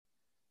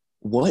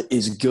What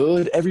is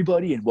good,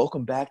 everybody, and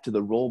welcome back to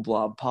the Roll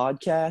Blob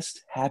podcast.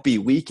 Happy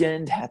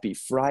weekend. Happy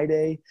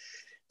Friday.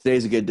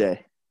 Today's a good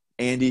day.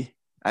 Andy,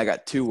 I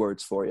got 2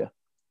 words for you.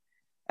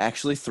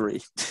 Actually,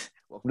 3.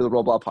 Welcome to the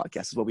Roll Blob podcast.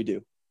 This is what we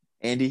do.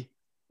 Andy,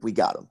 we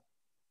got him.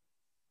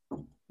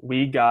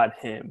 We got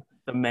him.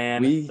 The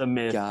man, the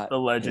myth, the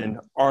legend,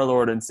 our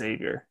Lord and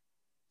Savior.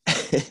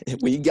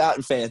 We got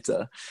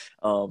Fanta.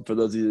 For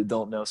those of you that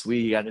don't know, so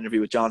we got an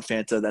interview with John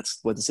Fanta. That's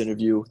what this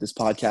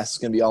podcast is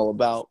going to be all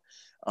about.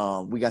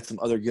 We got some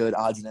other good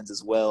odds and ends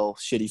as well,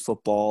 shitty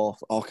football,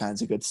 all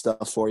kinds of good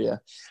stuff for you.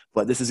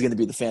 But this is going to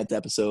be the Fanta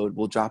episode.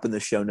 We'll drop in the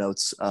show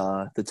notes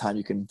the time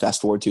you can fast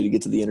forward to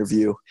get to the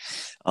interview.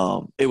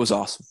 It was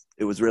awesome.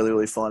 It was really,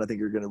 really fun. I think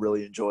you're going to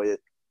really enjoy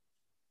it.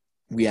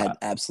 We had an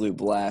absolute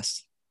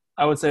blast.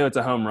 I would say it's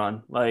a home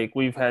run. Like,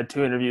 we've had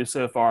 2 interviews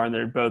so far, and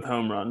they're both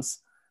home runs.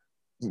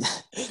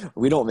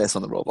 We don't miss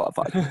on the Roblox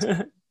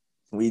podcast.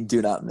 We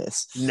do not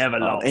miss. Never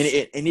lost.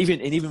 And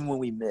even when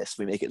we miss,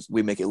 we make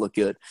it look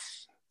good.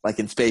 Like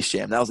in Space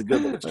Jam, that was a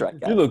good little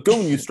strikeout. You look good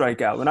when you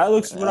strike out. When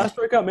I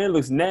strike out, man, it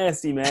looks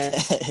nasty, man.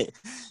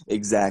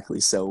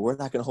 Exactly. So we're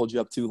not going to hold you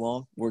up too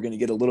long. We're going to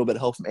get a little bit of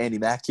help from Andy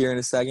Mack here in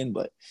a second,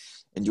 but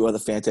enjoy the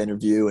Fanta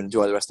interview and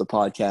enjoy the rest of the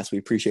podcast. We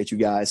appreciate you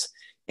guys.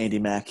 Andy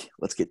Mack,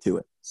 let's get to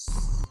it.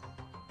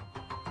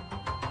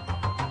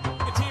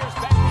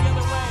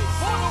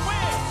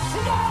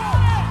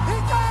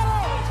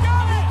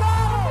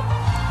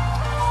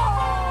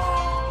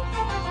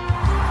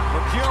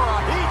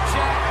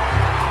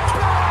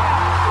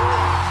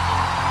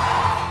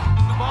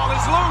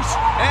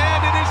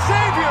 And it is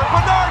Xavier.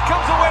 Bernard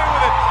comes away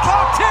with it.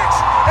 Clock ticks,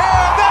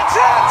 and that's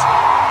it.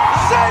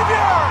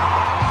 Xavier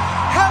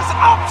has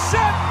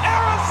upset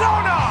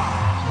Arizona.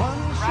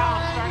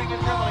 Brown starting to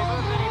dribble. He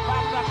moves it. He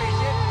pops up. He's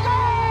hit.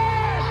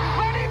 Good!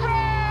 Lenny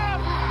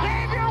Brown!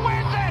 Xavier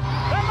wins it.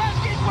 The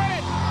Muskies win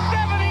it.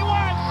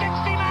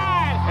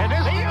 71-69. And the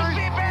UC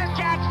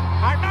Bearcats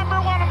are number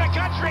 1 in the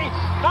country,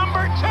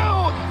 number 2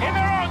 in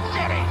their own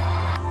city.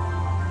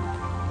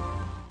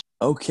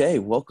 Okay,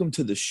 welcome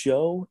to the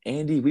show.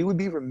 Andy, we would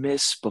be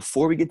remiss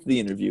before we get to the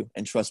interview,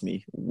 and trust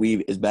me,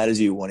 we, as bad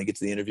as you, want to get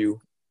to the interview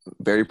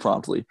very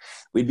promptly.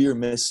 We'd be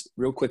remiss,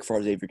 real quick for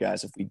our Xavier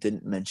guys, if we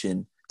didn't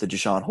mention the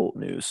Deshaun Holt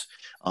news.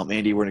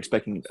 Andy, we're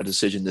expecting a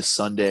decision this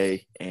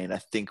Sunday, and I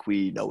think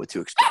we know what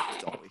to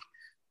expect, don't we?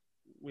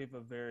 We have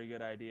a very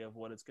good idea of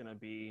what it's going to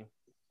be.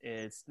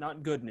 It's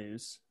not good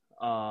news.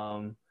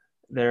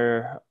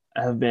 There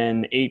have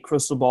been 8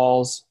 crystal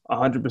balls.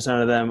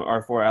 100% of them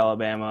are for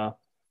Alabama.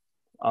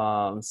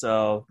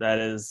 So that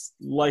is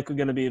likely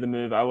going to be the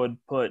move. I would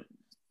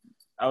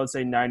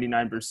say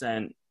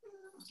 99%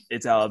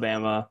 it's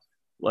Alabama.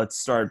 Let's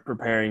start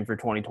preparing for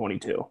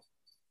 2022.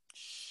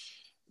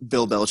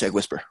 Bill Belichick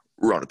whisper,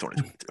 we're on to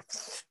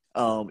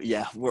 2022.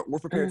 Yeah, we're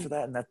prepared for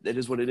that, and that it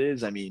is what it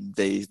is. I mean,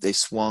 they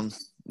swung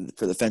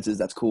for the fences.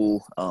 That's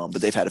cool.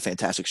 But they've had a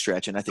fantastic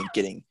stretch, and I think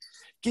getting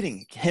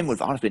him would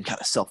have honestly been kind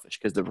of selfish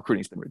because the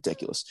recruiting's been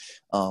ridiculous.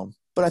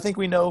 But I think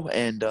we know,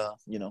 and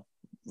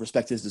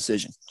respect his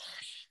decision.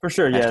 For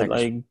sure, yeah.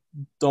 Like,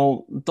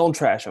 don't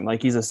trash him.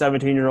 Like, he's a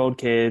 17-year-old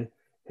kid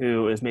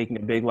who is making a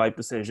big life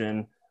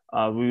decision.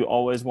 We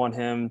always want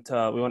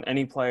we want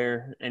any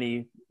player,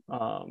 any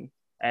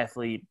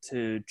athlete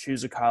to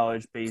choose a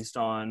college based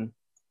on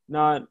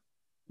not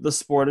the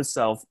sport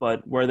itself,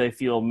 but where they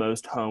feel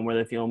most home, where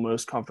they feel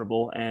most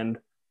comfortable, and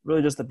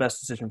really just the best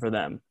decision for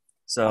them.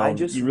 So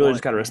you really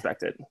just got to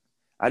respect it.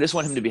 I just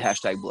want him to be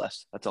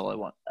 #blessed. That's all I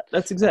want.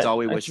 That's all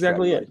we wish.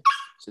 Exactly it.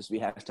 Just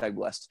be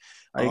 #blessed.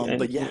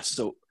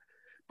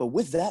 But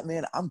with that,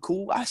 man, I'm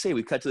cool. I say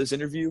we cut to this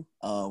interview.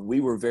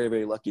 We were very,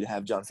 very lucky to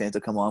have John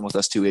Fanta come on with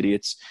us 2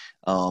 idiots.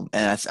 And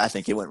I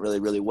think it went really,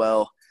 really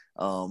well.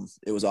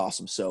 It was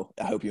awesome. So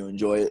I hope you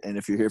enjoy it. And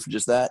if you're here for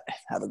just that,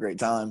 have a great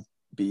time.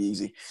 Be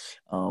easy.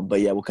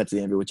 But yeah, we'll cut to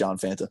the interview with John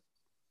Fanta.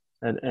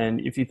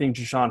 And if you think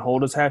Deshaun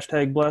Holt is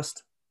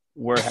 #blessed,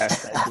 we're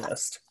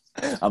 #blessed.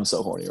 I'm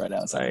so horny right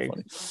now. It's like,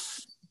 funny.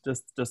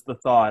 Just the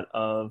thought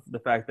of the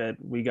fact that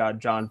we got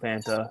John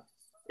Fanta.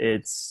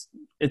 It's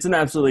an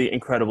absolutely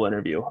incredible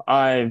interview.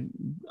 I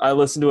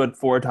listened to it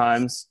 4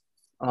 times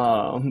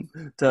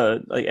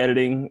to like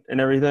editing and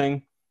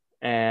everything,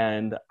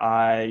 and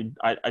I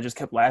just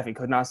kept laughing.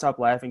 Could not stop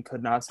laughing.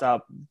 Could not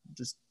stop.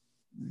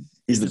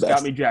 He's the best.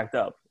 Got me jacked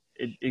up.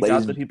 It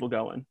got the people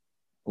going.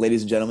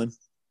 Ladies and gentlemen,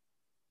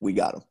 we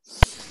got him.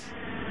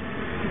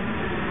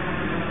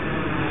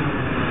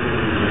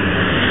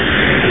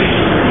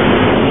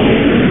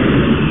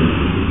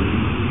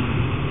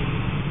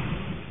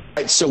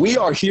 So we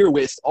are here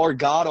with our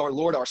God, our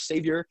Lord, our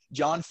Savior,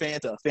 John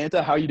Fanta.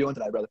 Fanta, how are you doing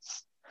tonight, brother?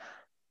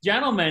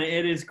 Gentlemen,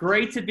 it is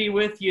great to be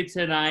with you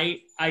tonight.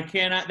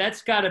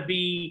 That's got to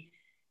be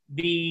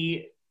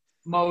the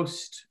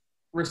most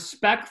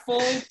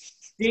respectful,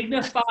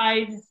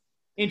 dignified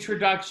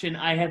introduction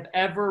I have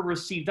ever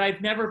received.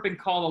 I've never been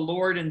called a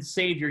Lord and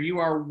Savior. You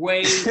are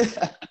way,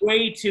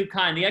 way too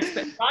kind.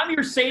 If I'm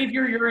your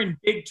Savior, you're in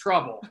big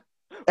trouble.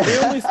 We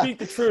only speak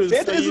the truth,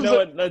 so you know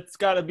what? That's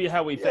got to be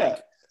how we think.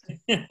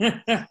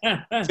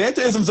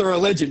 Fantaism's a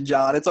religion,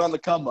 John. It's on the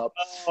come up.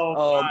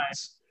 Oh,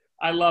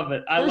 I love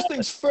it. First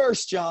things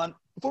first, John.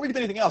 Before we get to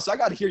anything else, I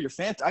got to hear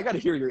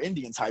your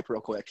Indians hype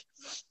real quick.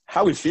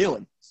 How are we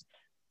feeling?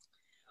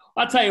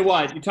 I'll tell you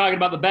what. You're talking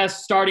about the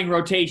best starting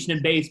rotation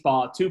in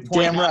baseball.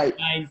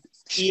 2.99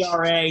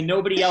 ERA.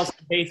 Nobody else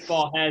in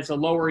baseball has a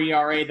lower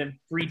ERA than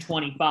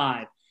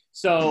 3.25.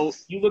 So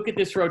you look at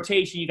this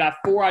rotation. You got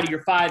 4 out of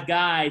your 5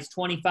 guys,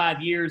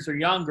 25 years or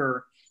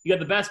younger. You got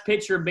the best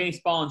pitcher in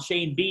baseball in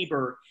Shane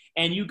Bieber.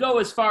 And you go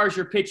as far as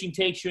your pitching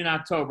takes you in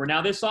October.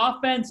 Now, this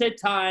offense at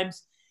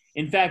times,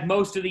 in fact,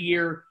 most of the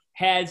year,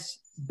 has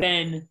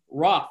been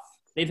rough.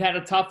 They've had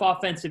a tough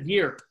offensive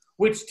year,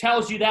 which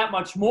tells you that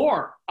much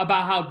more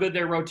about how good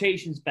their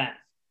rotation's been.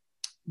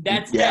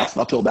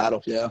 Uphill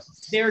battle, yeah.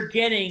 They're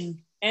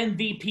getting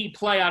MVP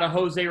play out of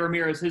Jose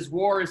Ramirez. His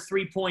WAR is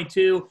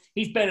 3.2.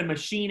 He's been a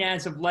machine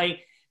as of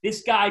late.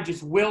 This guy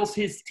just wills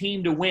his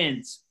team to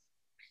wins.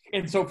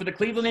 And so for the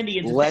Cleveland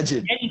Indians,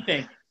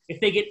 if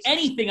they get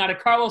anything out of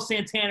Carlos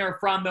Santana or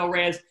Franmil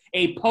Reyes,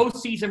 a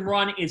postseason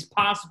run is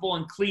possible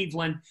in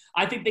Cleveland.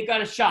 I think they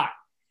got a shot.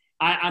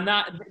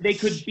 They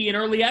could be an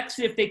early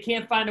exit if they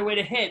can't find a way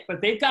to hit,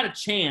 but they've got a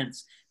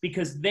chance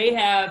because they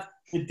have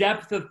the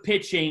depth of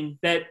pitching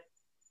that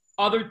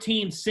other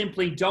teams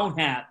simply don't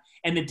have.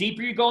 And the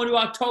deeper you go into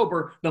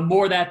October, the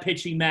more that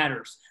pitching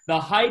matters. The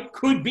hype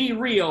could be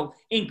real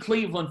in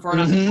Cleveland for an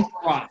October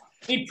run.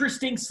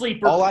 Interesting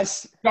sleeper,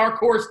 dark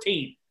horse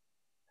team.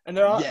 And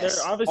they're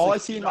obviously all I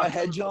see in my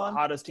head, John, the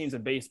hottest teams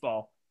in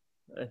baseball.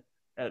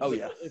 They're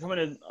coming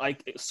in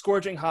like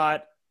scorching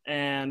hot.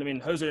 And, I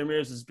mean, Jose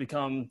Ramirez has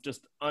become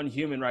just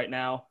unhuman right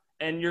now.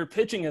 And your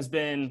pitching has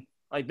been,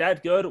 like,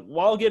 that good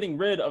while getting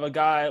rid of a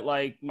guy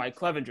like Mike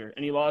Clevenger.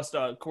 And you lost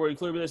Corey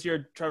Kluber this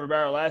year, Trevor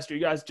Bauer last year.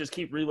 You guys just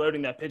keep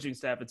reloading that pitching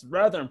staff. It's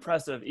rather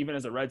impressive, even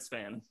as a Reds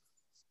fan.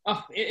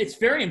 Oh, it's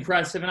very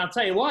impressive. And I'll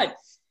tell you what,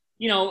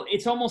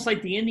 it's almost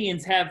like the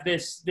Indians have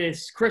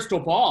this crystal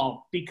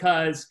ball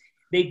because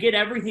they get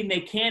everything they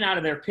can out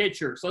of their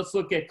pitchers. Let's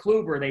look at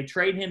Kluber. They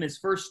trade him his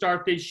first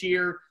start this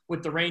year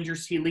with the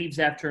Rangers. He leaves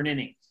after an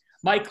inning.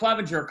 Mike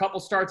Clevenger, a couple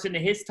starts into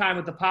his time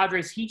with the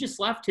Padres, he just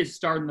left his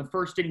start in the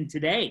first inning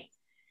today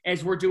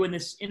as we're doing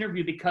this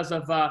interview because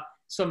of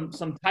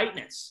some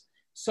tightness.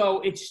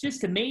 So it's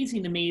just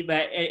amazing to me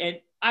that –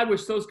 and I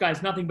wish those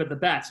guys nothing but the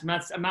best.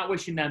 I'm not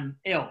wishing them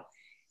ill.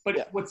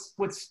 But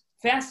what's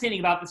fascinating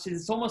about this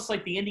is it's almost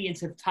like the Indians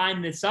have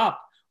timed this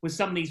up with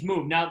some of these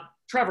moves. Now,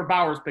 Trevor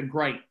Bauer's been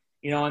great,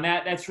 and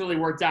that's really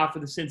worked out for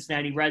the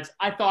Cincinnati Reds.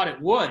 I thought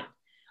it would.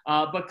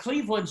 But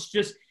Cleveland's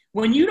just –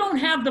 when you don't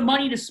have the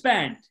money to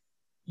spend –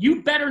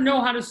 you better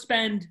know how to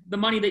spend the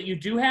money that you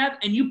do have,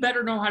 and you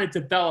better know how to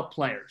develop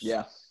players.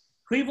 Yeah.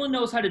 Cleveland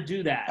knows how to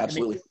do that.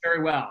 Absolutely. And they do it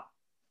very well.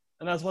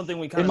 And that's one thing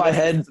we kind of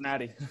in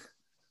Cincinnati.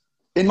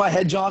 In my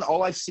head, John,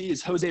 all I see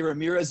is Jose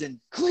Ramirez in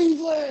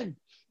Cleveland.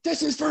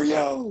 This is for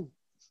you.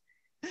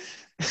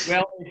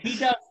 Well, if he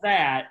does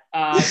that,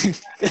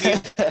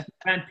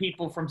 prevent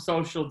people from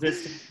social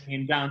distancing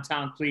in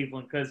downtown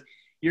Cleveland because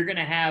you're going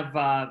to have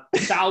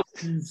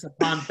thousands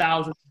upon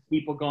thousands of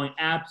people going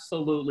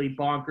absolutely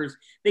bonkers.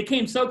 They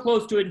came so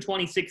close to it in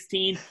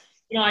 2016.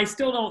 I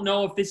still don't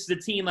know if this is a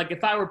team. Like,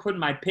 if I were putting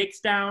my picks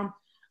down,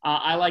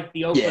 I like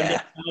the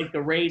Oakland. I like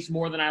the Rays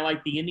more than I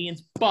like the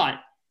Indians. But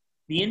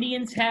the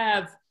Indians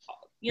have,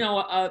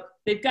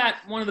 they've got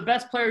one of the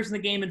best players in the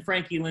game in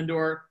Frankie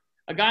Lindor,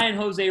 a guy in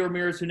Jose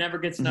Ramirez who never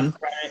gets enough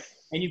credit,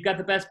 and you've got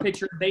the best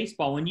pitcher in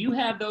baseball. When you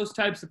have those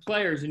types of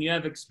players and you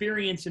have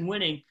experience in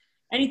winning,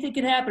 anything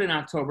can happen in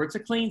October. It's a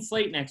clean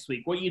slate next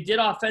week. What you did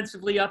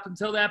offensively up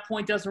until that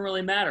point doesn't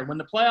really matter. When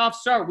the playoffs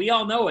start, we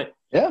all know it.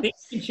 Yeah.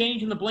 Things can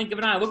change in the blink of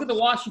an eye. Look at the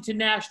Washington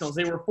Nationals.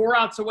 They were 4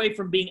 outs away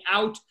from being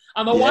out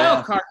on the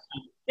wild card.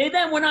 They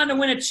then went on to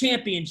win a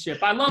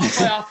championship. I love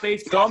playoff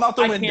baseball. Throw them out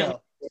the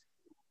window.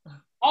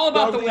 All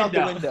about the window. Out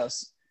the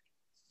windows.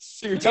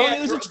 So you're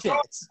telling me there's a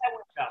chance.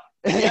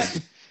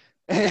 It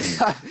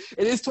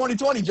is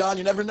 2020, John.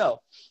 You never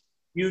know.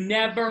 You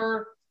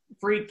never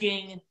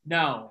freaking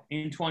know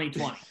in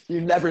 2020.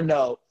 You never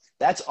know.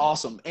 That's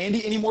awesome.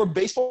 Andy, any more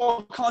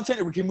baseball content,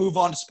 or we can move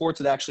on to sports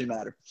that actually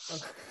matter?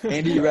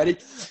 Andy, you ready?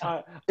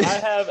 I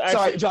have actually –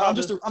 Sorry, John,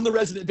 I'm the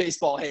resident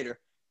baseball hater.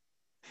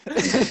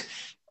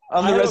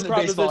 I'm the resident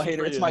baseball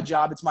hater. It's my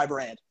job. It's my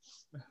brand.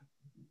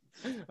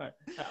 Right.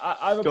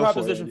 I have a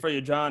proposition for you,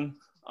 John.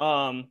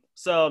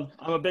 So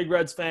I'm a big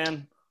Reds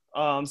fan.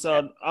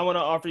 So I want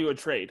to offer you a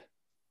trade.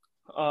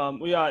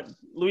 We got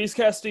Luis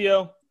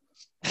Castillo,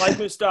 Mike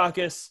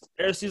Moustakas,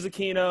 Aristides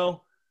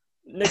Aquino,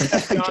 Nick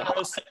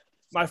Castellanos,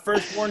 my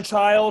firstborn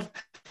child,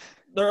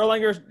 the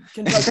Erlanger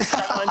Kentucky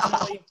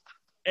Skyline,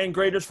 and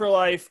Graders for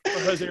Life for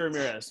Jose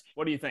Ramirez.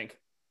 What do you think?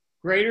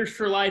 Graders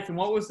for Life, and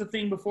what was the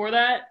thing before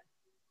that?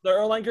 The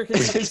Erlanger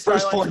Kentucky his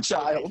firstborn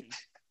child.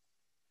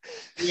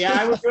 Yeah,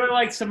 I would really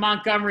like some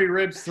Montgomery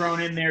ribs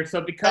thrown in there. So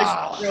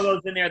because you throw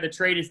those in there, the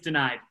trade is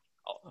denied.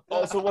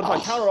 So what if I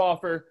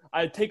counteroffer?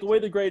 I take away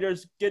the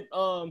Graders, give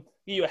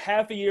you a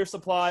half a year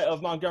supply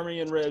of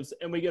Montgomery and ribs,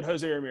 and we get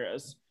Jose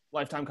Ramirez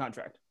lifetime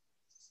contract.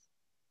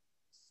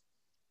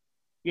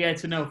 Yeah,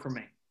 it's a no for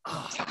me.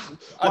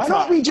 Why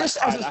don't we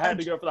just I had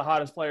to go for the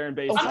hottest player in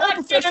baseball. I'm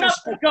not giving up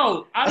the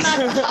GOAT. I'm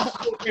not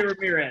Jose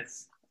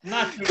Ramirez.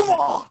 Come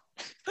on.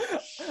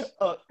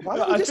 Why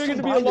don't we I just figured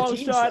it'd be a long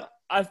shot.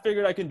 I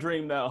figured I could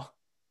dream, though.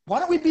 Why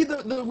don't we be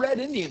the Red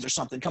Indians or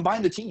something?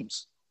 Combine the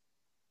teams.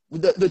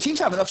 The teams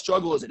have enough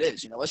struggle as it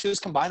is. Let's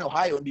just combine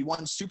Ohio and be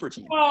one super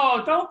team.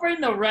 Oh, don't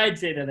bring the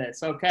Reds into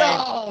this, okay?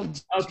 Oh,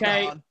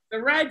 okay. John. The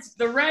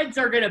Reds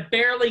are going to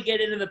barely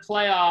get into the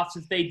playoffs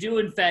if they do,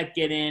 in fact,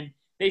 get in.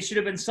 They should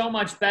have been so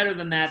much better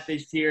than that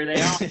this year.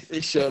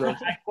 They should have.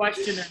 I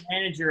question their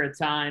manager at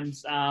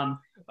times. I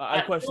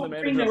question the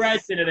manager. Bring the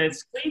Reds into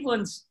this.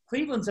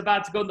 Cleveland's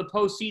about to go to the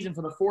postseason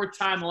for the 4th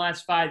time in the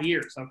last 5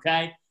 years,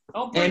 okay?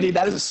 Andy,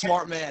 that is a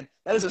smart man.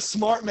 That is a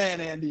smart man,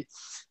 Andy.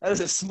 That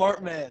is a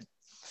smart man.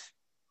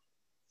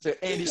 So,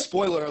 Andy,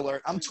 spoiler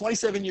alert, I'm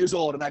 27 years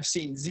old, and I've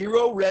seen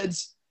 0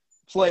 Reds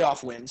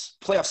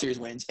playoff series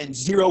wins, and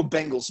 0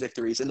 Bengals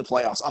victories in the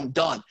playoffs. I'm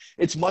done.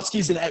 It's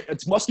Muskies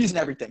and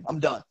everything. I'm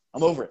done.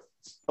 I'm over it.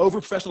 Over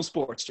professional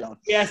sports, John.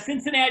 Yeah,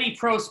 Cincinnati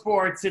pro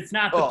sports, it's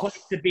not the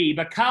place to be.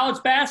 But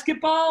college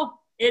basketball,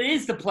 it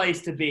is the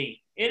place to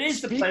be. It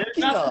is the place. There's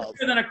nothing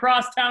better than a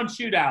crosstown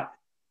shootout.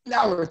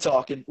 Now we're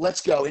talking.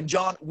 Let's go. And,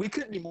 John, we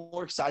couldn't be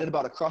more excited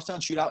about a crosstown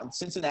shootout in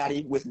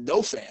Cincinnati with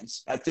no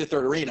fans at Fifth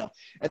Third Arena.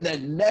 And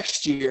then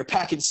next year,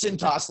 packing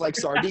Cintas like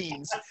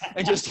sardines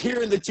and just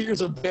hearing the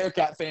tears of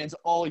Bearcat fans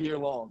all year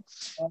long.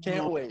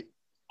 Can't wait.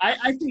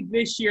 I think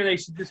this year they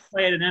should just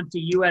play at an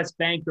empty U.S.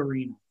 Bank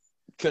Arena.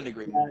 Couldn't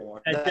agree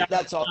more.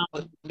 That's all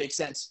that makes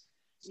sense.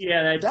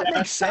 Yeah, that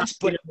makes sense.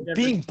 But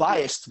being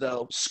biased,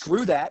 though,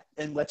 screw that,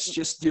 and let's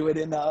just do it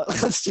in.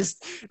 Let's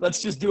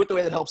just do it the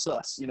way that helps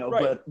us,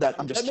 Right. But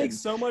I'm just that kidding. Makes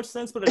so much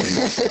sense. But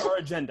it's our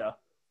agenda.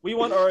 We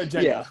want our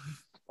agenda. Yeah,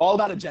 all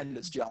about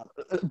agendas, John.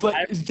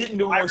 But getting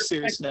to a more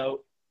serious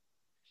note.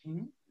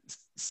 Mm-hmm.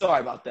 Sorry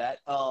about that.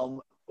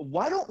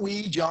 Why don't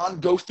we,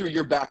 John, go through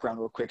your background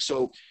real quick?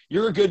 So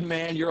you're a good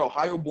man. You're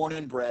Ohio born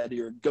and bred.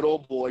 You're a good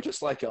old boy,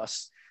 just like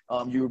us.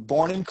 You were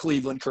born in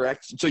Cleveland,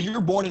 correct? So you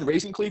were born and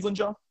raised in Cleveland,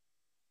 John?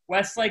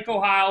 Westlake,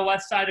 Ohio,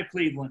 west side of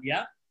Cleveland,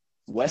 yeah.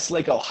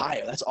 Westlake,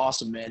 Ohio. That's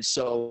awesome, man.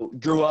 So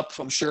grew up,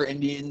 I'm sure,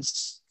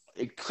 Indians,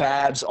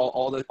 Crabs,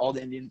 all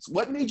the Indians.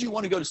 What made you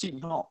want to go to Seton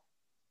Hall?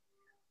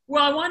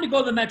 Well, I wanted to go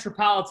to the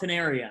metropolitan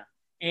area,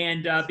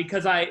 and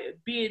because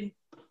being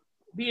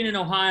in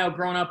Ohio,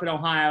 growing up in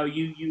Ohio,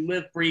 you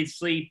live, breathe,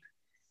 sleep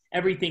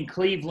everything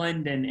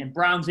Cleveland and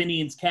Browns,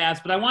 Indians, Cavs,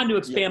 but I wanted to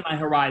expand my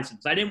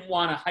horizons. I didn't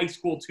want a high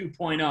school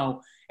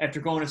 2.0 after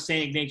going to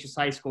St. Ignatius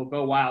High School.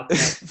 Go Wild. Go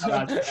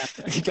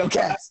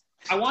Cavs.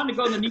 I wanted to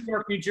go to the New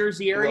York, New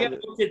Jersey area.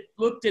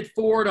 Looked at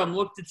Fordham,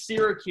 looked at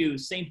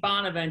Syracuse, St.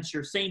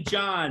 Bonaventure, St.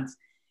 John's.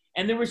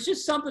 And there was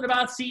just something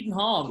about Seton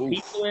Hall. The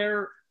people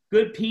there,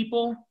 good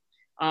people,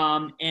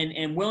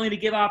 and willing to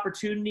give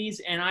opportunities.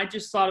 And I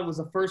just thought it was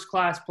a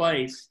first-class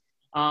place.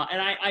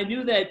 And I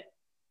knew that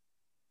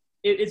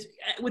it's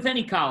with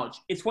any college,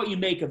 it's what you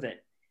make of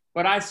it.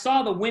 But I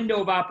saw the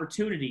window of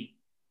opportunity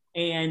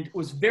and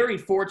was very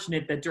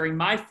fortunate that during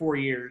my 4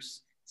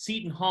 years,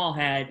 Seton Hall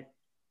had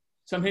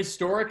some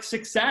historic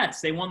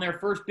success. They won their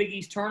first Big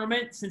East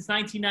tournament since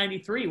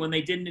 1993 when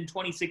they didn't in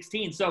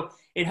 2016. So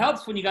it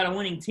helps when you got a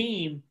winning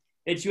team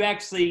that you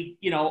actually,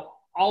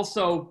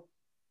 also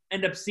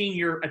end up seeing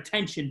your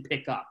attention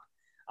pick up.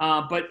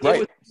 But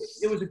right.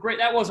 It was a great –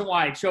 that wasn't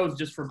why I chose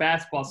just for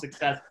basketball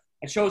success.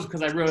 I chose it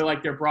because I really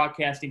liked their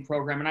broadcasting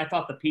program, and I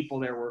thought the people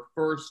there were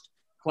first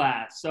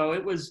class. So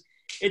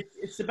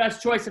it's the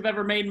best choice I've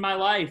ever made in my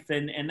life,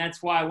 and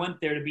that's why I went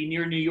there, to be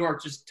near New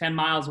York, just 10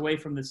 miles away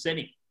from the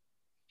city.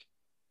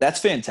 That's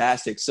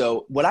fantastic.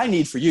 So what I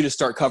need for you to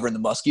start covering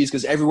the Muskies,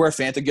 because everywhere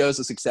Fanta goes,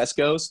 the success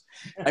goes.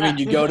 I mean,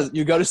 you go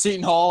to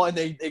Seton Hall and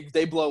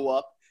they blow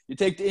up. You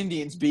take the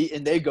Indians beat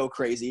and they go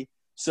crazy.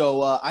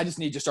 So I just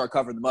need to start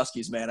covering the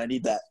Muskies, man. I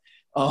need that.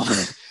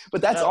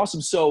 But that's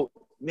awesome. So,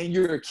 man,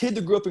 you're a kid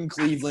that grew up in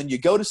Cleveland. You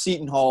go to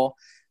Seton Hall.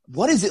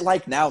 What is it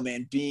like now,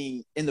 man,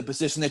 being in the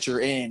position that you're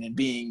in and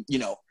being,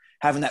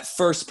 having that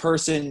first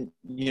person,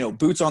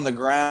 boots on the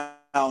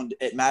ground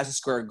at Madison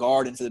Square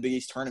Garden for the Big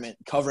East tournament,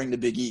 covering the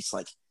Big East?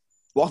 Like,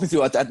 walk me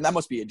through that. That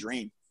must be a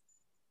dream.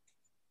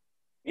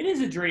 It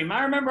is a dream.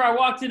 I remember I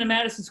walked into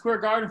Madison Square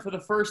Garden for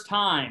the first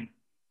time,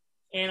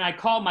 and I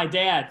called my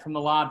dad from the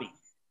lobby.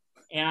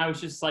 And I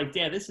was just like,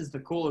 Dad, this is the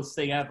coolest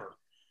thing ever.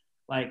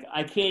 Like,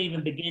 I can't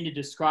even begin to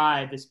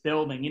describe this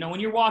building. When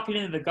you're walking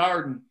into the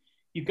Garden,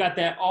 you've got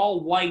that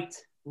all-white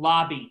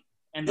lobby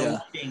and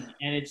the lighting,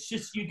 and it's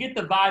just, you get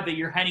the vibe that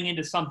you're heading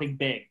into something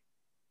big.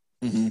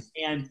 Mm-hmm.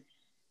 And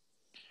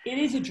it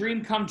is a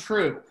dream come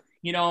true.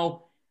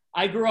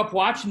 I grew up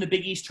watching the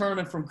Big East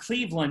tournament from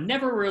Cleveland,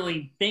 never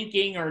really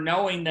thinking or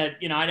knowing that,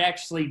 I'd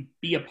actually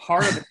be a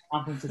part of the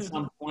conference at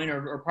some point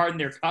or part in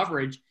their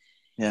coverage.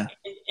 Yeah.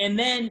 And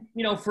then,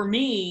 for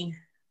me,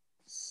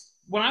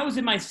 when I was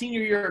in my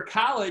senior year of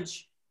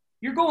college,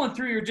 you're going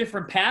through your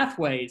different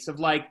pathways of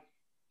like,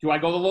 do I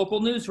go the local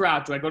news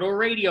route? Do I go to a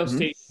radio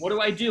station? What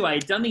do? I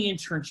had done the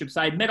internships.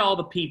 I had met all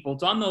the people,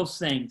 done those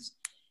things.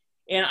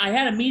 And I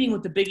had a meeting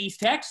with the Big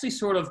East to actually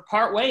sort of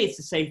part ways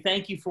to say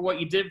thank you for what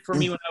you did for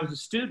me when I was a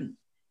student.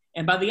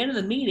 And by the end of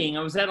the meeting,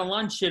 I was at a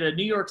lunch at a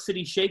New York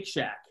City Shake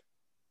Shack,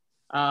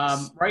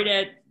 right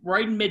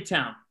in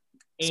Midtown.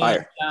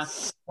 And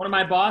one of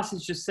my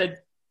bosses just said,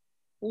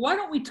 well, why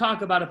don't we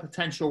talk about a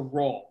potential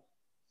role?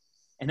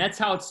 And that's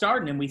how it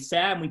started. And we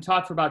sat and we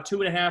talked for about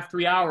 2.5,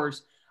 3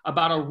 hours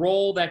about a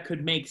role that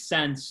could make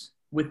sense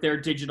with their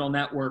digital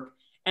network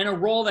and a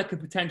role that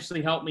could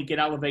potentially help me get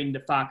elevated to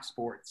Fox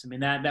Sports. I mean,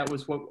 that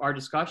was what our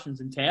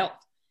discussions entailed.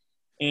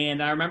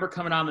 And I remember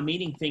coming on the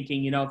meeting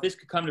thinking, if this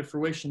could come to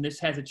fruition, this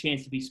has a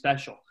chance to be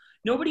special.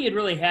 Nobody had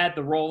really had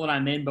the role that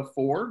I'm in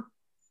before.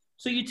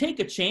 So you take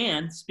a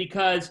chance,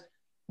 because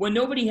when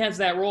nobody has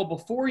that role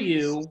before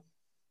you,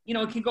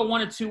 it can go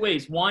one of two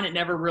ways. One, it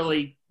never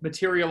really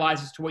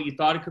materializes to what you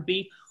thought it could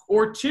be.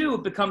 Or two,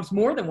 it becomes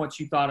more than what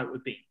you thought it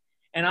would be.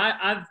 And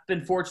I've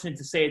been fortunate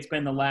to say it's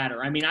been the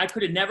latter. I mean, I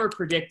could have never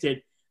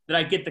predicted that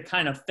I get the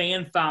kind of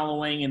fan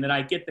following and that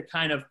I get the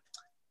kind of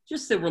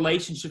just the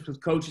relationships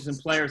with coaches and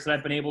players that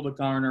I've been able to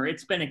garner.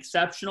 It's been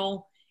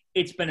exceptional.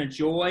 It's been a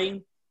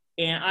joy.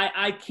 And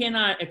I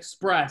cannot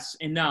express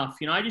enough.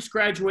 I just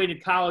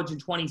graduated college in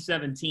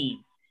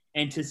 2017.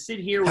 And to sit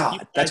here with you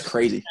guys, that's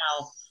crazy.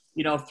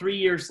 Now, 3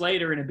 years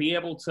later, and to be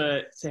able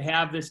to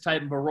have this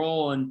type of a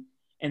role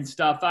and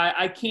stuff,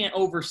 I can't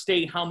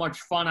overstate how much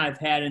fun I've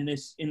had in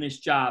this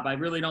job. I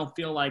really don't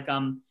feel like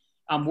I'm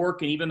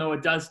working, even though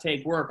it does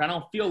take work. I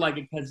don't feel like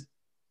it, because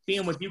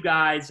being with you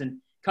guys and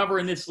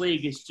covering this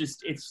league is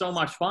it's so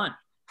much fun.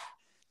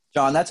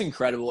 John, that's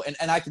incredible.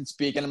 And I can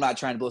speak, and I'm not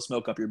trying to blow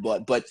smoke up your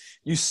butt, but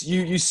you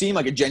seem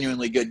like a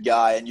genuinely good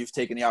guy, and you've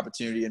taken the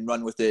opportunity and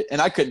run with it.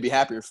 And I couldn't be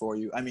happier for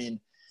you. I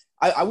mean,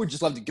 I would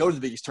just love to go to the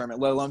Big East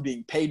tournament, let alone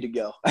being paid to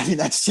go. I mean,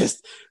 that's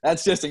just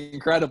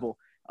incredible.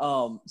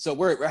 So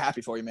we're happy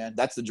for you, man.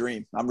 That's the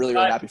dream. I'm really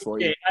happy for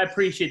you. I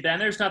appreciate that.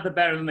 And there's nothing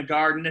better than the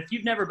Garden. If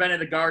you've never been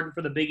in the Garden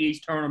for the Big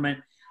East tournament,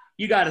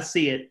 you got to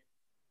see it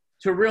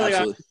to really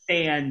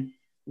understand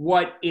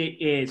what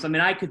it is. I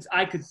mean, I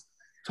could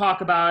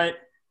talk about it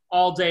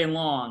all day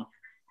long,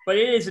 but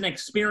it is an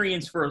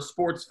experience for a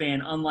sports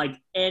fan unlike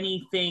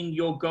anything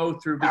you'll go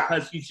through,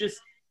 because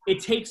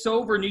it takes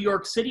over New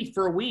York City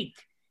for a week.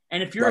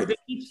 And if you're a Big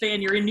East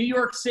fan, you're in New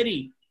York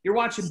City. You're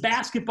watching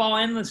basketball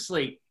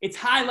endlessly. It's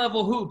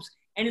high-level hoops.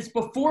 And it's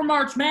before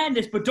March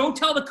Madness, but don't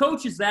tell the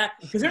coaches that,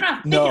 because they're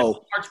not thinking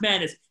about March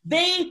Madness.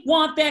 They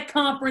want that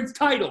conference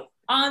title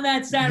on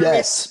that Saturday.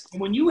 Yes. And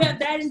when you have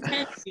that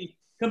intensity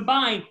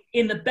combined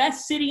in the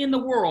best city in the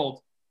world,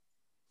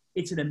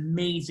 it's an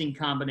amazing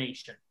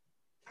combination.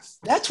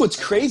 That's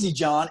what's crazy,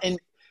 John. And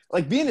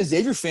like being a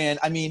Xavier fan,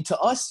 I mean, to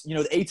us,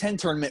 the A-10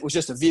 tournament was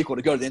just a vehicle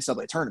to go to the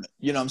NCAA tournament.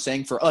 You know what I'm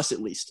saying? For us,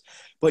 at least.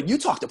 But you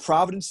talk to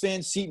Providence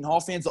fans, Seton Hall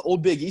fans, the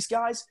old Big East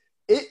guys,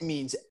 it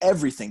means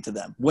everything to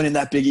them winning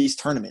that Big East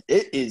tournament.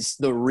 It is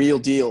the real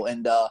deal.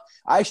 And I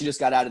actually just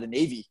got out of the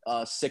Navy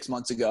 6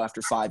 months ago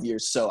after 5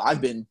 years. So I've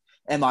been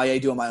MIA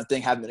doing my own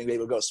thing, haven't been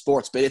able to go to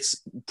sports. But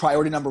it's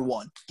priority number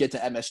one, get to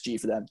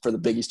MSG for the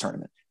Big East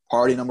tournament.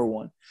 Priority number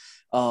one.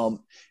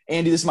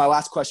 Andy, this is my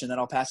last question, then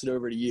I'll pass it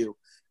over to you.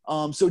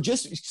 So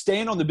just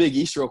staying on the Big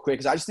East real quick,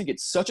 because I just think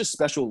it's such a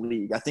special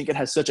league. I think it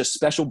has such a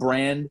special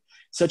brand,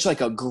 such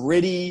like a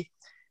gritty,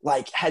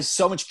 has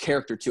so much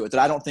character to it that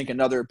I don't think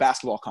another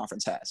basketball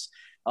conference has.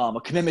 A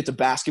commitment to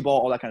basketball,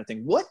 all that kind of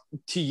thing. What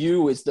to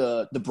you is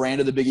the brand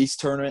of the Big East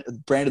tournament, the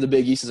brand of the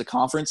Big East as a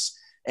conference?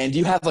 And do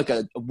you have like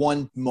a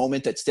one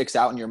moment that sticks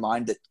out in your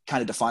mind that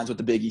kind of defines what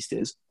the Big East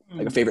is?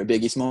 Like a favorite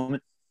Big East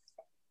moment?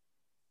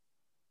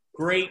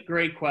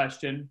 Great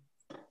question.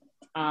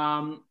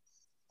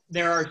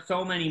 There are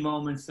so many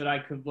moments that I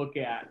could look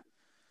at.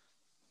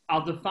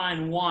 I'll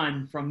define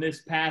one from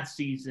this past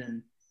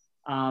season.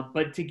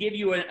 But to give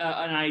you an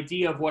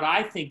idea of what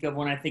I think of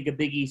when I think of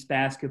Big East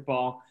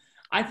basketball,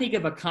 I think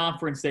of a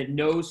conference that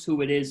knows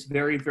who it is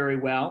very, very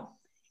well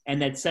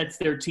and that sets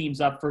their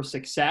teams up for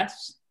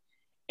success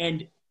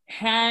and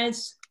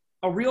has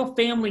a real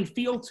family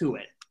feel to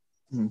it.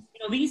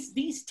 Mm-hmm.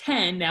 These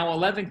 10, now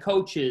 11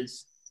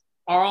 coaches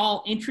are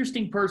all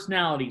interesting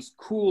personalities.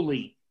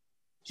 Cooley,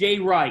 Jay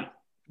Wright,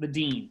 the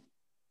dean,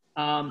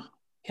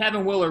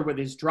 Kevin Willard with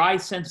his dry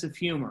sense of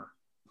humor,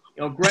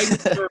 Greg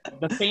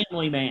the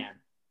family man,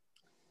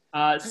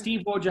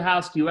 Steve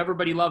Wojciechowski, who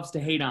everybody loves to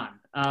hate on,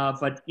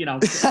 but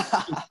he's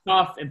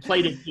tough and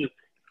played it cute.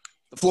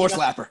 The floor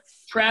slapper.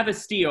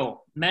 Travis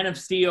Steele, Men of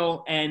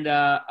Steel, and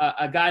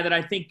a guy that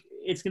I think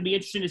it's going to be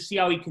interesting to see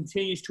how he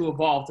continues to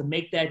evolve to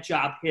make that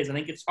job his. I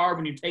think it's hard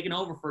when you're taking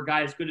over for a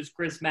guy as good as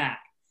Chris Mack,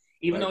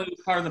 even though he was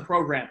part of the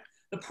program.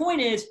 The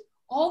point is,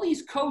 all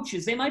these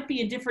coaches, they might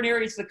be in different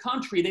areas of the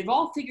country. They've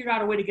all figured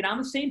out a way to get on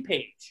the same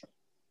page.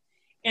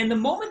 And the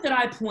moment that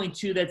I point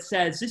to that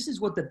says this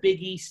is what the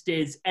Big East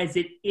is as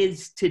it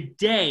is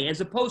today, as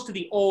opposed to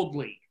the old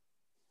league.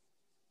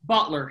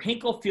 Butler,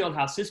 Hinkle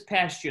Fieldhouse this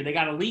past year, they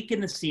got a leak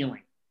in the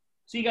ceiling.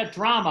 So you got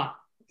drama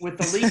with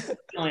the leak in the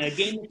ceiling, a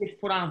game that gets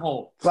put on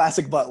hold.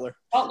 Classic Butler.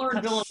 Butler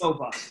and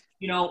Villanova,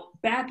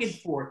 back and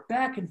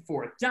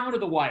forth, down to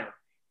the wire.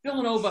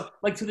 Villanova,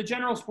 like to the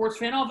general sports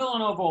fan, oh,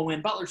 Villanova will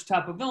win. Butler's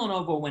tough, but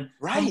Villanova will win.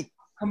 Right.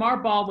 Kamar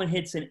Baldwin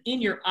hits an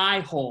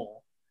in-your-eye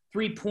hole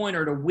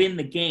three-pointer to win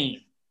the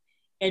game.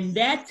 And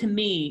that, to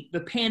me, the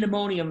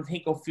pandemonium of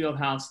Hinkle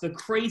Fieldhouse, the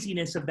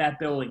craziness of that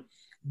building,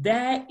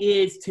 that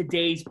is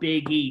today's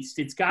Big East.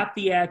 It's got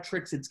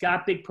theatrics. It's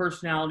got big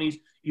personalities.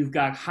 You've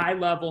got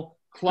high-level,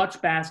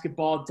 clutch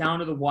basketball down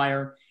to the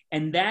wire.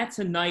 And that's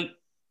a night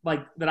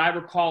like that I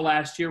recall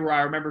last year where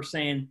I remember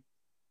saying,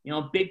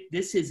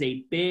 this is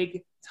a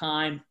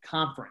big-time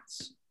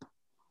conference.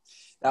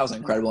 That was an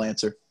incredible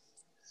answer.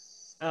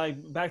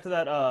 Back to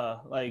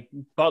that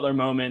Butler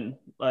moment,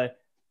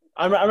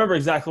 I remember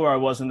exactly where I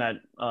was in that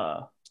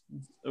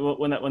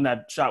when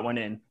that shot went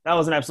in. That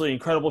was an absolutely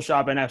incredible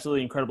shot by an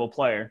absolutely incredible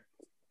player.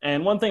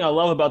 And one thing I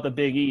love about the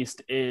Big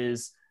East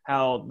is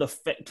how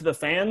to the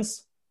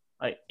fans,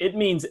 it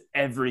means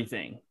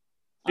everything.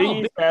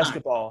 Big East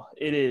basketball,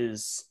 it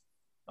is.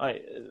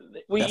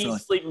 We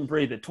eat, sleep, and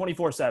breathe it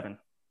 24/7.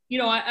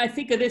 I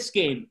think of this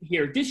game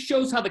here. This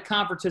shows how the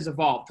conference has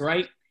evolved,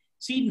 right?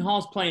 Seton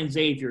Hall's playing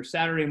Xavier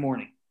Saturday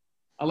morning,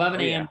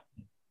 11 a.m. Yeah.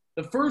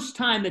 The first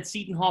time that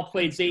Seton Hall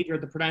played Xavier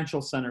at the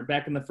Prudential Center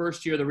back in the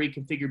first year of the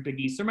reconfigured Big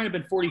East, there might have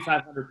been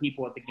 4,500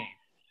 people at the game.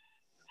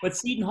 But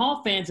Seton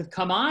Hall fans have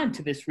come on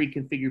to this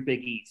reconfigured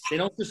Big East. They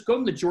don't just go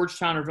to the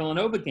Georgetown or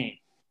Villanova game.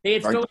 They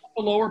had filled up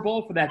the lower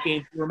bowl for that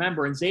game, if you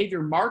remember, and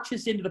Xavier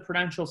marches into the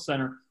Prudential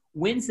Center,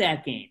 wins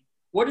that game.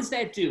 What does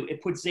that do?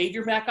 It puts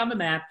Xavier back on the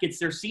map, gets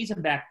their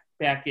season back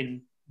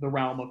in the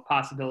realm of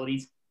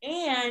possibilities,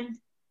 and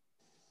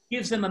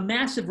gives them a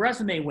massive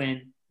resume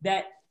win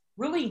that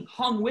really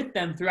hung with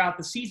them throughout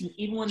the season.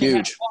 Even when they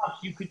had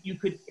lost, you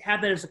could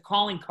have that as a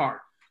calling card.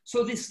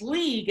 So this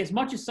league, as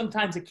much as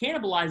sometimes it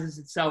cannibalizes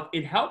itself,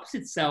 it helps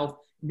itself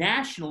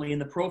nationally in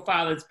the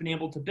profile that it's been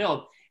able to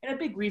build. And a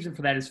big reason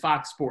for that is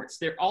Fox Sports.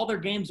 All their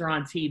games are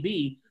on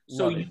TV,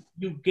 so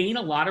you gain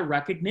a lot of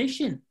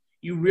recognition.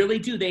 You really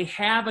do. They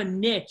have a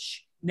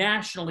niche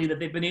nationally that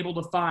they've been able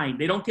to find.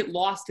 They don't get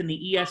lost in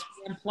the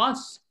ESPN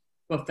Plus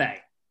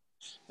buffet.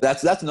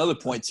 That's another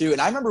point too.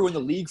 And I remember when the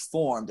league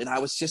formed, and I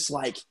was just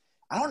like,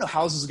 I don't know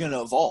how this is going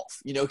to evolve,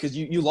 because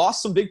you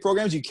lost some big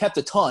programs. You kept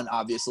a ton,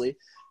 obviously.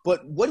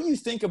 But what do you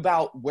think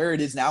about where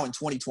it is now in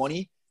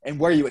 2020 and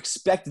where you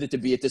expected it to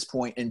be at this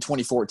point in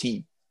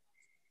 2014?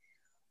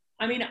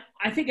 I mean,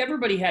 I think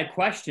everybody had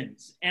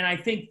questions. And I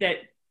think that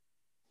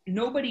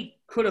nobody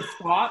could have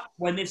thought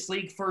when this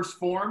league first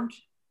formed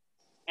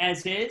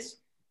as is,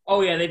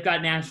 oh, yeah, they've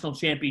got national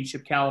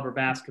championship caliber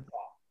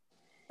basketball.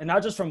 And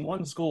not just from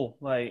one school.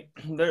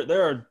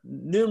 There are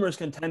numerous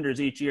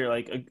contenders each year.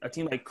 A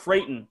team like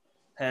Creighton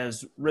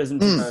has risen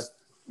to the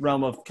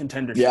realm of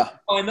contendership. Yeah.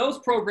 Oh, and those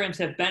programs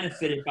have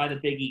benefited by the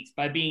Big East,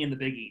 by being in the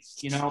Big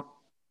East.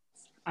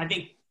 I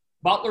think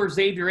Butler,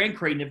 Xavier, and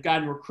Creighton have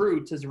gotten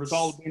recruits as a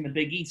result of being in the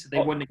Big East. So they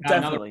wouldn't have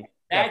gotten definitely.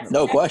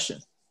 No question.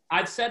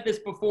 I've said this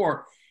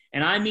before,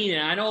 and I mean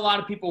it. I know a lot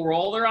of people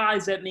roll their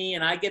eyes at me,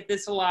 and I get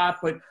this a lot,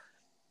 but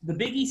the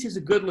Big East is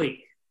a good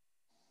league.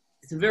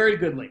 It's a very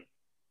good league.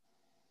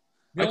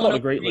 I call it a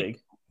great league.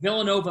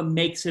 Villanova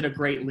makes it a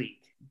great league.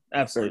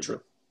 Absolutely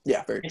true.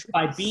 Yeah, very true.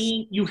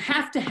 You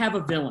have to have a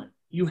villain.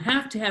 You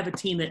have to have a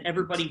team that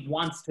everybody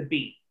wants to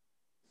beat.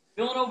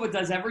 Villanova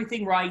does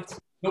everything right.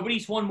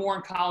 Nobody's won more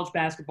in college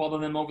basketball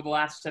than them over the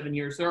last 7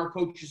 years. There are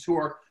coaches who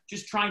are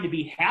just trying to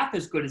be half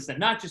as good as them,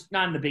 not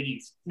in the Big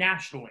East,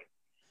 nationally.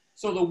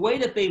 So the way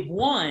that they've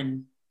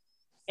won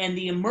and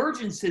the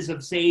emergences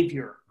of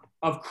Xavier,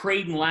 of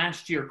Creighton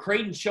last year,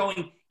 Creighton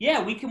showing,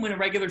 yeah, we can win a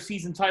regular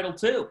season title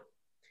too.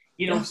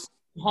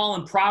 Hall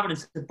and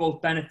Providence have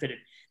both benefited.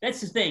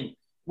 That's the thing.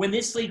 When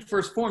this league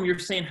first formed, you're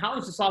saying, how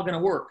is this all going to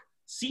work?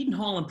 Seton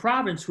Hall and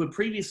Providence, who had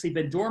previously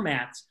been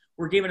doormats,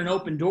 were given an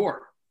open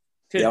door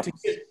to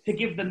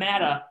give the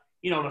mat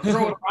to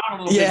throw it around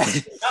a little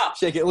bit.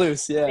 Shake it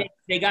loose,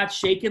 They got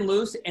shaken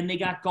loose, and they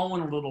got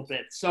going a little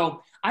bit.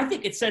 So I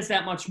think it says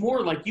that much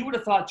more. Like, you would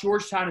have thought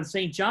Georgetown and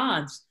St.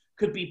 John's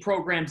could be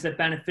programs that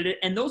benefited,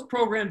 and those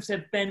programs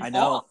have been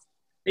off.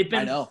 They've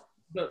been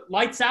the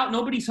lights out,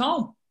 nobody's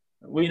home.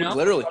 We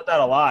literally about that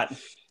a lot.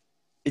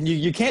 And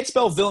you can't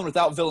spell villain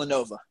without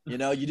Villanova.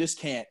 You just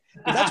can't.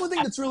 But that's one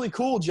thing that's really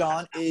cool,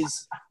 John,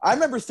 is I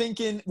remember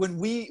thinking when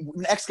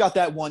X got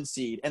that 1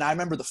 seed, and I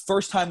remember the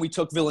first time we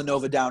took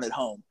Villanova down at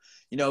home.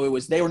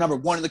 They were number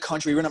 1 in the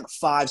country. We were number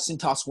 5.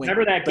 Cintas win.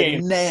 Remember that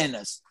game?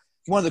 Bananas.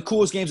 One of the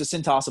coolest games of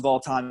Cintas of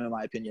all time, in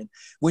my opinion.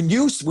 When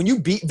you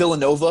beat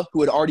Villanova, who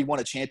had already won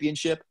a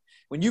championship,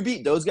 when you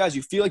beat those guys,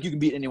 you feel like you can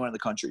beat anyone in the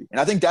country. And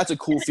I think that's a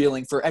cool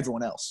feeling for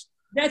everyone else.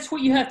 That's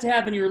what you have to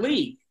have in your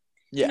league.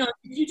 Yeah.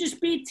 You just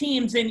beat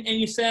teams and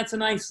you say that's a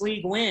nice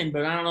league win,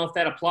 but I don't know if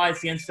that applies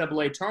to the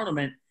NCAA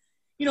tournament.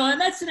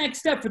 And that's the next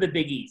step for the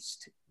Big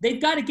East.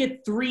 They've got to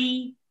get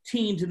 3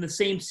 teams in the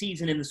same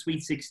season in the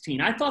Sweet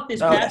 16. I thought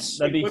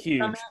that'd be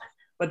huge.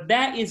 But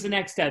that is the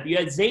next step. You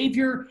had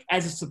Xavier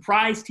as a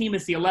surprise team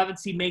as the 11th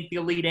seed make the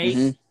Elite 8.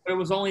 Mm-hmm. But it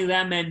was only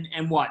them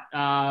and what?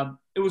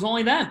 It was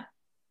only them.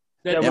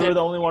 We were the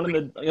only one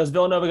because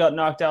Villanova got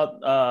knocked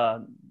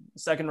out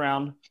second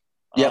round.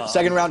 Yep,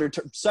 second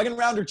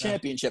rounder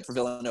championship for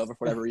Villanova for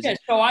whatever reason. Yeah,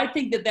 so I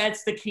think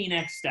that's the key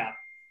next step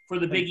for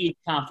the Big East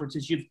Conference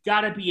is you've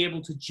got to be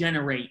able to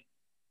generate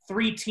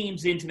 3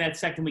 teams into that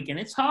second weekend.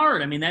 It's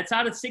hard. I mean, that's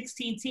out of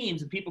 16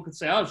 teams, and people could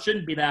say, "Oh, it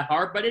shouldn't be that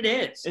hard," but it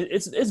is.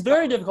 It's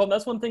very difficult. And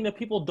that's one thing that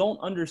people don't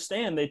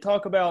understand. They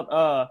talk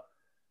about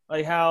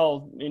like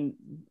how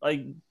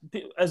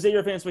as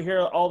Xavier fans, we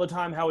hear all the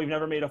time how we've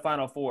never made a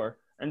Final Four,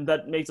 and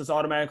that makes us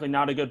automatically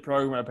not a good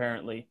program.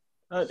 Apparently,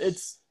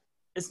 it's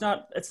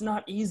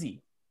not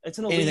easy. It's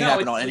an anything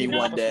happen on any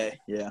one day.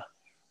 Yeah,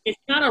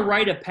 it's not a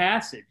rite of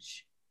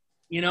passage.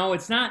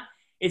 It's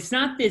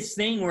not this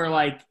thing where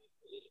like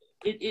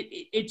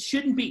it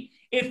shouldn't be.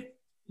 If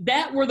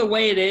that were the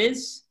way it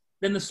is,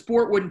 then the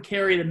sport wouldn't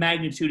carry the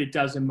magnitude it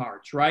does in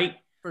March, right?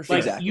 For sure.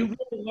 Like Exactly. you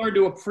really learn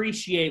to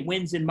appreciate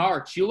wins in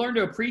March. You learn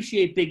to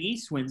appreciate Big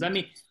East wins. I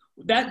mean,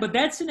 but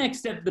that's the next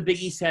step the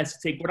Big East has to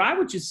take. What I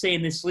would just say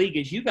in this league,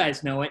 as you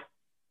guys know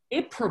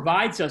it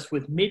provides us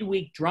with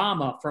midweek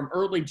drama from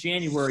early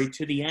January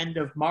to the end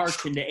of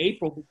March into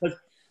April, because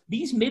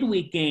these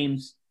midweek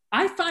games,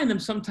 I find them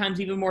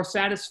sometimes even more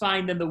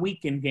satisfying than the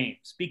weekend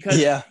games,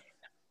 because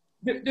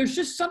there's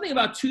just something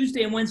about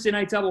Tuesday and Wednesday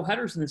night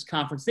doubleheaders in this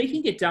conference. They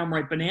can get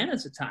downright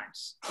bananas at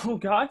times. Oh,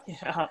 God,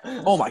 yeah.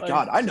 Oh, my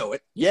God, I know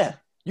it. Yeah.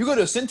 You go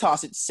to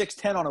Cintas at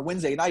 6:10 on a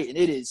Wednesday night, and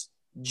it is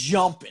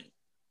jumping.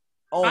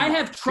 Oh, I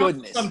have trouble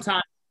goodness.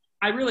 sometimes.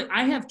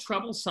 I have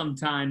trouble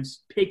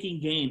sometimes picking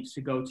games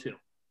to go to.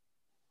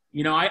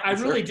 I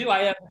really do. I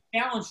have a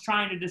challenge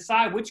trying to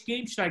decide which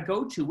game should I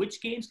go to,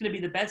 which game's going to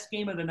be the best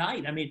game of the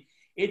night. I mean,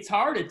 it's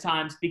hard at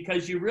times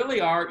because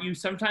you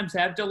sometimes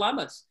have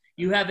dilemmas.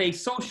 You have a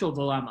social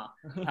dilemma,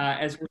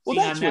 as we're seeing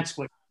on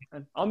Netflix.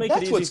 I'll make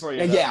it easy for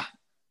you.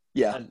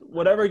 Yeah. And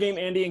whatever game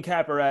Andy and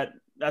Cap are at,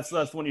 that's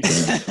the one you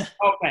should.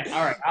 Okay,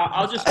 all right.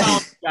 I'll just follow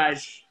you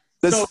guys.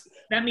 So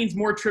that means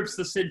more trips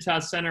to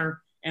Cintas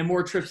Center and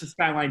more trips to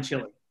Skyline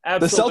Chili.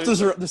 Absolutely.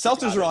 The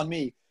Celtics are on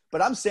me.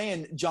 But I'm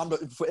saying, John,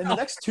 in the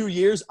next 2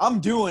 years, I'm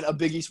doing a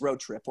Big East road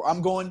trip where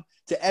I'm going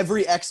to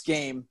every X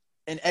game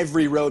in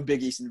every road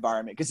Big East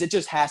environment because it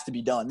just has to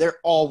be done. They're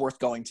all worth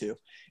going to.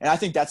 And I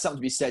think that's something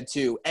to be said,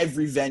 too.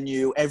 Every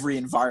venue, every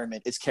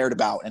environment is cared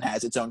about and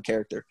has its own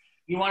character.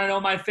 You want to know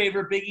my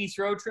favorite Big East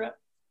road trip?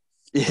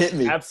 You hit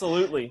me.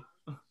 Absolutely.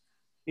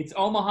 It's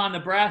Omaha,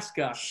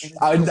 Nebraska.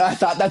 I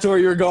thought that's where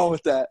you were going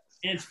with that.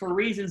 And it's for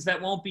reasons that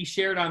won't be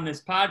shared on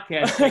this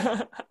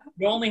podcast.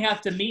 You only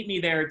have to meet me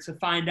there to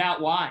find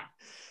out why.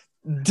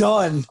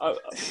 Done.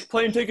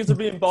 Plane tickets are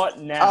being bought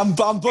now.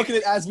 I'm booking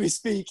it as we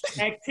speak.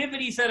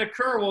 Activities that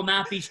occur will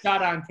not be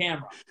shot on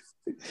camera.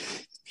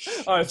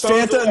 All right,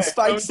 Fanta and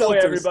Spike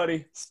Seltzers.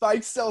 Everybody.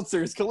 Spike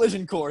Seltzers,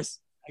 collision course.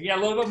 Yeah, a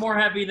little bit more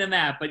heavy than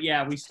that, but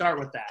yeah, we start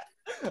with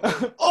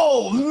that.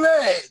 Oh,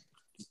 man.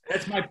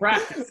 That's my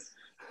practice.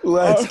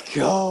 Let's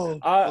go.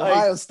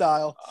 Ohio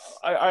style.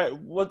 I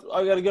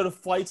got to go to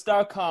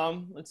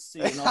flights.com. Let's see.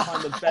 And I'll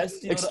find the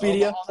best deal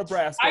Expedia? to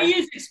Nebraska. I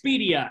use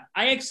Expedia.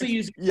 I actually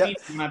use Expedia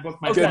when I book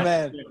my Good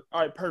man. All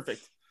right,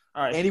 perfect.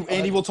 All right.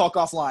 Andy will talk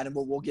offline and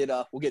we'll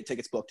get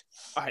tickets booked.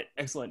 All right,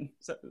 excellent.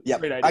 Yeah.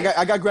 Great idea.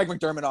 I got Greg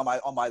McDermott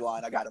on my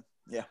line. I got him.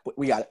 Yeah,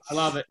 we got it. I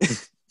love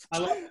it.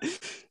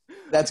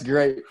 That's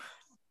great.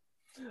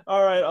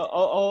 All right,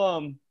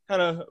 I'll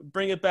kind of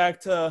bring it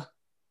back to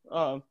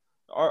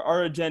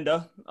our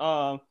agenda.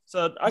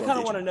 So I kind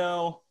of want to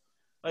know,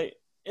 like,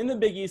 in the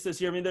Big East this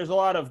year, I mean, there's a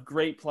lot of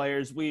great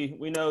players. We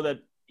know that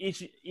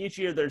each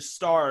year there's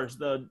stars.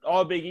 The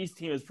All Big East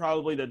team is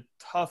probably the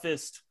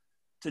toughest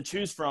to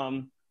choose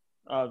from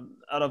out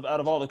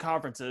of all the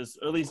conferences,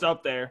 or at least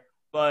up there.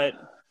 But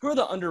who are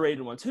the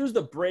underrated ones? Who's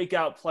the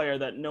breakout player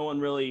that no one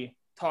really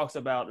talks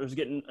about or is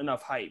getting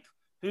enough hype?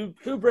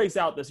 Who breaks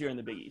out this year in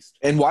the Big East?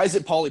 And why is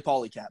it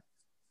Pauly Cap?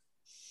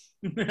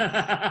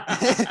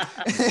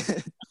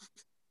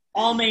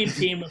 All name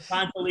team with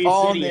Fanta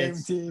all name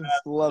teams.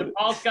 Love it.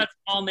 Paul's got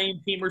all name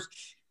teamers.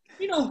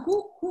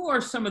 Who are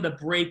some of the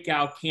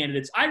breakout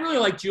candidates? I really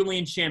like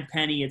Julian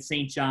Champagny at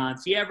St.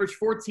 John's. He averaged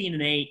 14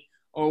 and 8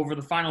 over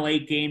the final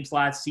 8 games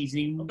last season.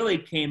 He really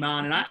came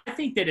on, and I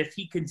think that if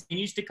he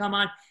continues to come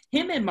on,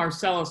 him and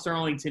Marcellus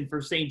Arlington for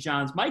St.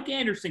 John's, Mike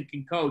Anderson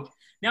can coach.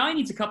 Now he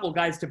needs a couple of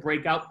guys to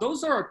break out.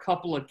 Those are a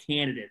couple of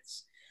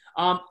candidates.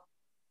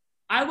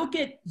 I look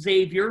at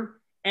Xavier,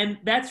 and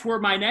that's where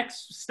my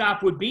next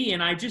stop would be,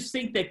 and I just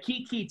think that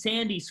Kiki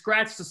Tandy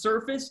scratched the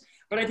surface,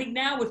 but I think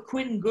now with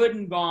Quentin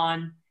Gooden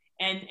gone,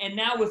 and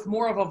now with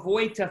more of a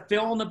void to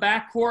fill in the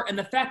backcourt, and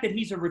the fact that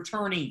he's a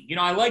returnee.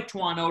 I like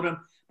Twan Odom,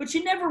 but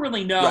you never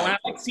really know. Right. And I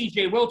like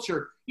C.J.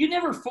 Wilcher. You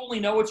never fully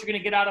know what you're going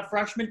to get out of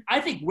freshmen.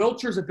 I think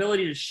Wilcher's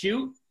ability to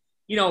shoot,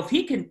 if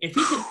he can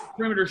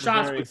perimeter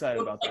shots, very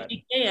excited about that.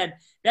 He can,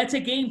 that's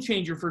a game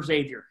changer for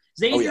Xavier.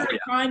 Xavier at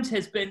times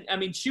has been,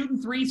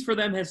 shooting threes for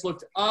them has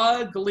looked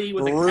ugly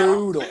with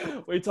brutal.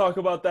 a We talk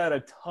about that a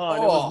ton.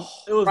 Oh,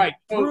 it was right.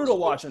 brutal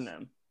watching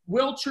them.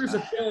 Wilcher's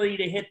ability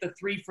to hit the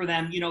three for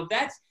them,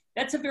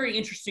 that's a very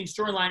interesting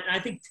storyline. And I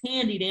think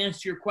Tandy, to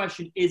answer your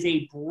question, is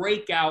a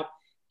breakout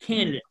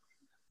candidate.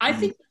 I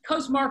think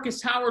because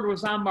Marcus Howard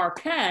was on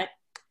Marquette,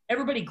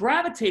 everybody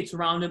gravitates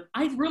around him.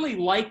 I really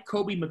like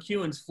Kobe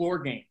McEwen's floor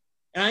game.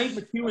 And I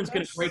think McEwen's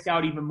going to break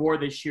out even more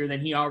this year than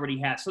he already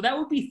has. So that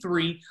would be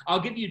 3. I'll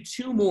give you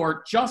 2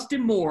 more.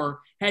 Justin Moore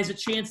has a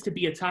chance to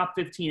be a top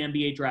 15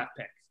 NBA draft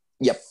pick.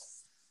 Yep.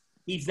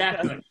 He's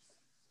that good.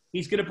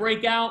 He's going to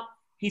break out.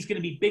 He's going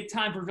to be big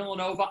time for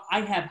Villanova.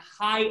 I have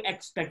high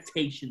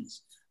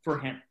expectations for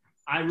him.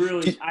 I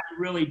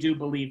really do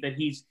believe that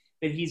he's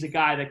a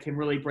guy that can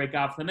really break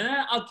out for them. And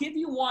then I'll give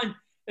you one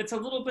that's a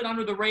little bit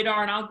under the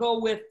radar, and I'll go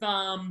with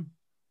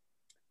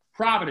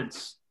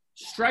Providence.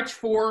 Stretch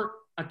 4,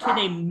 a kid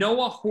named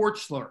Noah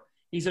Horchler.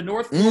 He's a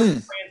North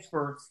Florida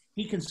transfer.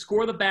 He can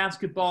score the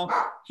basketball.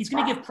 He's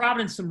going to give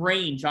Providence some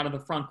range out of the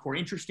front court.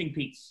 Interesting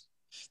piece.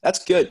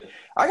 That's good.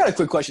 I got a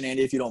quick question,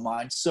 Andy, if you don't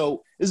mind.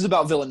 So this is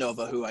about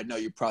Villanova, who I know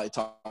you probably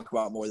talk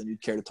about more than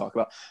you'd care to talk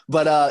about.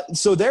 But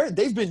so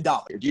they've been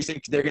dominant. Do you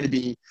think they're going to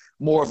be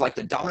more of like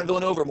the dominant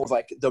Villanova or more of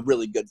like the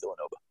really good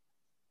Villanova?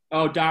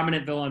 Oh,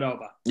 dominant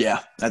Villanova. Yeah,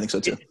 I think so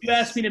too. If you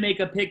asked me to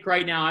make a pick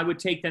right now, I would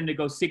take them to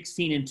go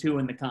 16-2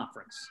 in the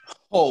conference.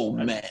 Oh,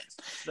 man.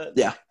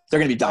 Yeah, they're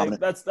going to be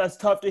dominant. Like, that's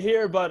tough to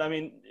hear, but, I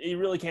mean, you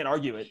really can't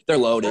argue it. They're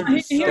loaded.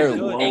 They're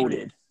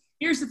loaded.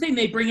 Here's the thing.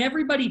 They bring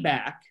everybody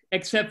back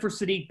except for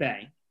Sadiq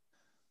Bey.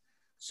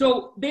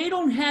 So they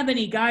don't have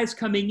any guys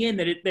coming in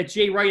that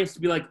Jay Wright has to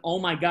be like, oh,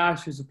 my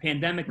gosh, there's a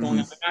pandemic going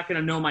on. They're not going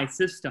to know my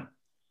system.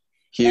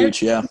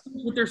 Huge, yeah.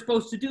 What they're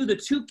supposed to do. The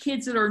 2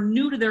 kids that are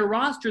new to their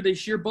roster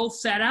this year both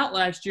sat out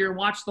last year and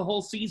watched the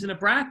whole season of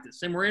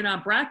practice and were in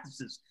on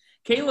practices.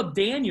 Caleb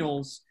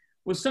Daniels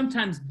was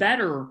sometimes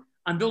better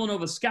on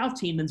Villanova's scout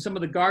team than some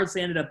of the guards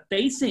they ended up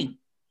facing.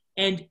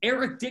 And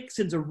Eric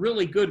Dixon's a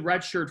really good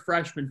redshirt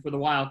freshman for the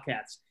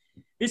Wildcats.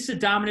 This is a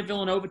dominant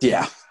Villanova team.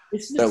 Yeah,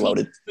 they're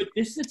loaded.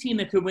 This is a team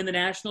that could win the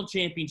national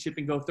championship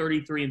and go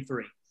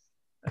 33-3.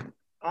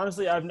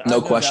 Honestly, I've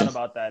no question doubt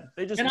about that.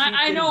 They just and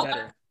I know,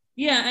 better.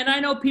 Yeah, and I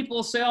know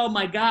people say, "Oh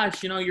my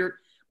gosh,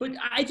 but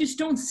I just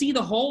don't see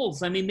the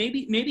holes. I mean,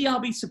 maybe I'll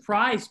be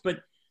surprised, but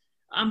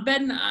I'm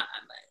betting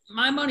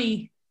my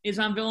money is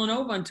on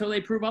Villanova until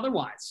they prove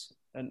otherwise.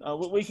 And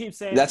we keep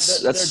saying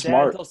that's they're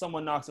smart until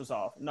someone knocks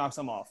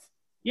them off.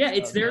 Yeah,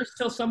 it's theirs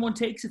till someone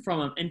takes it from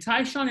them. And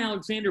Tyshawn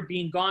Alexander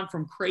being gone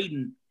from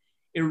Creighton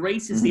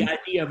erases the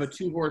idea of a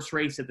 2-horse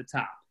race at the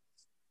top.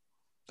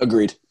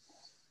 Agreed.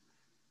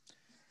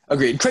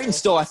 Creighton's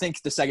still, I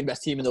think, the second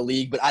best team in the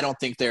league, but I don't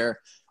think they're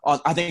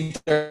on. I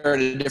think they're at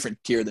a different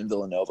tier than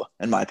Villanova,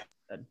 in my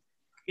opinion.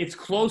 It's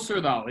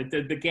closer, though.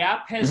 The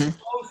gap has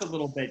closed a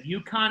little bit.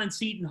 UConn and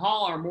Seton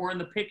Hall are more in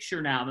the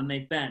picture now than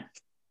they've been.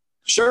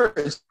 Sure.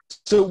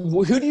 So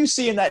who do you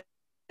see in that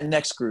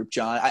next group,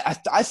 John?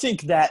 I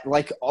think that,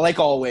 like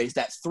always,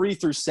 that 3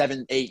 through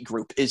 7, 8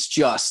 group is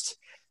just,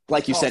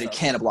 like you said, it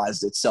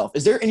cannibalizes itself.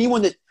 Is there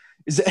anyone that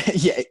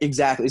yeah,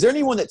 exactly. Is there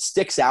anyone that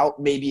sticks out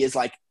maybe as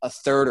like a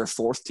 3rd or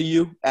 4th to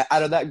you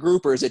out of that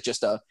group, or is it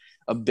just a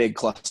big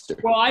cluster?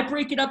 Well, I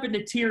break it up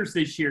into tiers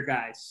this year,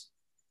 guys.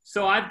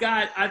 So I've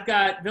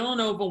got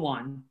Villanova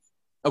 1.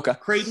 Okay.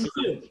 Creighton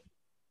 2.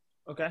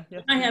 Okay.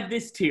 Yeah. I have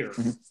this tier.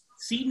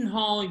 Seton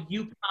Hall,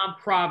 UConn,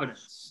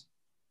 Providence.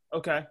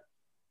 Okay.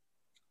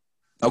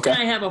 Okay.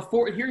 And I have a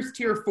 4. Here's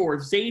tier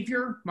 4.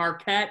 Xavier,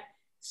 Marquette,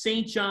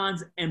 St.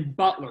 John's, and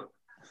Butler.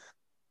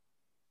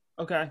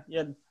 Okay.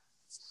 Yeah.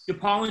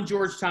 DePaul and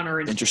Georgetown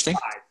are in interesting.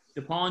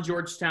 5. DePaul and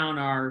Georgetown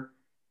are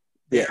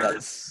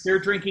they're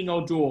drinking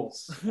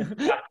O'Doul's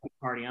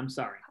party. I'm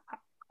sorry.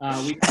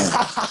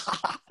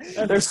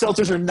 Their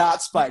seltzers are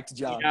not spiked,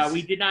 John. Yeah,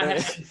 we did not have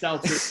any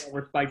seltzers that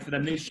were spiked for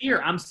them this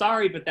year. I'm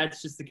sorry, but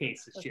that's just the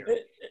case this year.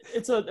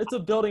 It's a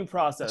building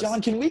process.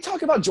 John, can we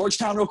talk about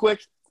Georgetown real quick?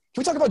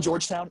 Can we talk about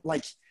Georgetown?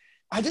 Like,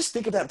 I just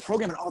think of that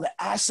program and all the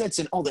assets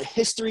and all the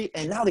history,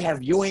 and now they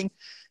have Ewing,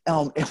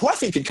 who I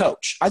think can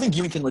coach. I think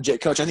Ewing can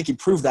legit coach. I think he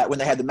proved that when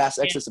they had the mass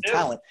excess of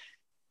talent,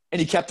 and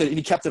he kept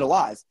it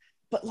alive.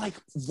 But, like,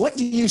 what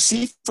do you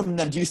see from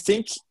them? Do you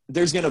think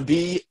there's going to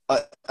be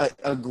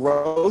a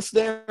growth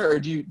there, or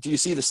do you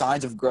see the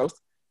signs of growth?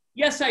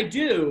 Yes, I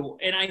do.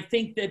 And I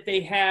think that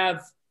they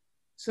have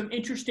some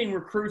interesting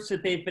recruits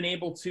that they've been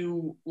able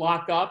to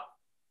lock up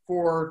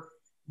for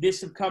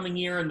this upcoming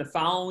year and the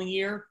following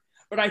year.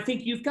 But I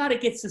think you've got to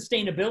get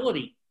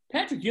sustainability.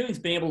 Patrick Ewing's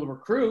been able to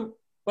recruit,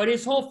 but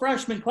his whole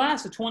freshman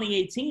class of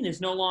 2018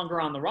 is no longer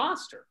on the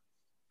roster.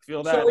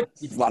 Feel that. So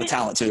a lot of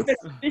talent, too.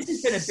 This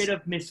has been a bit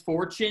of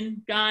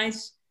misfortune,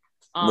 guys.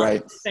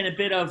 Right. It's been a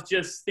bit of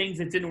just things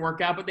that didn't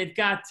work out. But they've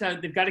got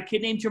a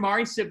kid named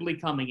Jamari Sibley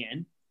coming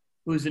in,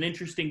 who's an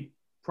interesting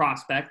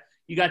prospect.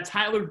 You got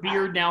Tyler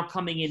Beard now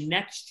coming in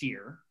next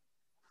year.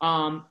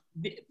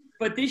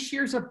 But this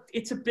year's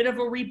it's a bit of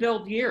a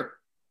rebuild year.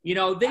 You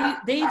know,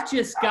 they've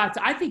just got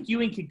to – I think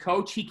Ewing can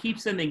coach. He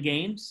keeps them in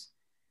games.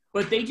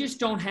 But they just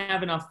don't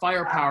have enough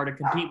firepower to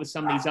compete with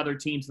some of these other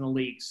teams in the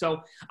league.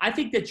 So I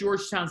think that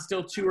Georgetown's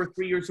still 2 or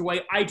 3 years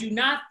away. I do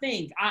not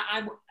think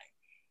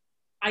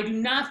I do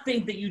not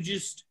think that you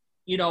just,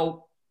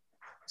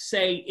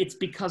 say it's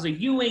because of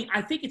Ewing.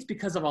 I think it's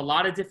because of a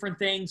lot of different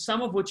things,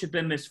 some of which have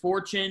been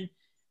misfortune,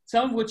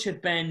 some of which have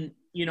been,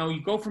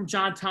 you go from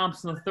John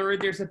Thompson III.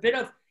 There's a bit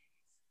of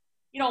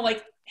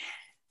like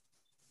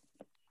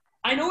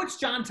I know it's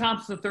John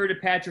Thompson III to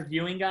Patrick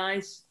Ewing,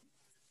 guys,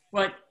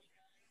 but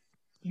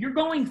you're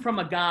going from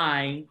a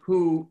guy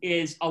who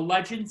is a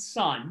legend's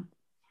son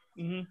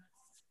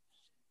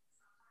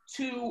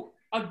to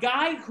a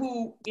guy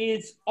who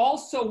is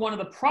also one of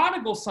the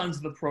prodigal sons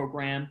of the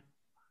program,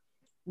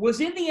 was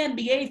in the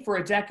NBA for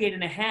a decade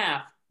and a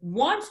half,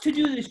 wants to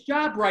do this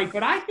job right,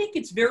 but I think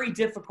it's very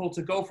difficult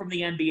to go from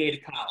the NBA to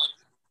college.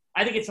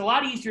 I think it's a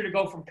lot easier to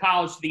go from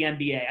college to the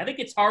NBA. I think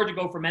it's hard to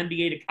go from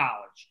NBA to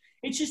college.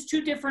 It's just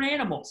two different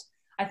animals.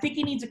 I think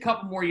he needs a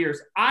couple more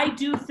years. I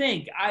do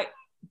think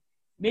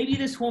maybe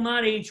this will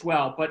not age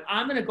well, but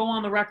I'm going to go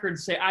on the record and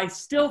say I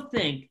still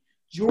think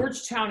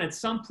Georgetown at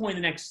some point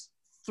in the next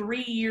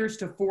 3 years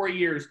to 4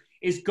 years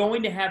is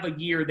going to have a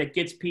year that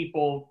gets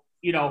people,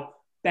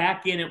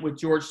 back in it with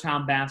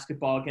Georgetown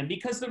basketball again,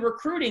 because the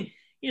recruiting,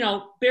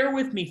 bear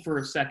with me for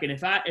a second.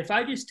 If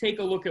I just take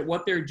a look at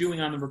what they're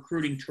doing on the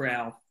recruiting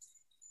trail.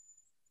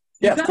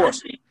 Yeah, of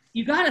course.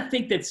 You got to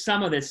think that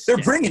some of this they're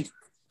bringing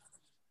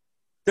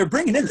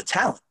in the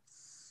talent.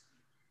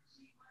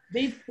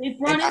 They've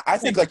run it. I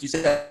think, like you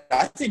said,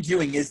 I think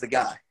Ewing is the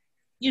guy.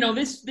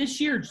 This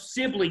year,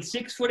 Sibley,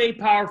 6'8"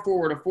 power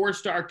forward, a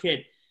 4-star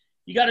kid.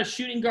 You got a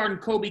shooting guard in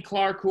Kobe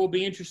Clark, who will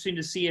be interesting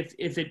to see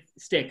if it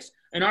sticks.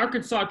 An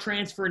Arkansas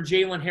transfer in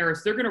Jalen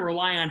Harris. They're going to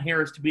rely on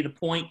Harris to be the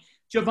point.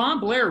 Javon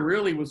Blair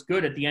really was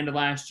good at the end of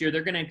last year.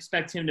 They're going to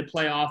expect him to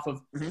play off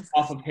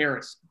of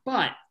Harris.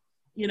 But,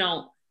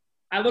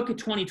 I look at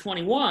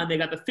 2021. They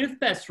got the 5th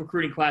best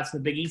recruiting class in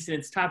the Big East, and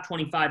it's top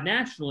 25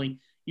 nationally.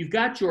 You've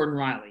got Jordan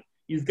Riley.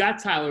 You've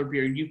got Tyler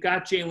Beard. You've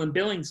got Jalen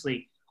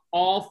Billingsley.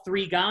 All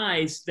 3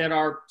 guys that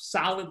are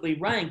solidly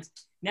ranked.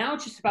 Now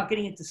it's just about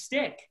getting it to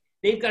stick.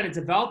 They've got to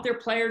develop their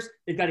players.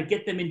 They've got to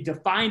get them in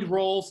defined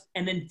roles,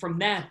 and then from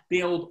that,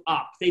 build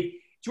up.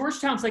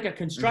 Georgetown's like a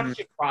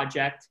construction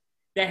project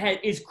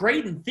that is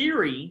great in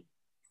theory,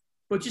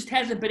 but just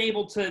hasn't been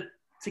able to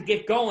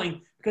get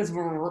going because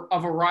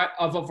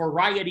of a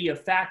variety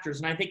of factors.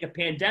 And I think a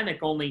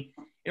pandemic only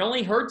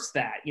hurts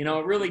that.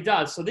 It really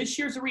does. So this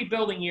year's a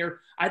rebuilding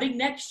year. I think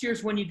next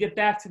year's when you get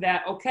back to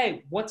that,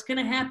 okay, what's going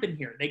to happen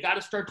here? They got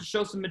to start to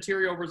show some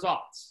material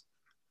results.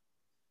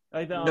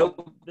 No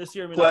this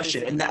year,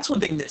 question. And that's one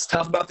thing that's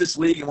tough about this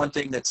league, and one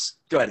thing that's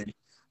 – go ahead,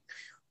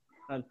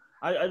 Andy.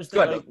 I just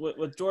think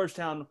with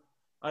Georgetown,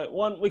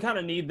 we kind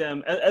of need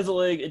them. As a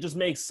league, it just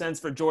makes sense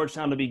for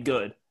Georgetown to be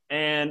good.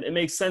 And it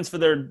makes sense for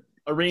their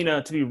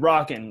arena to be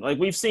rocking. Like,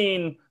 we've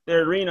seen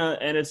their arena,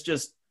 and it's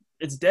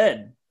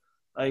dead.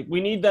 Like,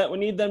 we need that. We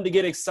need them to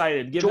get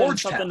excited. Give them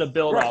something to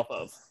build off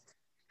of.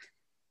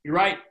 You're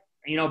right.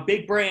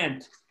 Big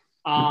brand.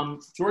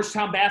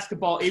 Georgetown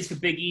basketball is the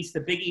Big East. The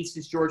Big East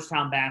is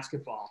Georgetown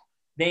basketball.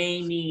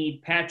 They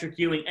need Patrick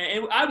Ewing.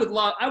 And I would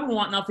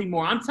want nothing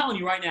more. I'm telling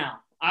you right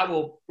now, I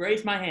will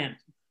raise my hand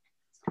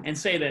and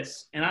say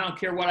this, and I don't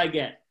care what I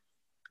get.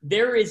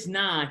 There is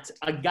not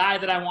a guy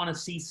that I want to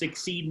see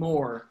succeed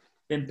more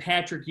than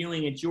Patrick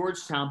Ewing at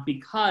Georgetown,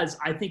 because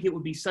I think it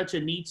would be such a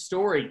neat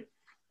story.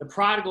 The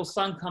prodigal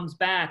son comes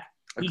back.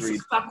 Agreed.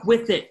 He's stuck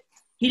with it.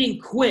 He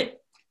didn't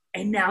quit,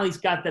 and now he's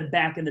got them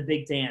back in the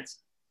big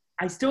dance.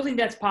 I still think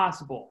that's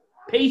possible.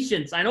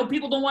 Patience. I know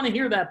people don't want to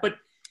hear that, but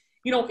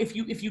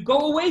if you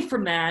go away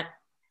from that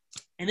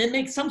and then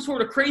make some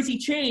sort of crazy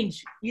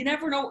change, you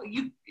never know.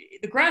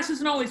 The grass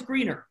isn't always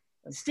greener.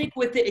 Stick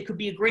with it. It could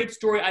be a great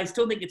story. I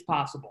still think it's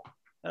possible.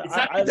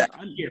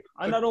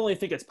 I not only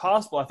think it's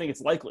possible, I think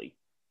it's likely.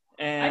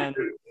 And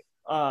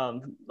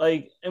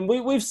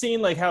we've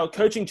seen like how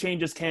coaching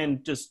changes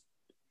can just,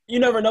 you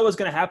never know what's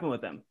going to happen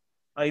with them.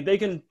 Like, they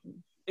can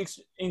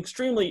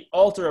extremely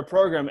alter a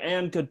program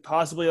and could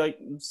possibly like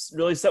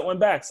really set one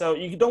back. So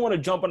you don't want to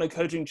jump on a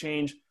coaching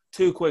change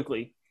too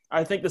quickly.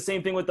 I think the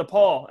same thing with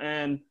DePaul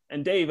and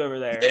Dave over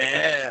there.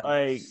 Yeah.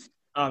 Like,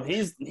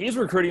 he's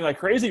recruiting like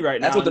crazy right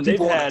now. That's what the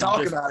people want to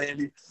talk about,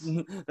 Andy.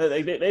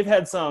 They've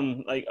had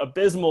some like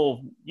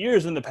abysmal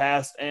years in the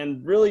past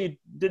and really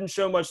didn't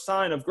show much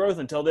sign of growth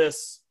until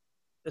this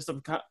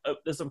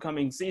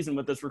upcoming season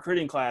with this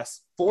recruiting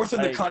class. 4th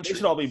in the country.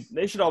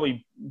 They should all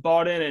be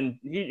bought in, and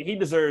he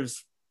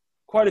deserves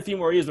quite a few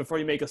more years before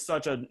you make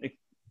such an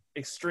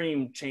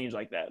extreme change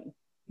like that.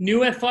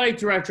 New athletic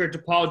director at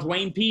DePaul,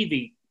 Dwayne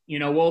Peavy.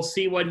 We'll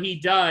see what he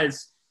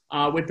does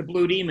with the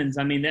Blue Demons.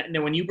 I mean,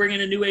 when you bring in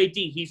a new AD,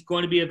 he's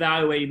going to be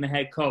evaluating the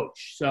head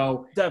coach.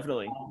 So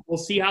definitely, we'll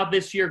see how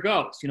this year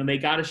goes. They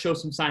got to show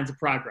some signs of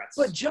progress.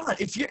 But John,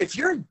 if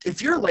you're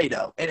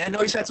Lato, and I know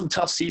he's had some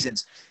tough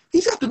seasons,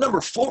 he's got the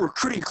number 4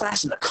 recruiting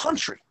class in the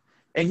country,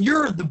 and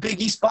you're the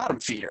Big East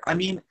bottom feeder. I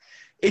mean,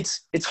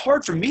 it's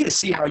hard for me to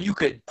see how you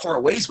could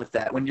part ways with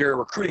that when you're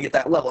recruiting at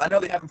that level. I know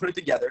they haven't put it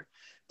together,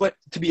 but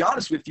to be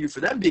honest with you, for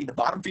them being the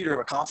bottom feeder of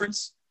a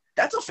conference,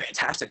 that's a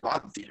fantastic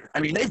bottom feeder.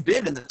 I mean, they've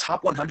been in the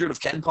top 100 of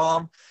Ken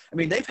Palm. I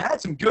mean, they've had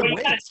some good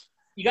wins.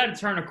 You got to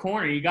turn a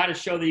corner. You got to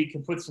show that you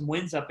can put some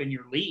wins up in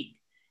your league.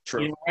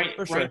 True. Right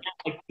now,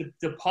 like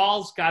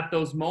DePaul's got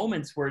those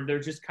moments where they're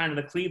just kind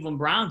of the Cleveland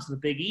Browns of the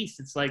Big East.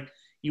 It's like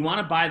you want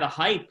to buy the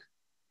hype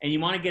and you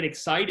want to get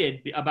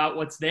excited about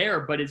what's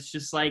there, but it's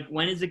just like,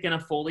 when is it going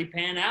to fully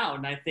pan out?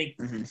 And I think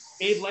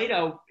Dave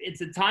Leto,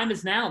 the time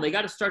is now. They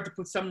got to start to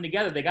put something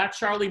together. They got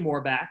Charlie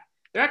Moore back.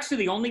 They're actually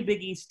the only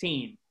Big East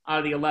team out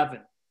of the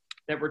 11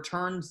 that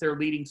returns their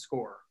leading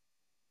scorer.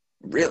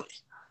 Really?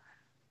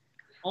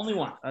 Only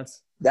one.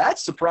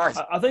 That's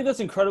surprising. I think that's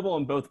incredible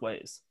in both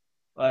ways.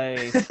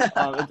 Like,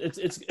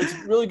 it's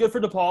really good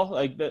for DePaul.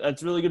 Like,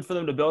 that's really good for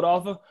them to build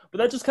off of. But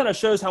that just kind of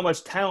shows how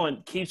much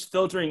talent keeps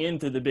filtering in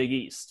through the Big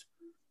East.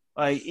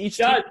 Like, each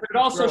team but it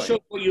also shows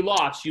what you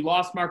lost. You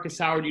lost Marcus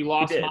Howard. You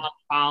lost Miles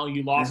Powell.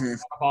 You lost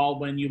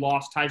Baldwin. You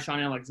lost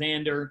Tyshawn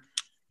Alexander.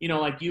 You know,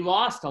 like, you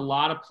lost a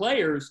lot of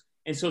players.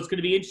 And so it's going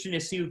to be interesting to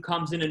see who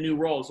comes in new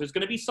roles. There's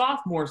going to be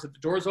sophomores that the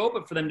door's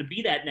open for them to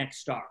be that next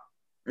star.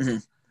 Mm-hmm.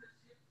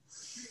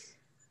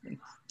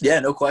 Yeah,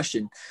 no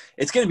question.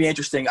 It's going to be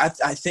interesting. I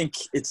think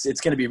it's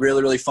going to be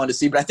really, really fun to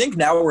see. But I think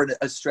now we're in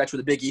a stretch where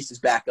the Big East is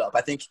back up.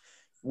 I think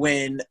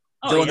when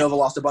Villanova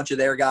lost a bunch of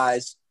their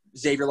guys,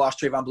 Xavier lost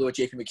Trayvon Blewett,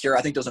 JP McCure.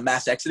 I think there was a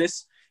mass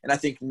exodus. And I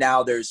think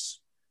now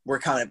we're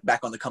kind of back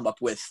on the come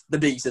up with the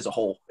Big East as a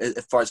whole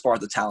as far as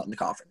the talent in the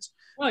conference.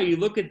 Well, you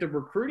look at the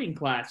recruiting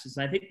classes.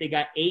 I think they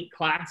got 8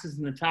 classes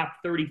in the top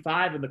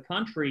 35 of the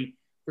country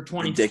for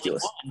 2021.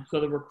 Ridiculous. So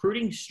the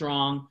recruiting's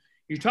strong.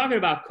 You're talking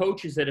about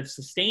coaches that have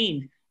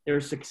sustained their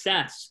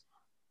success.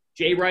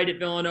 Jay Wright at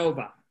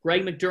Villanova,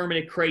 Greg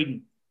McDermott at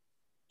Creighton,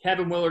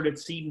 Kevin Willard at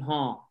Seton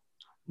Hall.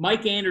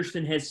 Mike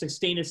Anderson has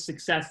sustained his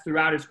success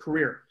throughout his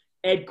career.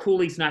 Ed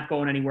Cooley's not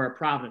going anywhere at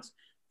Providence.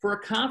 For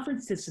a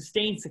conference to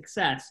sustain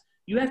success,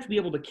 you have to be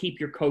able to keep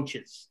your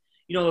coaches.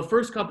 You know, the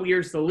first couple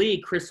years of the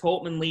league, Chris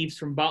Holtman leaves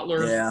from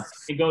Butler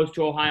and goes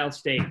to Ohio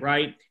State,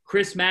 right?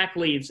 Chris Mack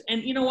leaves.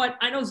 And you know what?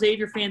 I know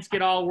Xavier fans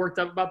get all worked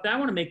up about that. I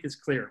want to make this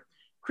clear.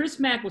 Chris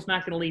Mack was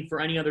not going to leave for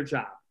any other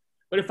job.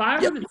 But if I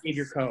were the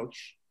Xavier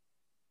coach,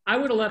 I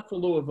would have left for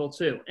Louisville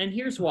too. And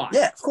here's why.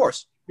 Yeah, of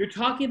course. You're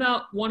talking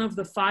about one of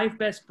the 5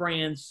 best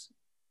brands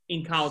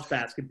in college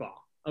basketball,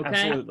 okay?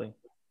 Absolutely.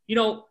 You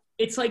know,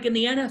 it's like in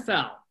the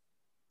NFL.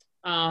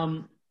 Let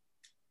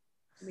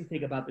me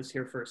think about this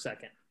here for a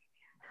second.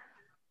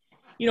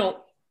 You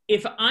know,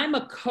 if I'm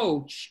a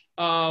coach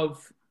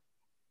of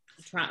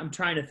 – I'm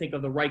trying to think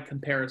of the right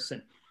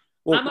comparison.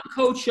 Well, I'm a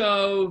coach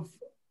of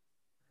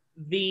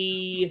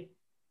the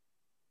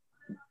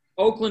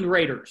Oakland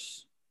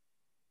Raiders,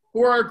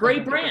 who are a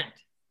great brand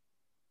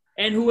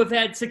and who have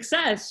had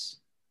success,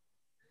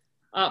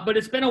 but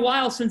it's been a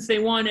while since they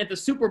won at the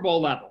Super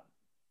Bowl level,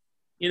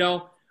 you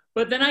know.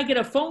 But then I get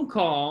a phone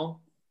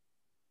call,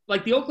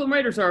 like the Oakland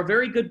Raiders are a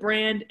very good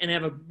brand and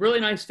have a really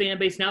nice fan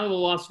base. Now they're the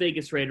Las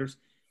Vegas Raiders.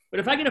 But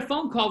if I get a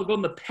phone call to go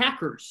to the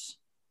Packers.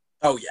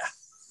 Oh, yeah.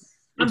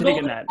 I'm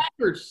going to the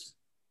Packers.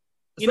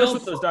 Especially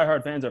with those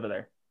diehard fans over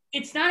there.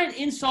 It's not an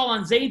insult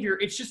on Xavier.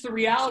 It's just the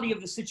reality of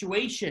the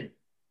situation.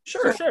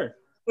 Sure.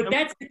 But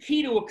that's the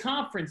key to a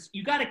conference.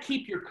 You got to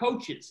keep your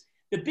coaches.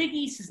 The Big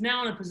East is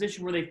now in a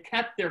position where they've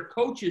kept their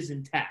coaches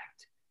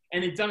intact.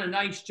 And they've done a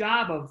nice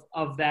job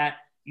of that.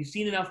 You've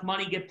seen enough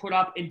money get put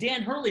up. And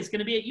Dan Hurley's going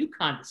to be at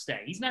UConn to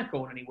stay. He's not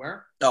going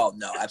anywhere. Oh,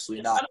 no,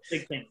 absolutely not. That's a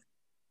big thing.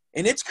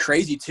 And it's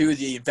crazy, too,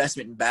 the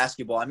investment in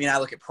basketball. I mean, I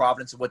look at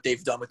Providence and what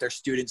they've done with their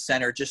student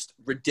center, just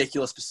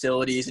ridiculous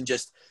facilities, and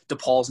just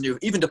DePaul's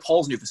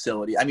new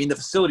facility. I mean, the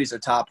facilities are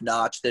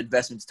top-notch. The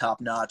investment's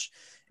top-notch.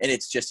 And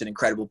it's just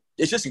incredible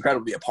to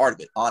be a part of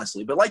it,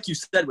 honestly. But like you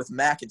said with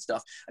Mac and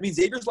stuff, I mean,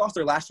 Xavier's lost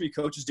their last 3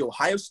 coaches to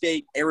Ohio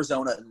State,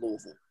 Arizona, and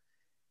Louisville.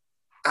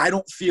 I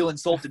don't feel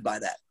insulted by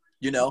that,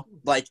 you know,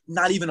 like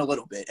not even a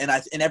little bit.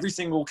 And every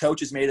single coach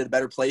has made it a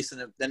better place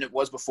than it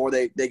was before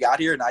they got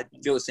here. And I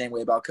feel the same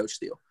way about Coach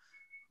Steele.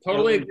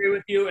 Totally agree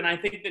with you. And I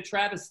think the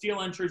Travis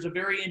Steele entry is a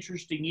very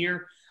interesting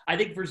year. I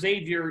think for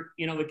Xavier,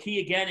 you know, the key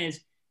again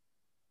is,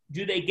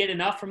 do they get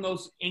enough from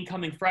those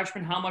incoming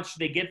freshmen? How much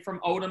do they get from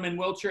Odom and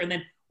Wiltshire? And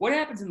then what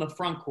happens in the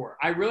front court?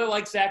 I really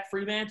like Zach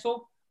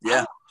Freemantle. Yeah. I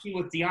want to see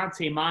what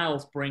Deontay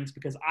Miles brings,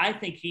 because I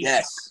think he's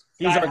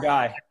our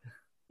guy.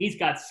 He's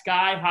got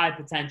sky-high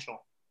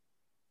potential.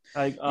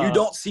 You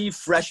don't see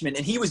freshmen,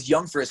 and he was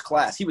young for his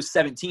class. He was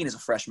 17 as a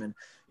freshman.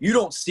 You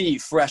don't see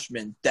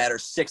freshmen that are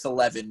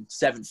 6'11",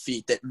 7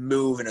 feet, that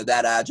move and are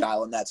that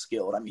agile and that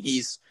skilled. I mean,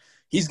 he's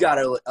got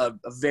a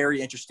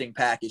very interesting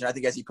package, and I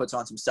think as he puts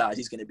on some size,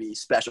 he's going to be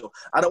special.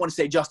 I don't want to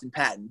say Justin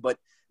Patton, but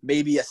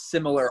maybe a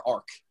similar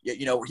arc,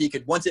 you know, where he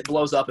could – once it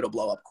blows up, it'll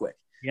blow up quick.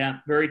 Yeah,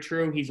 very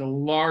true. He's a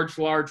large,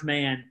 large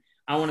man.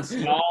 I want to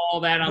see all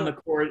that on the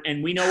court,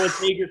 and we know what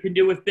Xavier can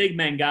do with big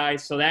men,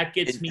 guys, so that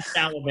gets me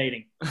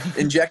salivating.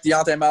 Inject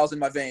Deontay Miles in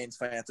my veins,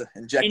 Fanta.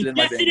 Inject it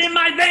in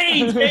my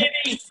veins,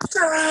 baby!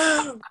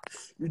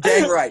 You're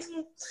dang right.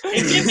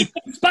 And give me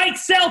some spiked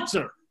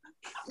seltzer.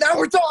 Now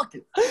we're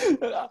talking.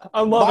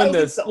 I'm loving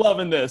this.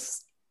 Loving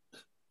this.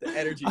 The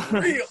energy is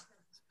real.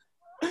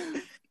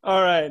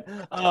 All right.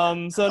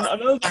 So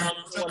another thing I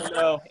want to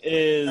know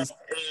is,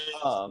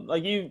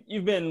 like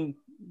you've been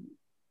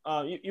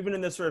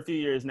in this for a few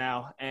years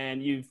now,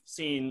 and you've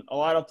seen a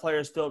lot of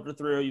players filter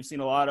through. You've seen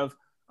a lot of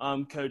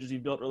coaches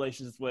you've built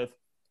relationships with.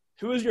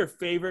 who is your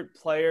favorite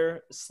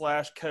player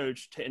 /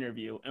 coach to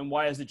interview, and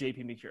why is it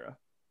JP Macura?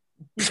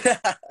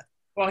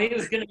 Well, he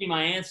was going to be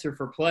my answer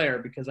for player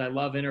because I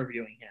love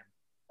interviewing him.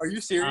 Are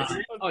you serious?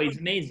 He's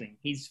amazing.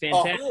 He's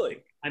fantastic. Oh,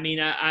 really? I mean,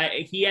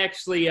 he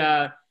actually,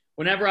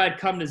 whenever I'd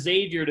come to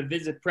Xavier to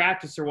visit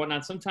practice or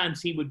whatnot,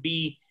 sometimes he would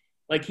be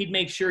like, he'd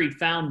make sure he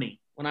found me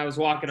when I was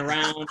walking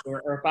around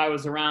or if I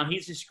was around.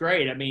 He's just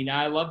great. I mean,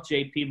 I love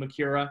JP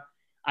Macura.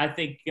 I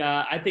think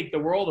the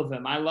world of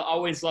him. I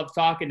always love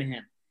talking to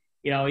him.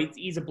 You know,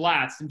 he's a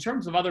blast. In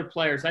terms of other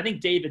players, I think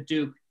David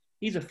Duke,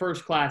 he's a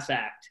first-class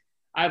act.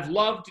 I've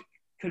loved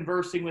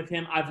conversing with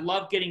him. I've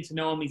loved getting to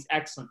know him. He's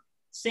excellent.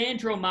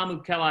 Sandro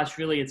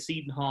Mamukelashvili at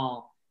Seton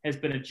Hall has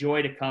been a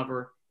joy to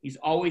cover. He's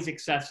always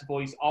accessible.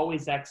 He's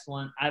always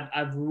excellent.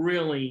 I've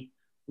really,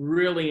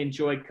 really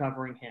enjoyed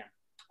covering him.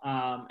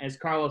 As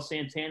Carlos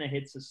Santana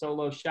hits a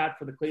solo shot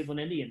for the Cleveland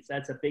Indians,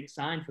 that's a big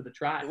sign for the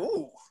Tribe.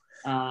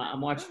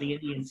 I'm watching the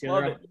Indians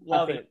here.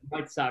 Love it.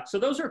 White Sox. So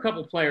those are a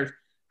couple players.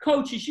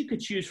 Coaches, you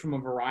could choose from a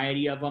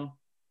variety of them.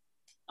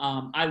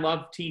 I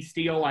love T.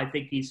 Steele. I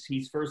think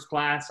he's first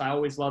class. I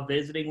always love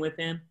visiting with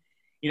him.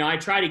 You know, I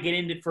try to get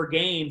in for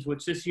games,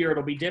 which this year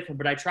it'll be different,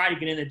 but I try to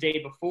get in the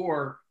day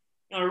before,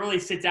 you know, to really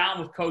sit down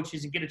with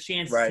coaches and get a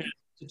chance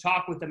to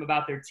talk with them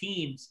about their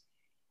teams.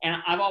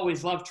 And I've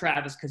always loved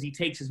Travis because he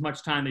takes as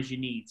much time as you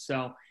need.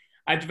 So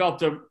I've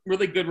developed a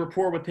really good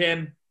rapport with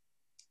him.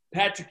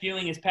 Patrick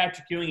Ewing is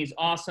Patrick Ewing. He's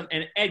awesome.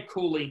 And Ed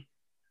Cooley,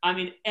 I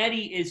mean,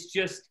 Eddie is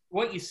just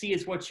what you see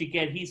is what you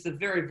get. He's the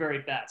very, very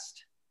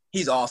best.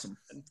 He's awesome.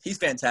 He's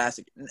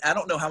fantastic. And I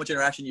don't know how much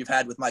interaction you've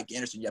had with Mike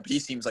Anderson yet, but he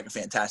seems like a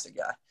fantastic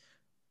guy.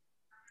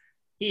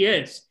 He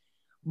is.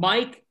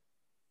 Mike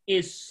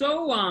is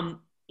so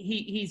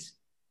he's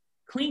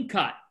clean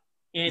cut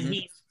and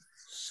he's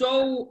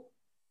so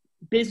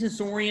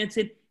business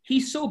oriented. He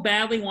so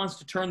badly wants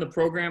to turn the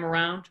program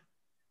around.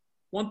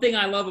 One thing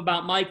I love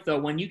about Mike, though,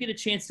 when you get a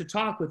chance to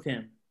talk with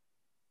him,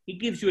 he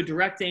gives you a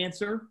direct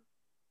answer.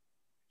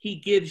 He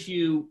gives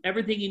you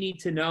everything you need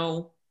to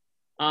know.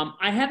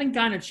 I haven't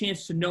gotten a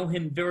chance to know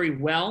him very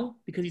well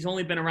because he's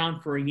only been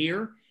around for a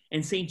year,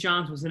 and St.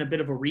 John's was in a bit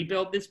of a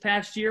rebuild this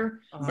past year.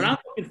 But I'm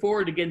looking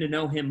forward to getting to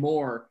know him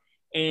more.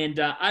 And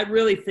I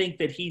really think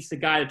that he's the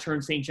guy to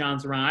turn St.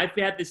 John's around. I've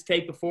had this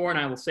take before, and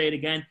I will say it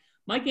again.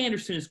 Mike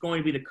Anderson is going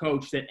to be the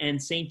coach that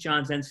ends St.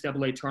 John's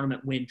NCAA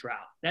tournament win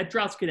drought. That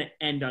drought's going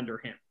to end under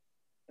him.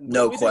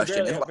 No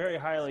question. Think very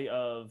highly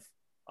of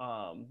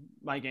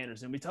Mike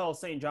Anderson. We tell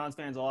St. John's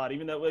fans a lot,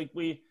 even though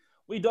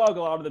we dog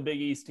a lot of the Big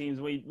East teams.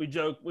 We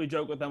joke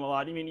with them a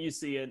lot. I mean, you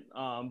see it.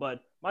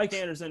 But Mike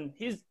Anderson,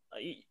 he's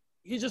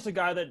just a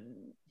guy that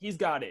he's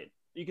got it.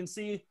 You can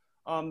see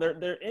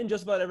they're in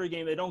just about every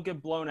game. They don't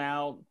get blown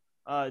out.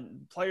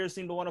 Players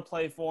seem to want to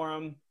play for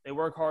him. They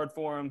work hard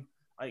for him.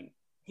 Like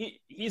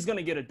he's going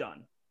to get it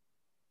done.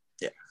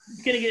 Yeah,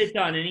 he's going to get it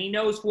done, and he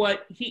knows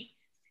what he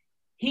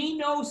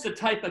knows the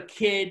type of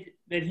kid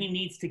that he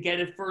needs to get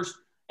at first.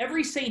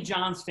 Every St.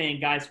 John's fan,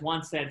 guys,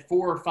 wants that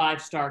 4 or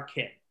 5 star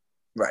kid.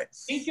 Right.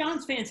 St.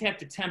 John's fans have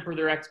to temper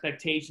their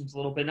expectations a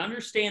little bit and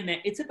understand that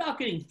it's about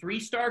getting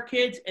 3-star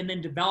kids and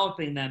then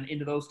developing them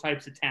into those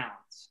types of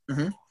talents.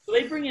 Mm-hmm. So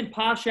they bring in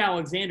Posh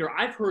Alexander.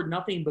 I've heard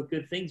nothing but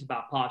good things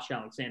about Posh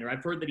Alexander.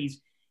 I've heard that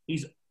he's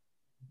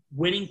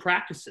winning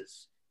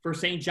practices for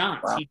St.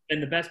 John's. Wow. He's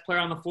been the best player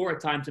on the floor at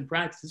times in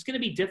practice. It's going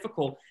to be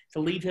difficult to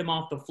leave him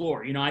off the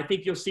floor. You know, I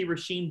think you'll see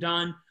Rasheem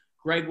Dunn,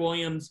 Greg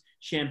Williams,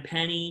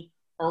 Champagnie,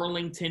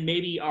 Arlington,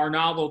 maybe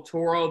Arnaldo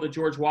Toro, the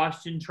George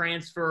Washington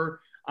transfer.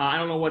 I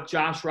don't know what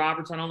Josh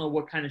Roberts, I don't know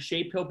what kind of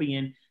shape he'll be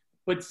in.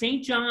 But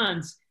St.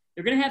 John's,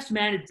 they're going to have some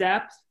added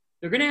depth.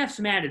 They're going to have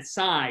some added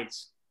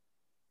size.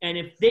 And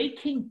if they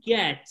can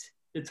get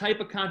the type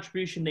of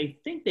contribution they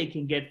think they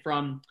can get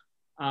from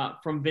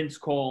Vince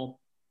Cole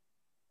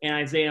and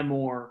Isaiah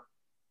Moore,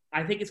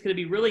 I think it's going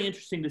to be really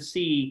interesting to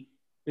see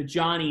the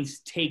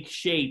Johnnies take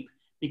shape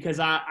because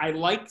I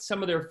like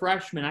some of their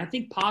freshmen. I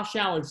think Posh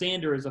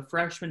Alexander is a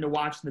freshman to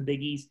watch in the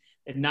Big East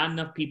that not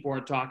enough people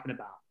are talking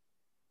about.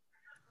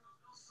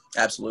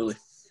 Absolutely.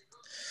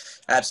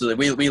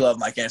 We love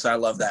Mike Anderson. I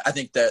love that. I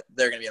think that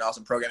they're going to be an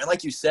awesome program. And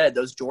like you said,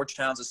 those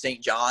Georgetowns and St.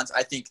 John's,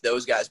 I think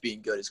those guys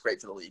being good is great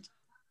for the league.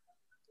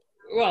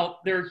 Well,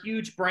 they're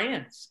huge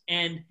brands.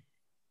 And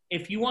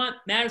if you want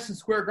Madison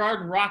Square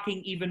Garden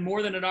rocking even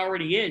more than it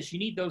already is, you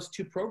need those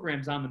 2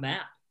 programs on the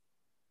map.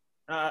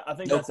 I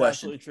think that's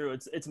absolutely true.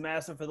 It's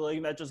massive for the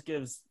league. That just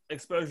gives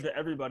exposure to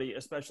everybody,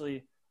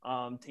 especially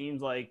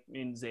teams like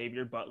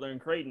Xavier, Butler, and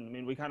Creighton. I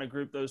mean, we kind of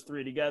group those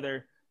 3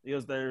 together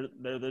because they're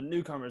the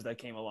newcomers that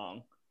came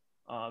along.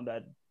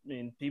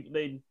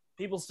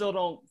 People still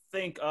don't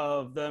think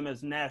of them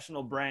as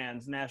national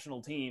brands,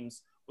 national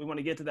teams. We want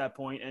to get to that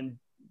point, and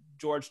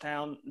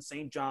Georgetown,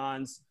 St.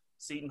 John's,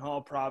 Seton Hall,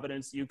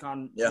 Providence,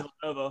 UConn,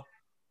 Villanova,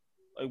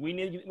 we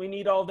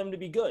need all of them to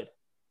be good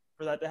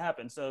for that to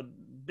happen. So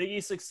Big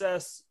East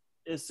success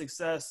is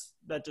success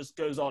that just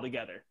goes all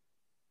together.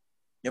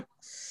 Yep.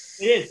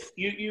 It is.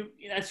 You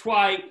that's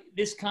why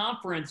this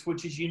conference,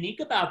 which is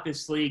unique about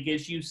this league,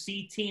 is you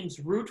see teams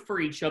root for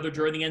each other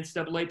during the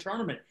NCAA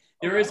tournament.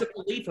 There is a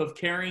belief of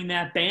carrying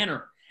that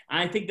banner. And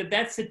I think that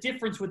that's the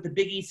difference with the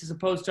Big East as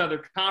opposed to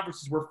other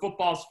conferences where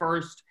football's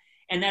first.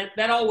 And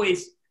that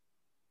always,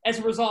 as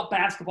a result,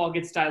 basketball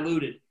gets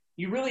diluted.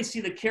 You really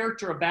see the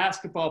character of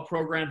basketball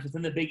programs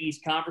within the Big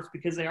East Conference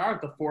because they are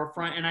at the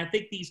forefront. And I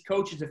think these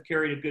coaches have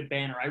carried a good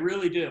banner. I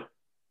really do.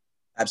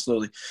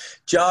 Absolutely.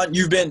 John,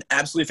 you've been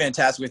absolutely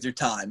fantastic with your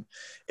time.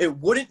 It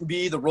wouldn't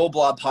be the Roll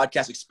Blob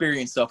podcast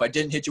experience, though, if I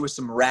didn't hit you with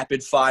some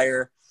rapid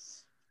fire,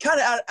 kind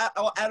of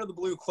out of the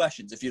blue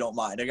questions, if you don't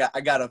mind.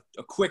 I got a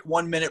quick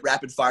 1 minute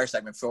rapid fire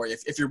segment for you,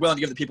 if you're willing to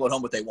give the people at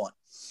home what they want.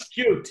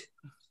 Shoot.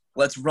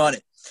 Let's run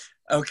it.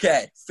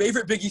 Okay.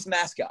 Favorite Big East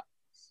mascot?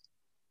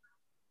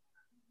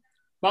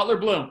 Butler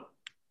Bloom.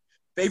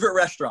 Favorite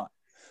restaurant?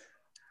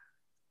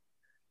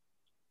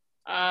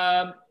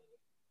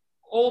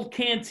 Old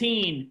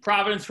Canteen,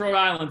 Providence, Rhode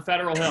Island,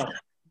 Federal Hill.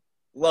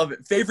 Love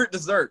it. Favorite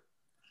dessert?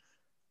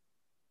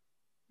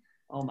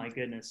 Oh, my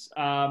goodness.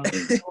 A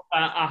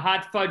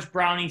hot fudge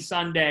brownie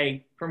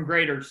sundae from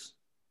Graders.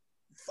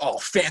 Oh,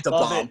 Fanta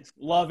bomb.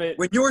 Love it.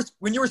 When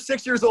you were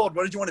 6 years old,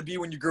 what did you want to be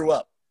when you grew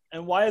up?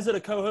 And why is it a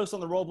co-host on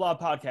the Roll Blob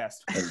podcast?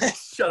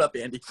 Shut up,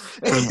 Andy.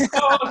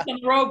 Co-host on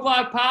the Roll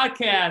Blob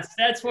podcast.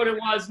 That's what it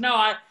was. No,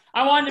 I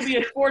wanted to be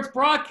a sports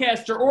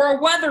broadcaster or a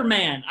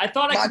weatherman. I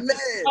thought I could be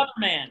a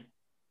weatherman.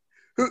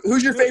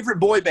 Who's your favorite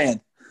boy band?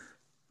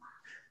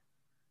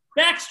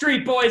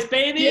 Backstreet Boys,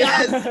 baby.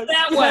 Yes.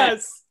 That way.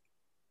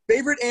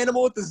 Favorite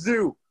animal at the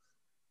zoo?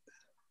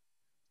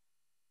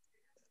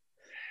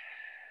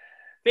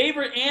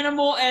 Favorite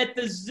animal at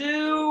the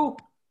zoo?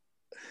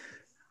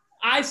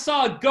 I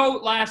saw a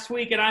goat last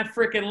week, and I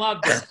freaking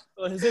loved it.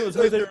 His name was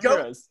Jose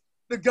Ramirez.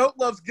 The goat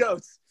loves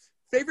goats.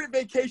 Favorite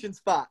vacation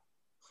spot?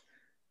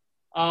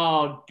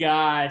 Oh,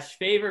 gosh.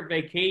 Favorite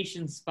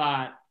vacation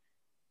spot?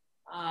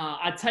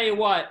 I tell you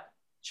what.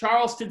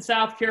 Charleston,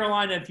 South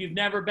Carolina, if you've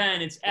never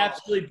been, it's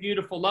absolutely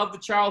beautiful. Love the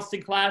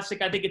Charleston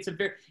Classic. I think it's a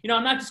very –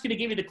 I'm not just going to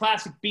give you the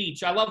classic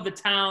beach. I love the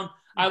town.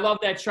 I love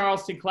that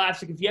Charleston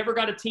Classic. If you ever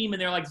got a team in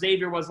there like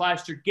Xavier was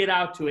last year, get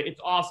out to it.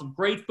 It's awesome.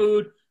 Great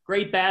food,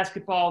 great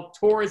basketball,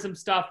 tourism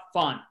stuff,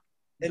 fun.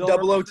 And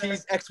double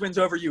OT's X wins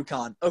over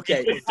UConn.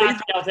 Okay.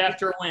 Cocktails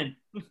after a win.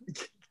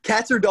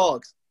 Cats or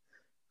dogs?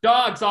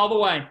 Dogs all the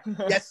way.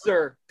 Yes,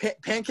 sir.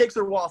 Pancakes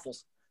or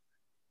waffles?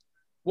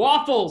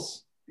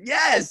 Waffles.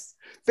 Yes.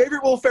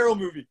 Favorite Will Ferrell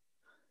movie?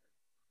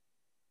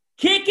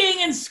 Kicking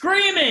and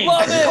Screaming.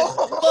 Love it.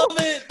 Love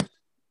it.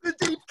 The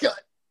deep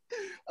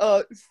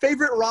cut.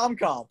 Favorite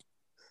rom-com?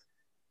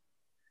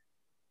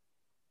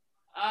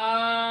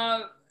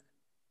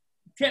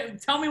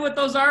 Tell me what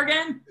those are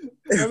again.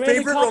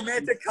 Favorite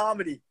romantic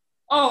comedy?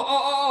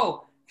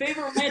 Oh.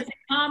 Favorite romantic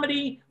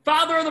comedy?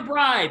 Father of the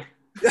Bride.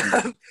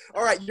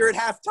 All right, you're at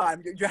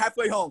halftime. You're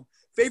halfway home.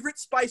 Favorite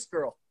Spice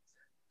Girl?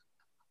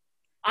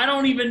 I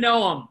don't even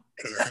know them.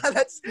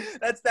 That's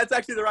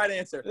actually the right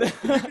answer.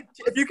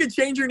 If you could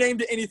change your name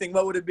to anything,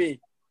 what would it be?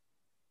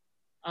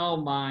 Oh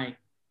my!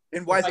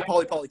 And why is it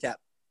Polly Polycap?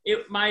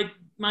 My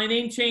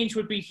name change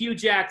would be Hugh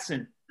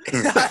Jackson.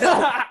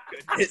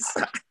 Goodness.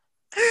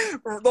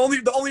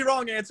 The only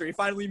wrong answer he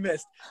finally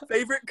missed.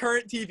 Favorite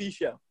current TV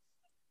show?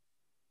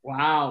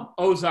 Wow,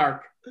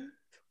 Ozark.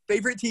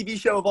 Favorite TV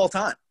show of all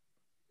time?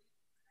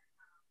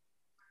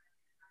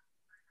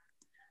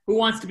 Who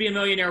Wants to Be a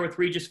Millionaire with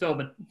Regis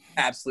Philbin?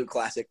 Absolute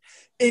classic.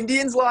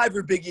 Indians Live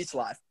or Big East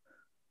Live?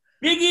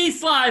 Big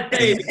East Live,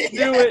 baby. Yes.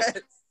 Do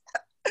it.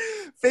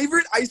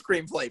 Favorite ice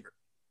cream flavor?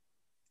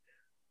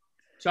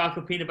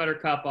 Chocolate peanut butter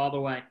cup all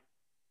the way.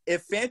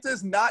 If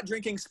Fanta's not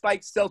drinking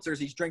spiked seltzers,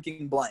 he's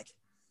drinking blank.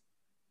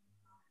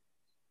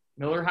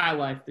 Miller High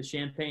Life, the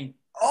champagne.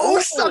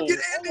 Oh, suck it,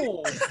 Andy.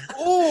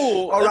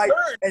 Oh, all right.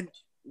 And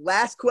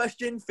last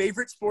question,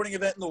 favorite sporting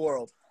event in the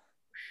world?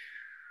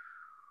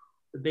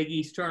 The Big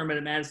East tournament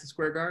at Madison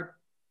Square Garden.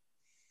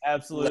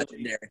 Absolutely.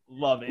 Legendary.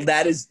 Love it.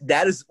 That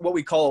is what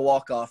we call a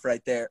walk-off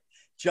right there.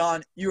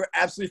 John, you were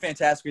absolutely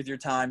fantastic with your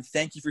time.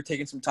 Thank you for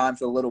taking some time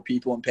for the little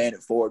people and paying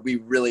it forward. We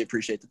really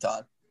appreciate the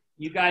time.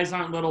 You guys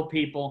aren't little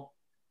people.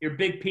 You're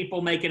big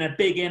people making a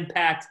big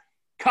impact,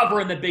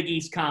 covering the Big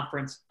East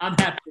Conference. I'm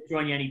happy to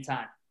join you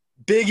anytime.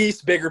 Big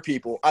East, bigger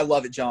people. I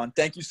love it, John.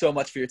 Thank you so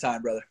much for your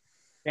time, brother.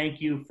 Thank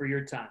you for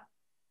your time.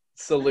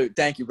 Salute.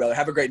 Thank you, brother.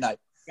 Have a great night.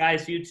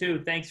 Guys, you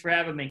too. Thanks for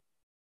having me.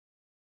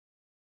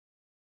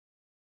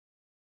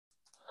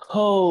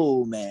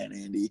 Oh, man,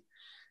 Andy.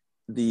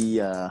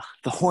 The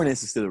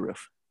Hornets is to the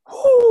roof.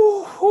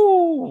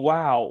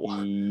 Wow.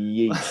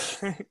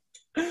 Yeesh.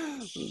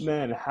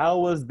 Man, how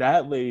was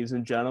that, ladies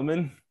and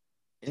gentlemen?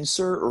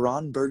 Insert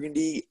Ron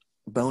Burgundy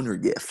boner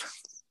gif.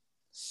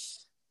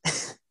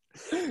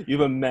 You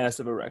have a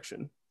massive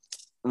erection.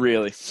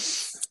 Really?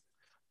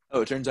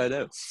 Oh, it turns out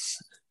it's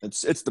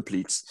the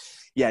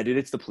pleats. Yeah, dude,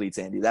 it's the pleats,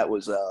 Andy. That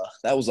was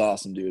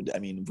awesome, dude. I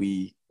mean,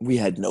 we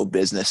had no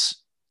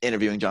business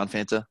interviewing John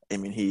Fanta. I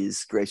mean,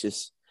 he's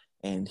gracious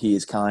and he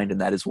is kind, and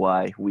that is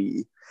why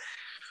we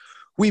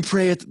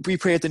pray at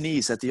the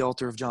knees at the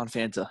altar of John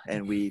Fanta,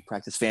 and we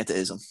practice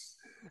Fantaism.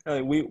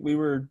 We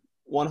were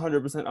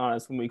 100%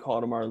 honest when we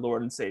called him our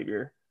Lord and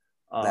Savior.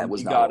 That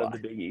was the not god a of the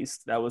lie. Big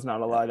East. That was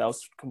not a lie. That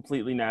was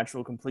completely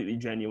natural, completely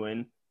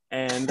genuine.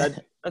 And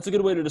that's a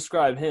good way to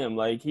describe him.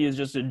 Like, he is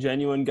just a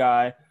genuine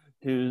guy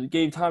who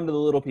gave time to the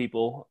little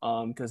people.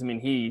 Because, I mean,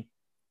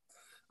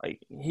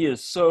 he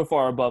is so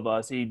far above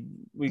us. We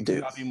could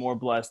Dude. not be more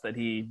blessed that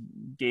he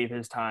gave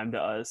his time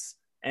to us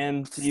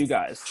and to you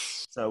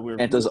guys. So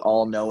Fanta's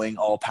all-knowing,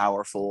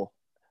 all-powerful,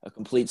 a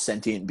complete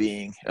sentient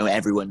being. I mean,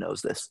 everyone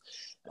knows this.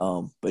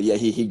 But yeah,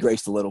 he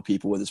graced the little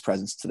people with his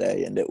presence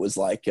today, and it was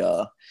like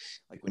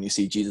when you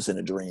see Jesus in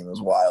a dream. It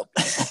was wild.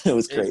 It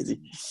was crazy.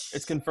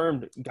 It's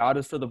confirmed. God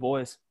is for the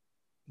boys.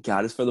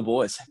 God is for the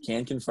boys.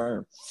 Can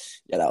confirm.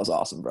 Yeah, that was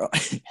awesome, bro.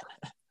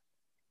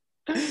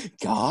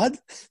 God?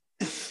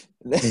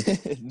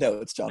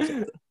 No, it's John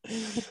Fanta.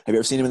 Have you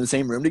ever seen him in the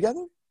same room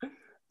together?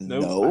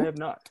 Nope, No, I have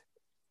not.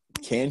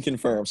 Can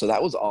confirm. So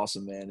that was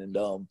awesome, man.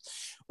 And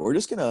we're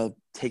just gonna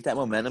take that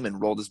momentum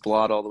and roll this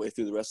blot all the way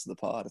through the rest of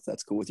the pod, if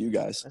that's cool with you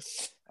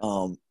guys.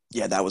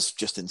 Yeah, that was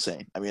just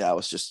insane. I mean, I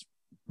was just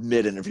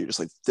mid-interview, just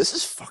like, this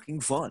is fucking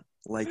fun.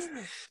 Like,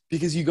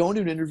 because you go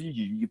into an interview,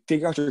 you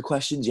figure out your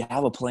questions, you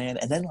have a plan,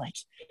 and then like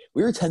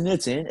we were 10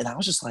 minutes in, and I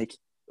was just like,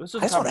 I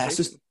just want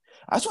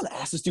to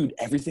ask this dude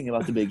everything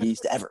about the Big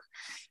East ever.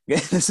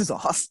 This is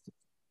awesome.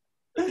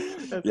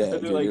 Yeah,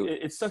 like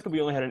it sucked that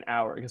we only had an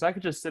hour, because I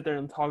could just sit there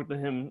and talk to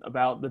him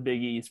about the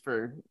Big East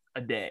for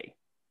a day.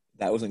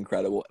 That was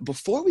incredible.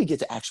 Before we get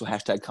to actual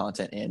hashtag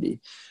content,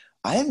 Andy,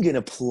 I am going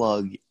to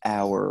plug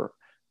our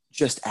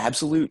just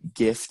absolute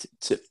gift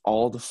to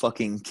all the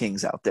fucking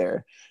kings out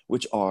there,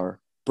 which are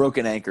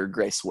Broken Anchor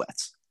Gray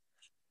Sweats.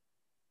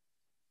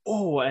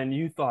 Oh, and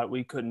you thought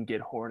we couldn't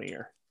get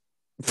hornier.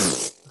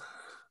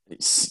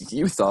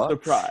 You thought?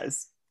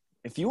 Surprise.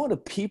 If you want to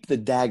peep the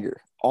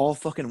dagger all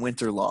fucking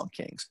winter long,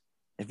 kings,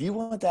 if you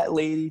want that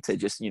lady to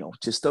just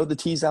throw the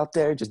tease out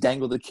there, just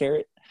dangle the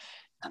carrot,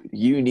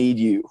 you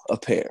need a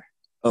pair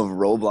of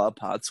Roll Blob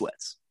Pod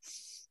sweats.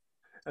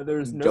 And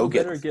there's no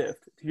better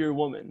gift to your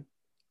woman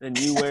than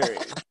you wearing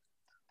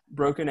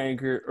Broken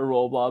Anchor or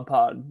Roll Blob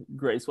Pod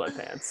gray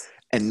sweatpants.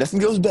 And nothing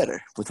goes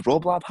better with Roll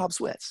Blob Pod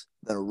sweats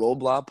than a Roll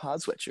Blob Pod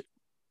sweatshirt.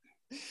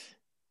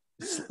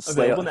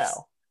 Available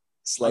now.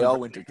 Slay all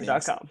winter,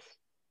 kings. .com.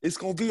 It's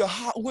going to be a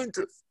hot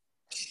winter.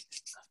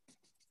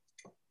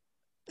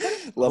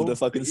 Love to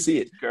fucking see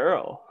it.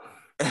 Girl.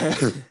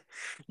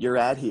 Your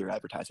ad here,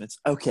 advertisements.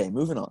 Okay,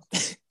 moving on.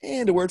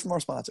 And a word from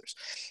our sponsors.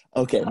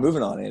 Okay,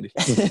 moving on, Andy.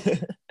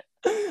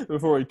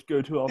 Before we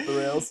go too off the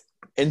rails.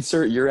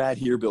 Insert your ad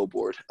here,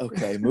 billboard.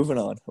 Okay, moving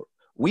on.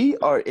 We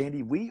are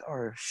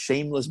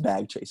shameless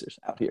bag chasers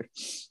out here.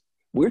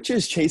 We're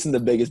just chasing the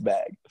biggest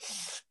bag.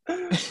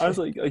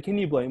 Honestly, can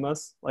you blame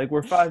us? Like,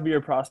 we're 5-year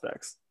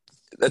prospects.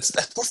 We're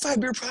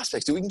 5-year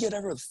prospects, dude. We can get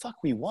whatever the fuck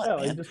we want, man.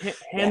 Like, just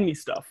hand me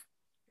stuff.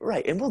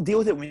 Right, and we'll deal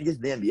with it when we get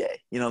to the NBA.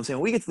 You know what I'm saying?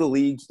 When we get to the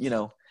league,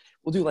 we'll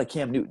do like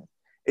Cam Newton.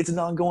 It's an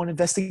ongoing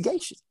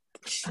investigation.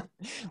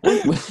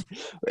 As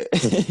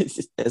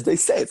they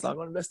say, it's an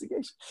ongoing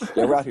investigation.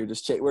 Yeah, we're out here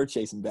we're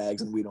chasing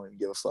bags, and we don't even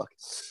give a fuck.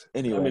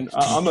 Anyway. I mean,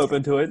 I'm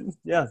open to it.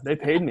 Yeah, they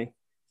paid me.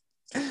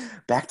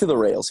 Back to the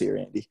rails here,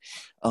 Andy.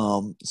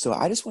 So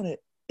I just want to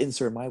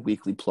insert my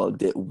weekly plug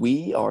that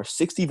we are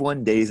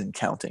 61 days and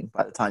counting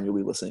by the time you'll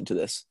be listening to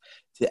this,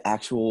 to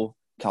actual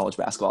college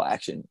basketball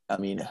action. I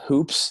mean,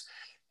 hoops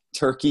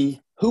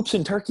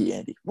and turkey,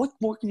 Andy. What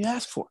more can you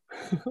ask for?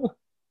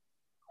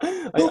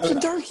 Hoops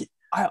and turkey.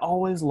 I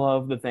always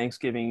love the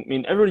Thanksgiving. I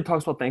mean, everybody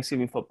talks about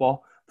Thanksgiving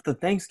football, but the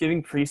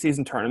Thanksgiving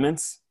preseason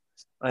tournaments,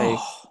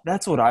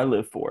 that's what I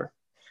live for.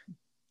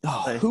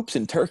 Hoops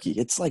and turkey.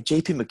 It's like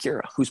JP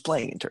McCura, who's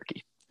playing in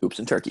Turkey. Hoops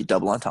and turkey,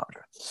 double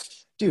entendre.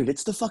 Dude,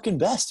 it's the fucking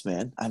best,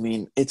 man. I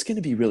mean, it's going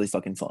to be really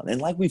fucking fun. And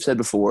like we've said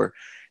before,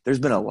 there's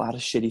been a lot of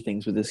shitty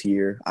things with this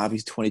year.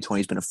 Obviously, 2020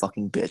 has been a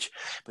fucking bitch.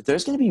 But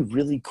there's going to be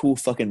really cool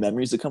fucking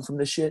memories that come from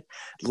this shit.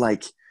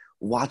 Like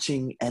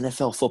watching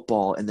NFL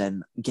football and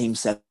then Game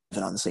 7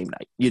 on the same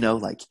night.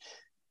 Like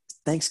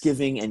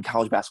Thanksgiving and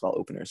college basketball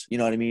openers. You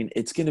know what I mean?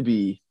 It's going to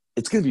be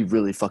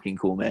really fucking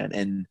cool, man.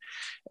 And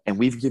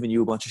we've given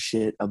you a bunch of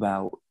shit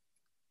about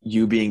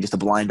you being just a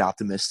blind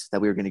optimist that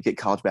we were going to get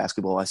college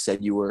basketball. I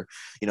said you were,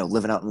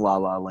 living out in La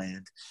La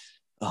Land,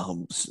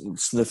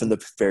 sniffing the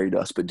fairy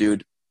dust. But,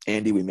 dude,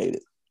 Andy, we made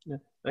it. Yeah.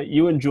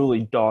 You and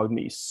Julie dogged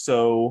me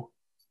so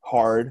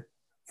hard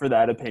for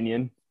that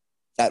opinion.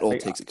 That old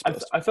takes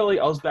exposed. I felt like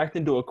I was backed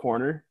into a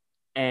corner,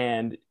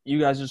 and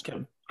you guys just kept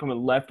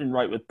coming left and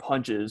right with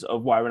punches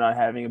of why we're not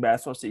having a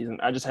basketball season.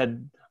 I just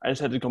had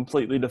to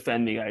completely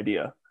defend the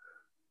idea.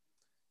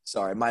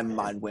 Sorry, my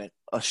mind went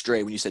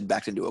astray when you said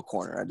backed into a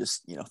corner. I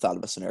just, thought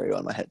of a scenario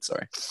in my head.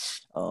 Sorry.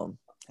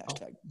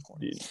 Hashtag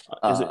corner. Dude.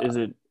 Is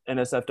it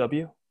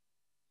NSFW?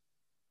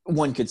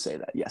 One could say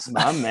that, yes.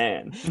 My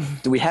man.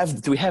 Do we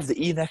have the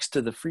E next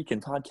to the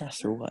freaking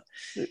podcast or what?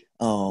 It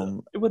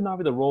would not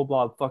be the Roll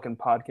Blob fucking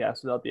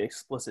podcast without the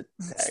explicit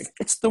tag.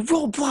 It's the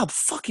Roll Blob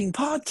fucking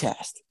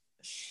podcast.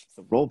 It's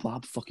the Roll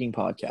Blob fucking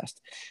podcast.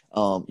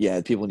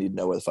 Yeah, people need to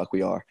know where the fuck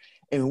we are.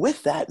 And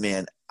with that,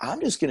 man,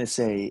 I'm just going to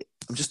say,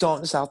 I'm just throwing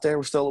this out there.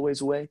 We're still a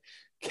ways away.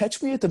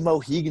 Catch me at the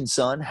Mohegan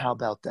Sun. How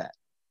about that?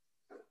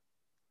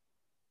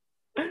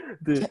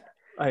 Dude,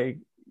 like,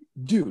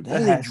 dude,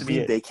 that is a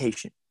dream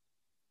vacation.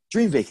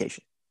 Dream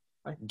vacation.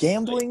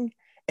 Gambling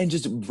and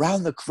just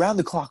round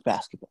the clock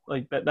basketball.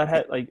 Like that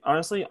had like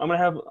honestly, I'm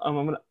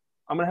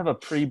gonna have a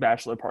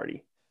pre-bachelor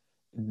party.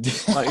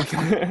 Like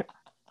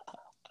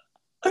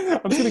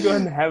I'm just gonna go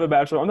ahead and have a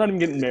bachelor. I'm not even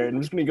getting married.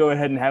 I'm just gonna go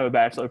ahead and have a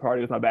bachelor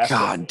party with my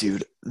bachelor.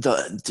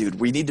 God, dude,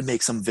 we need to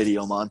make some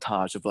video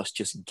montage of us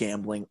just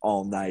gambling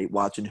all night,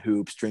 watching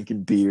hoops,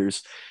 drinking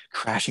beers,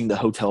 crashing the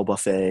hotel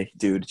buffet,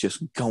 dude,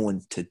 just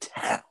going to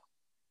town.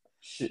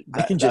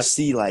 I can just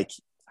see like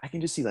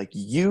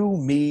you,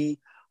 me,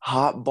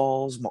 Hot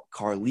Balls,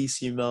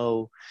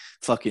 Carlissimo,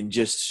 fucking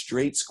just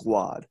straight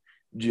squad,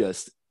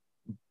 just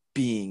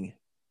involving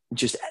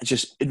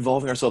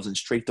ourselves in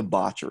straight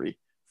debauchery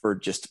for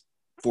just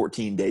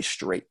 14 days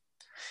straight.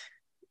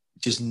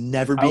 Just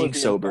never being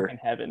sober.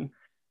 Heaven.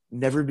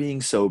 Never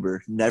being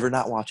sober, never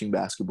not watching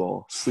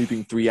basketball,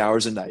 sleeping 3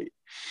 hours a night,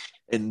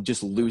 and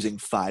just losing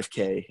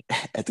 $5K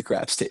at the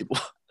craps table.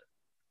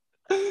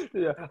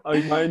 Yeah,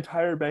 like my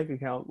entire bank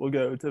account will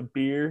go to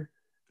beer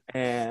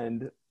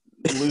and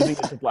losing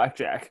it to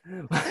blackjack.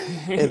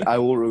 And I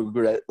will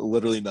regret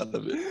literally none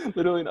of it.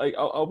 Literally, like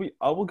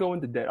I will go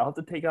into debt. I'll have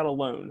to take out a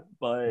loan,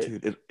 but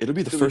dude, it'll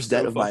be the first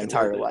debt of my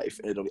entire life,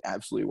 and it'll be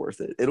absolutely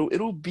worth it.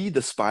 It'll be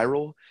the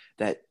spiral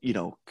that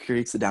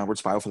creates the downward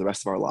spiral for the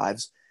rest of our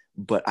lives,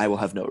 but I will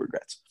have no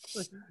regrets.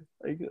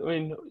 Like I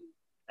mean,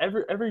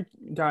 every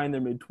guy in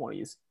their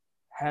mid-20s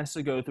has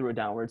to go through a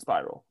downward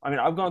spiral. I mean,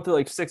 I've gone through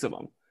like 6 of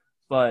them,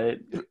 but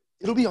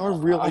it'll be our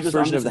real life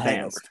version of the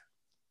hangover.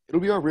 It'll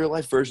be our real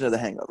life version of the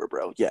hangover,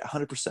 bro. Yeah,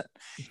 100%.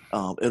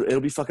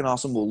 It'll be fucking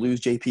awesome. We'll lose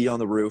JP on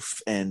the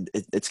roof, and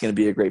it's going to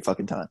be a great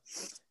fucking time.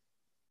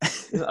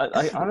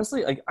 I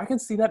honestly, I can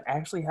see that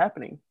actually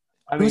happening.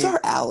 Who's our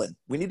Allen?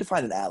 We need to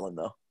find an Allen,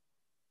 though.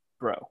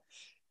 Bro.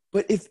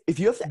 But if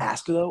you have to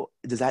ask, though,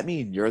 does that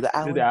mean you're the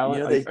Allen? You're the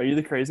Allen? Are you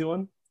the crazy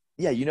one?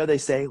 Yeah, they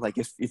say, like,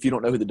 if you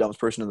don't know who the dumbest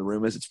person in the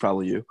room is, it's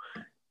probably you.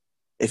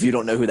 If you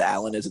don't know who the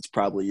Allen is, it's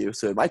probably you.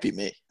 So it might be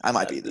me. I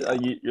might be the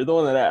Allen. You're the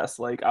one that asked.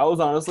 Like, I was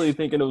honestly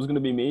thinking it was going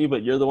to be me,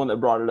 but you're the one that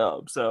brought it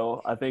up.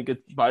 So I think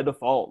it's by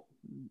default,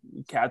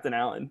 Captain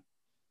Allen.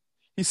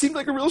 He seemed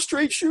like a real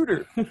straight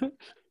shooter.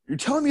 You're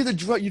telling me the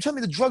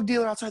drug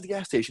dealer outside the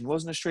gas station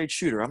wasn't a straight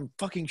shooter. I'm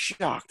fucking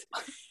shocked.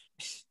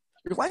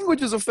 Your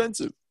language is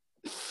offensive.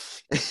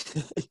 You're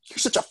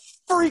such a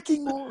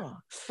freaking moron.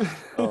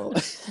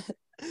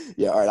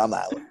 Yeah, all right, I'm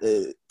Allen.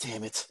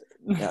 Damn it.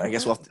 Yeah, I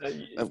guess we'll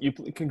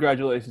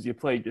congratulations, you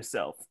played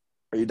yourself.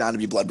 Are you down to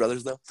be blood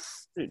brothers, though?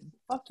 Dude,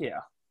 fuck yeah.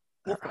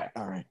 Okay.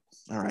 All right,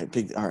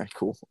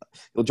 cool.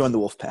 You'll join the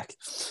wolf pack.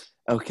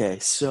 Okay,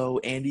 so,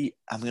 Andy,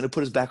 I'm going to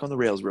put us back on the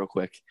rails real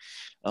quick.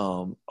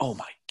 Oh,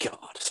 my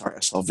God. Sorry, I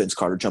saw Vince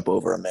Carter jump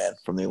over a man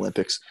from the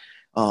Olympics.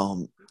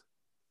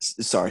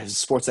 Sorry, his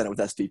Sports Center with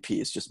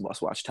SVP is just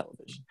must-watch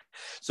television.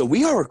 So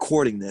we are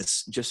recording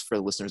this, just for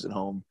the listeners at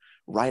home,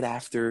 right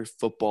after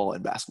football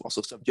and basketball.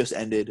 So stuff just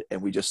ended,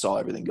 and we just saw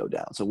everything go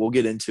down. So we'll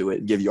get into it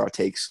and give you our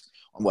takes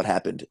on what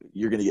happened.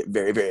 You're going to get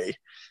very, very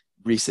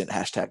recent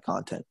hashtag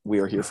content. We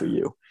are here for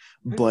you.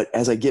 But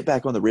as I get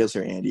back on the rails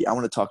here, Andy, I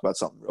want to talk about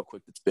something real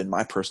quick that's been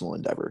my personal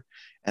endeavor.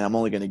 And I'm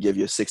only going to give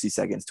you 60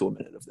 seconds to a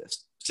minute of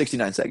this.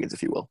 69 seconds,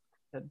 if you will.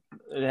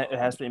 It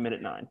has to be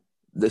minute 9.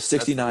 The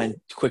 69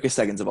 quickest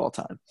seconds of all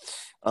time.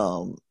 I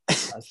want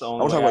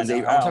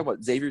to talk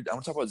about Xavier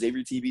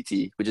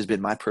TBT, which has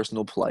been my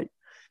personal plight.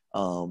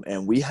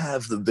 And we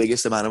have the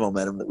biggest amount of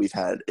momentum that we've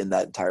had in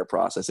that entire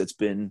process. It's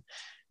been,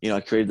 I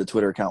created the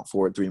Twitter account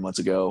for it 3 months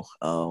ago.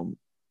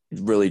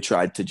 Really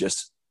tried to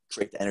just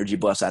create the energy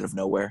bus out of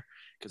nowhere,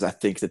 because I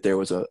think that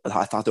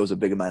I thought there was a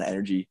big amount of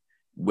energy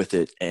with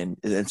it, and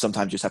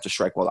sometimes you just have to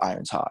strike while the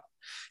iron's hot.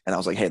 And I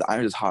was like, hey, the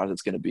iron's as hot as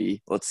it's going to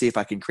be. Let's see if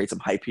I can create some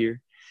hype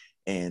here.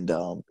 And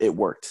it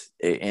worked.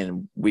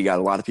 And we got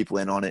a lot of people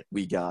in on it.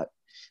 We got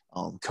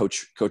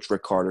Coach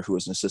Rick Carter, who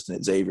was an assistant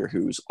at Xavier,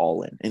 who's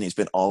all in. And he's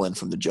been all in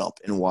from the jump.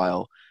 And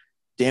while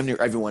damn near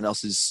everyone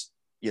else's,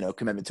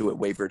 commitment to it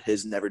wavered,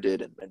 his never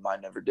did, and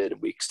mine never did.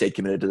 And we stayed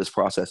committed to this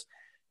process.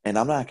 And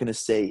I'm not going to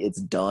say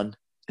it's done.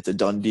 It's a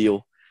done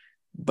deal.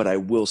 But I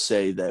will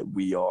say that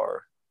we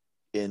are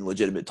in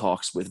legitimate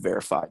talks with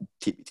verified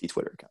TBT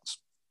Twitter accounts.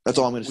 That's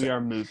all I'm going to say. We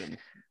are moving.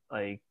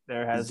 Like,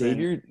 there has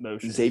been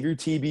motion. Xavier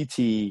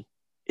TBT,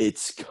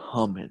 it's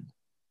coming.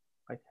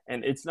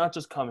 And it's not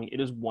just coming. It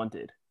is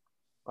wanted.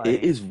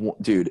 It is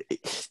 – dude,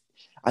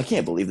 I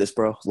can't believe this,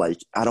 bro. Like,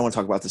 I don't want to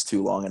talk about this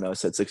too long. I know I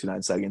said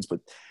 69 seconds, but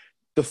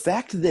the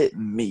fact that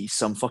me,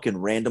 some fucking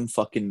random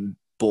fucking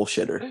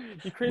bullshitter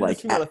 – You created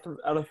this team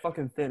out of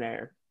fucking thin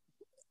air.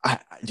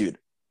 Dude,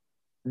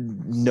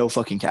 no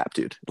fucking cap,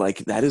 dude. Like,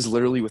 that is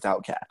literally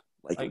without cap.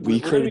 Like we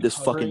created this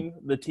fucking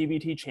 – the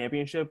TBT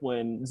championship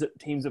when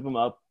Team Zip 'em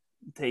Up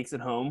takes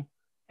it home,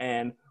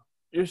 and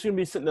you're just going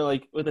to be sitting there,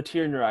 like, with a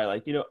tear in your eye,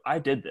 like, I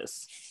did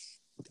this.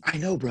 I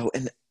know, bro.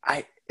 And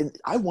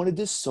I wanted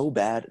this so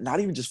bad, not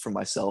even just for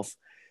myself.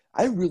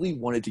 I really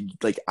wanted to,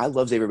 like, I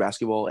love Xavier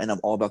basketball, and I'm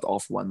all about the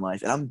all-for-one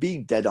life. And I'm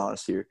being dead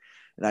honest here.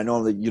 And I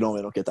know that you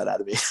don't get that out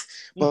of me.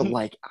 But,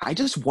 like, I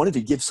just wanted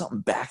to give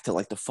something back to,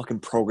 like, the fucking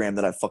program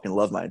that I fucking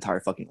loved my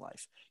entire fucking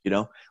life, you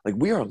know? Like,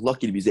 we are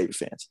lucky to be Xavier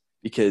fans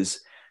because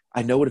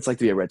I know what it's like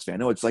to be a Reds fan. I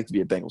know what it's like to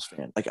be a Bengals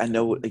fan. Like, I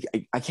know – like,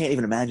 I can't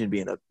even imagine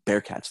being a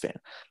Bearcats fan.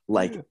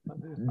 Like,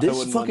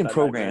 this fucking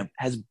program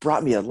has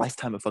brought me a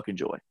lifetime of fucking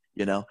joy,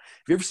 you know?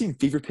 Have you ever seen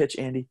Fever Pitch,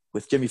 Andy,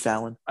 with Jimmy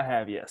Fallon? I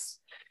have, yes.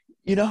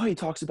 You know how he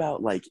talks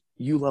about, like,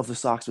 you love the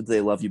Sox, but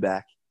they love you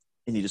back?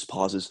 And he just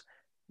pauses.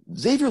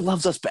 Xavier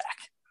loves us back,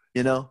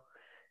 you know?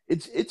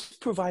 It's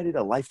provided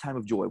a lifetime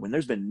of joy. When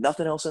there's been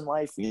nothing else in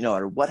life, you know,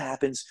 or what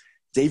happens,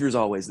 Xavier's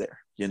always there,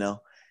 you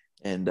know?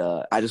 And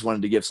I just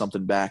wanted to give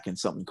something back and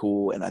something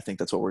cool, and I think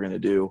that's what we're going to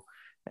do.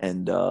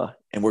 And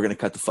we're going to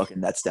cut the fucking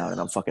nets down, and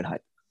I'm fucking hyped.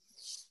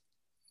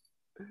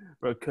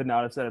 Bro, could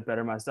not have said it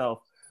better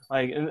myself.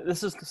 Like, and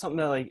this is something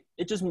that, like,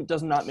 it just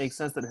does not make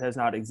sense that it has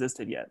not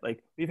existed yet.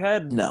 Like, we've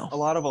had a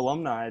lot of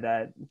alumni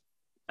that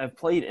have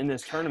played in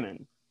this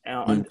tournament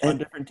on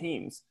different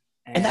teams.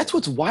 And that's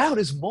what's wild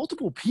is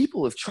multiple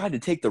people have tried to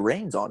take the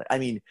reins on it. I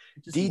mean,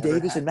 D.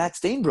 Davis and Matt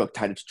Stainbrook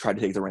tried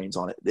to take the reins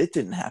on it. It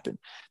didn't happen.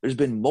 There's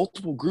been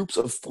multiple groups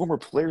of former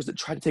players that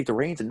tried to take the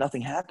reins and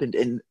nothing happened.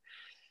 And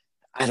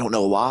I don't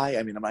know why.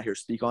 I mean, I'm not here to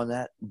speak on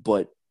that,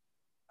 but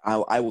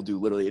I will do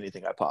literally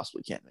anything I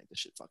possibly can to make this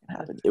shit fucking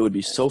happen. It would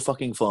be so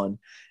fucking fun.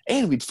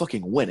 And we'd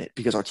fucking win it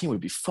because our team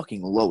would be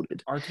fucking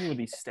loaded. Our team would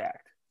be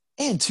stacked.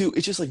 And two,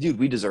 it's just like, dude,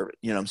 we deserve it.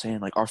 You know what I'm saying?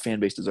 Like, our fan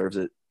base deserves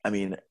it. I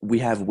mean, we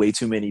have way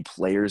too many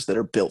players that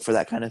are built for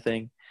that kind of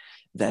thing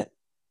that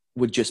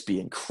would just be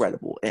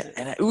incredible. And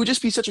it would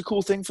just be such a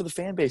cool thing for the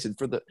fan base and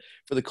for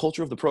the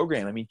culture of the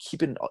program. I mean,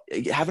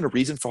 having a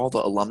reason for all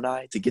the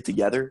alumni to get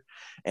together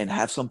and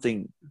have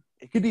something –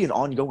 it could be an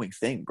ongoing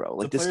thing, bro.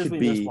 Like, this could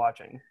be –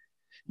 watching.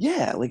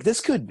 Yeah, like,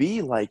 this could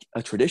be, like,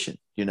 a tradition,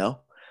 you know?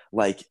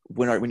 Like,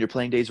 when your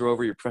playing days are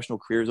over, your professional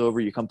career is over,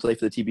 you come play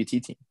for the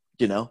TBT team,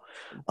 you know?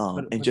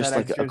 And just,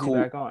 like, a cool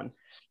 – back on.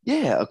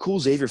 Yeah, a cool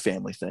Xavier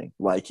family thing.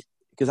 Like,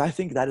 because I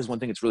think that is one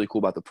thing that's really cool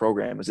about the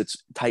program is it's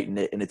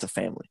tight-knit and it's a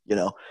family, you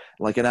know?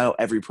 Like, and I know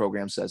every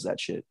program says that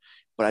shit.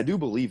 But I do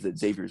believe that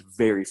Xavier is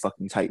very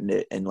fucking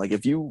tight-knit. And, like,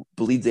 if you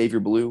bleed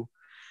Xavier blue,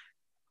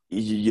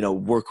 you know,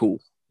 we're cool,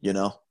 you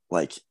know?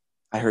 Like,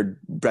 I heard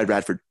Brad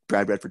Bradford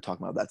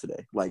talking about that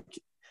today. Like,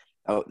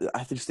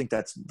 I just think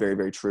that's very,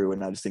 very true.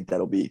 And I just think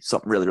that'll be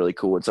something really, really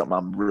cool and something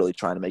I'm really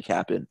trying to make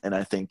happen. And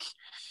I think –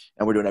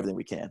 and we're doing everything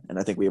we can. And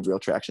I think we have real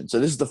traction. So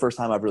this is the first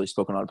time I've really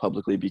spoken on it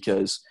publicly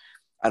because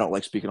I don't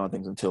like speaking on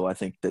things until I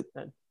think that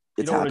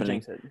it's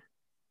happening.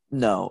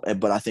 No,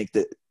 but I think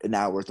that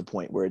now we're at the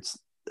point where it's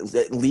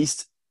at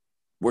least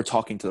we're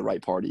talking to the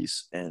right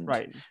parties and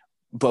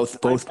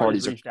both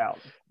parties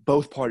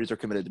are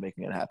committed to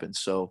making it happen.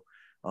 So,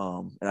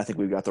 and I think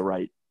we've got the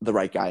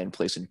right guy in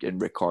place in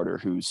Rick Carter,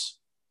 who's,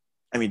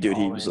 I mean, dude,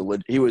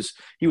 he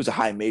was a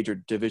high major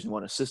Division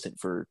I assistant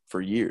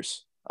for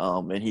years.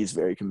 And he's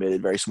very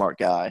committed, very smart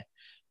guy.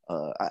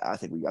 I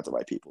think we got the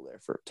right people there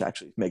to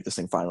actually make this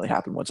thing finally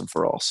happen once and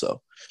for all.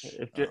 So,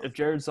 if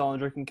Jared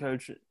Solinger can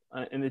coach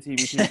in the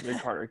TBT,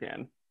 Rick Carter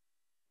can.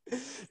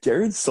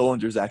 Jared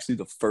Solinger is actually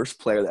the first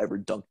player that ever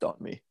dunked on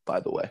me. By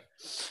the way,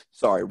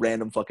 sorry,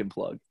 random fucking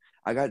plug.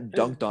 I got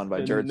dunked on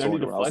by Jared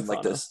Solinger when I was in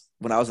like this.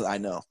 When I was, I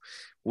know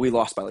we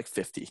lost by like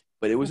 50,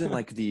 but it was in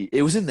like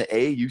it was in the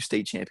AAU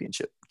state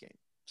championship game,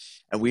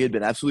 and we had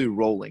been absolutely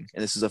rolling.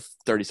 And this is a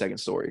 30-second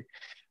story.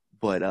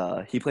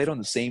 But he played on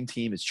the same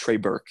team as Trey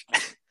Burke.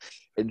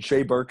 And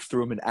Trey Burke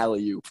threw him an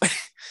alley-oop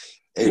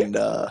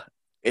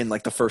in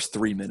like the first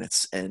 3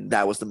 minutes. And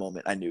that was the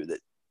moment I knew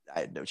that I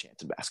had no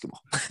chance in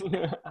basketball.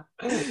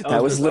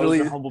 that was literally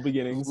the humble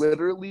beginnings.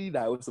 Literally,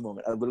 that was the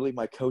moment.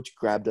 My coach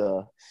grabbed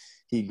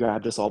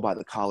us all by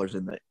the collars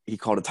and he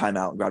called a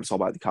timeout and grabbed us all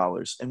by the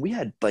collars. And we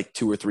had like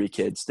 2 or 3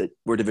 kids that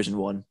were Division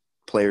I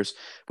players.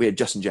 We had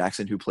Justin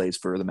Jackson, who plays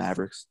for the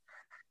Mavericks.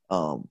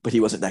 But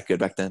he wasn't that good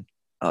back then.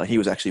 He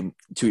was actually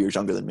 2 years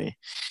younger than me.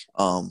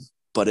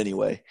 But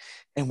anyway,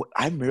 and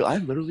I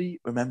literally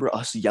remember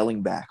us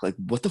yelling back, like,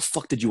 what the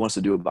fuck did you want us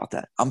to do about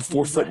that? I'm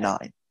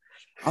 4'9".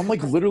 I'm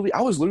like,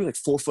 I was literally like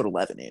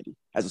 4'11", Andy,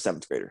 as a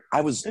 7th grader. I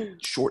was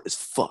short as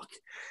fuck.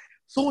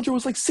 Solinger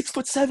was like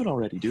 6'7"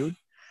 already, dude.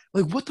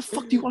 Like, what the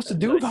fuck do you want us to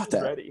do about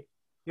that?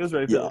 He was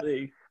ready for the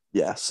league.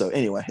 Yeah, so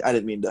anyway, I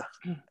didn't mean to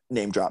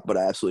name drop, but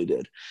I absolutely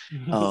did.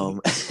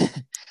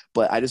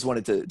 But I just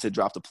wanted to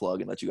drop the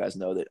plug and let you guys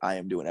know that I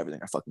am doing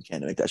everything I fucking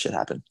can to make that shit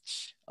happen.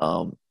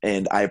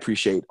 And I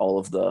appreciate all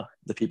of the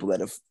people that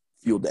have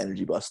fueled the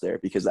energy bus there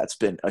because that's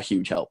been a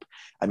huge help.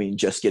 I mean,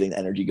 just getting the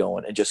energy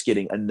going and just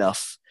getting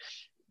enough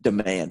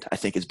demand, I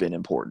think, has been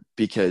important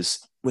because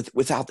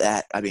without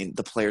that, I mean,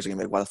 the players are gonna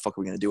be like, why the fuck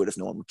are we gonna do it if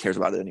no one cares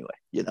about it anyway?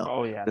 You know?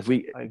 Oh yeah.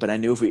 But I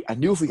knew if we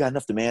got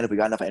enough demand, if we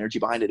got enough energy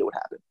behind it, it would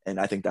happen. And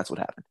I think that's what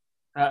happened.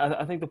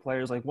 I think the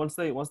players, like, once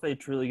they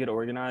truly get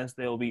organized,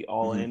 they'll be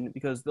all in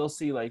because they'll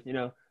see, like, you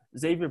know,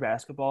 Xavier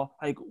basketball,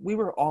 like, we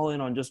were all in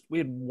on we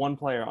had one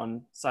player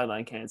on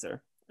sideline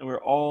cancer and we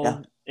are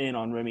all in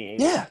on Remy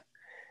Amos. Yeah.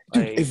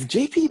 Dude, like, if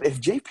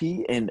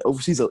JP and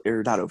overseas,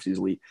 or not overseas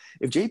elite,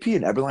 if JP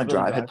and Eberline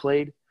Drive had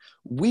played,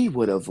 we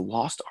would have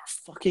lost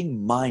our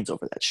fucking minds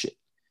over that shit.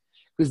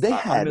 Because they I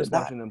had miss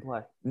watching them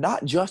play.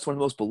 Not just one of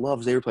the most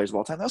beloved Xavier players of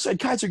all time. They also had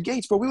Kaiser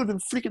Gates, bro. We would have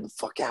been freaking the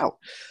fuck out.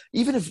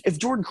 Even if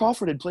Jordan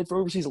Crawford had played for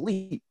Overseas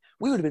Elite,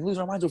 we would have been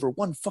losing our minds over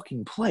one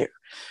fucking player.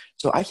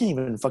 So I can't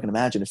even fucking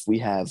imagine if we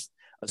have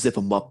a zip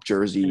 'em up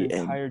jersey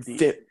and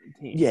fit,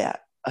 yeah,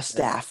 a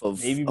staff of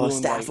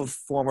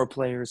former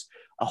players,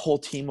 a whole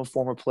team of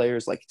former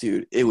players. Like,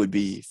 dude, it would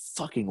be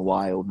fucking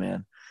wild,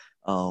 man.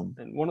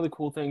 And one of the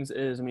cool things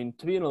is, I mean,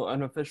 to be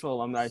an official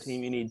alumni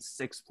team, you need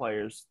 6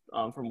 players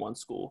from one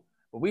school.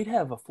 But we'd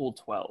have a full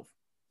 12.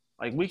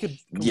 Like, we could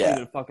complete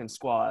a fucking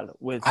squad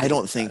with. I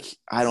don't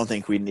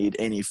think we need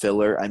any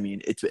filler. I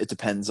mean, it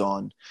depends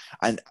on,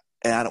 and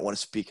I don't want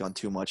to speak on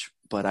too much,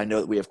 but I know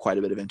that we have quite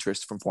a bit of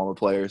interest from former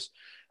players.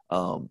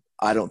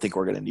 I don't think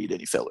we're going to need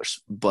any fillers,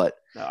 but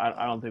no,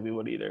 I don't think we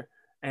would either.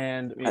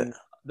 And I mean,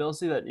 they'll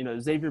see that,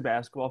 Xavier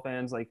basketball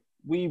fans, like,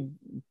 we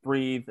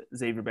breathe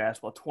Xavier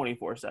basketball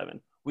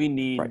 24/7. We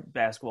need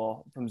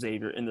basketball from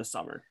Xavier in the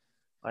summer.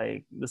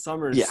 Like, the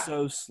summer is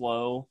so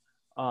slow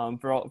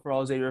for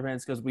all Xavier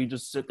fans, because we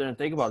just sit there and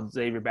think about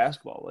Xavier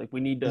basketball. Like, we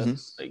need to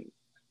like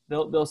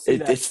they'll see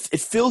that it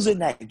fills in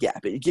that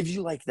gap. It gives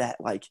you that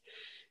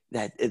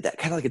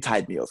kind of like a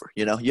tide me over.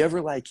 You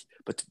ever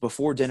but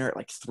before dinner at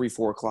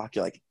 3-4 o'clock,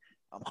 you're like,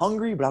 I'm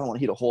hungry, but I don't want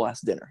to eat a whole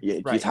ass dinner.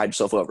 You tide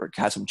yourself over,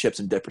 have some chips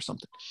and dip or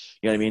something.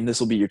 You know what I mean? This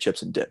will be your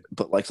chips and dip,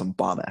 but some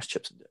bomb ass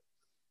chips and dip.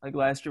 Like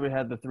last year, we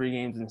had the 3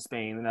 games in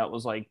Spain, and that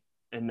was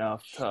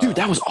enough. Dude,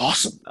 that was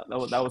awesome. That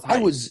was hype.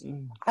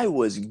 I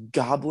was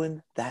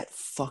gobbling that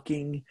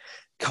fucking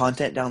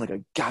content down like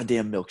a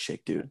goddamn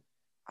milkshake, dude.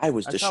 I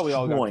was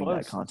destroying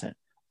that content.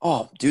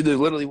 Oh, dude, there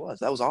literally was.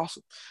 That was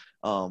awesome.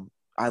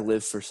 I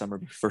live for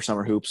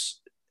summer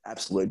hoops.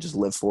 Absolutely, just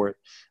live for it.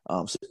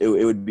 So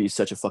it would be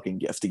such a fucking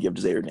gift to give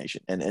to Xavier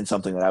Nation, and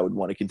something that I would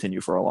want to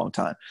continue for a long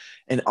time.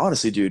 And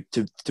honestly, dude,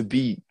 to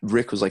be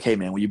Rick was like, hey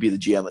man, will you be the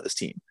GM of this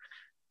team?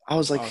 I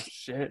was like, oh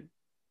shit.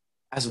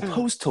 As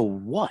opposed to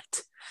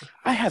what?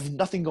 I have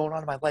nothing going on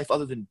in my life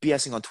other than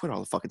BSing on Twitter all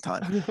the fucking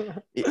time.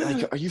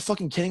 Are you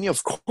fucking kidding me?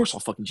 Of course I'll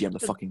fucking GM the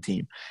fucking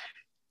team.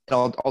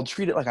 And I'll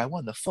treat it like I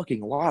won the fucking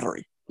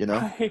lottery, It is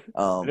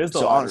the so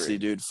lottery. honestly,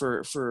 dude,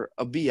 for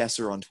a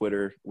BSer on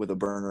Twitter with a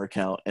burner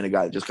account and a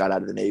guy that just got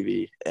out of the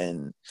Navy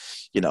and,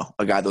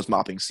 a guy that was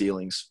mopping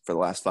ceilings for the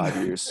last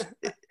 5 years,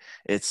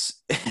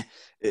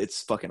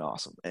 it's fucking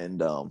awesome.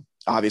 And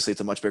obviously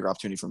it's a much bigger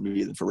opportunity for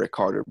me than for Rick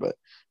Carter, but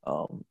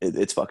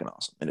it's fucking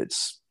awesome. And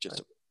it's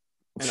just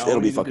it'll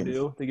be fucking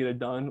to get it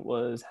done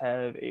was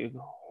have a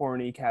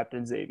horny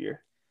Captain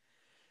Xavier.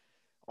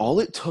 All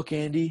it took,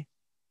 Andy,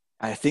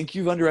 I think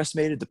you've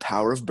underestimated the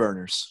power of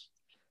burners.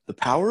 The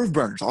power of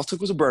burners. All it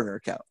took was a burner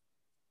account.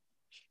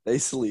 They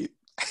sleep.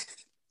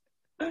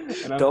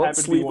 Don't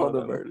sleep on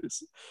the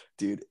burners.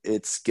 Dude,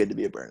 it's good to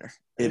be a burner.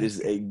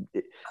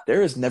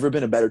 There has never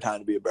been a better time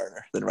to be a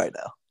burner than right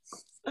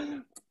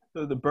now.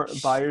 So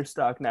buy your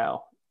stock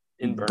now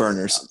in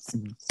burners.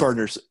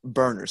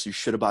 Burners. You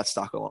should have bought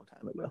stock a long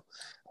time ago.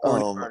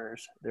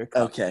 Burners.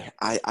 Okay,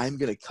 I'm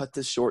going to cut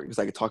this short because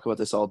I could talk about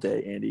this all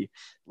day, Andy.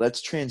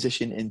 Let's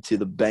transition into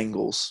the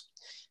Bengals.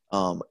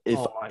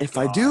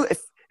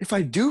 If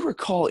I do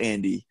recall,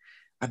 Andy,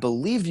 I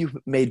believe you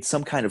made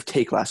some kind of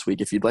take last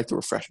week. If you'd like to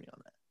refresh me on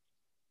that.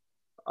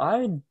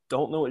 I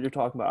don't know what you're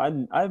talking about.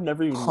 I've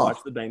never even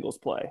watched the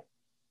Bengals play.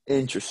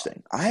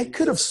 Interesting. I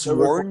could have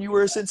sworn you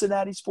were a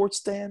Cincinnati sports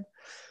stan,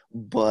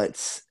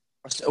 but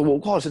we'll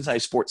call it Cincinnati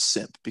sports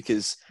simp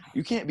because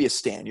you can't be a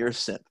stan. You're a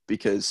simp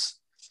because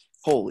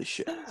holy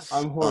shit.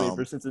 I'm horny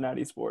for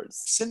Cincinnati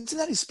sports.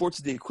 Cincinnati sports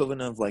is the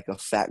equivalent of a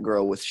fat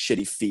girl with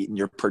shitty feet and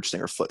you're purchasing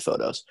her foot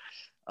photos.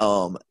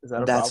 Is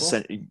that a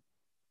problem?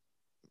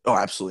 Oh,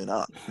 absolutely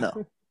not.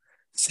 No.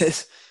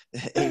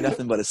 ain't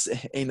nothing but a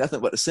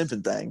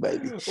simping thing,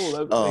 baby.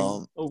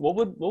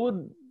 What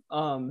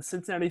would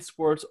Cincinnati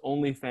sports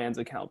OnlyFans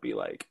account be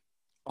like?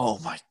 Oh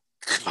my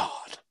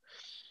god!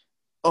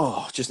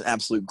 Oh, just an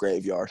absolute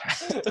graveyard.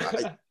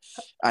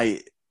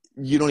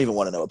 You don't even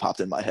want to know what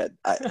popped in my head.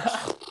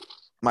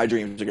 My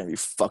dreams are going to be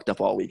fucked up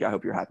all week. I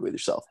hope you're happy with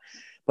yourself.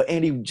 But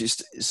Andy,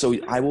 so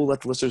I will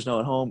let the listeners know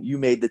at home. You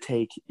made the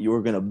take. You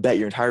were going to bet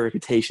your entire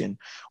reputation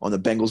on the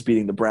Bengals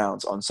beating the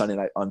Browns on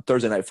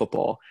Thursday Night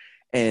Football.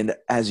 And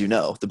as you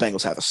know, the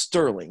Bengals have a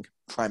sterling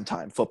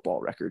primetime football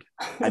record.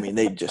 I mean,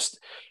 they just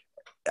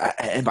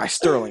and by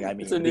sterling, I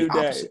mean it's a new the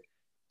opposite.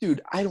 Day.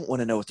 Dude, I don't want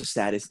to know what the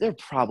stat is. They're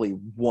probably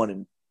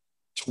 1-12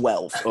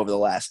 over the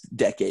last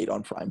decade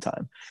on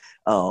primetime.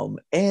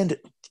 And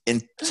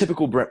in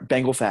typical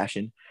Bengal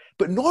fashion,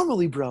 but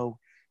normally, bro,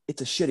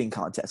 it's a shitting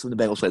contest when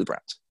the Bengals play the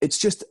Browns. It's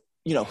just,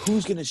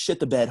 who's going to shit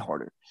the bed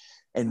harder.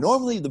 And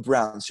normally the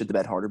Browns shit the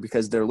bed harder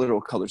because their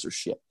literal colors are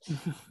shit.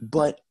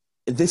 But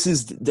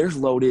they're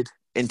loaded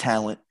in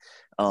talent.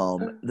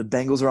 The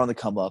Bengals are on the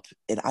come up.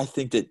 And I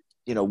think that,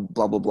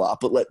 blah, blah, blah.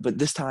 But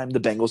this time the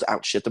Bengals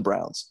outshit the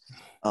Browns.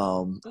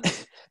 And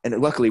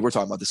luckily we're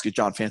talking about this because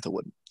John Fanta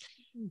wouldn't.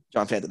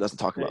 John Fanta doesn't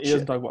talk about shit. He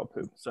doesn't talk about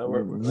poop. So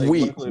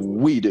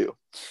we do.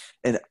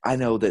 And I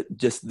know that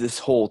just this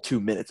whole 2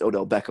 minutes,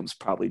 Odell Beckham's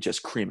probably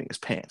just creaming his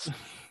pants.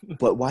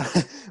 But why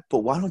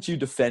don't you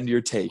defend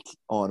your take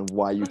on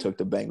why you took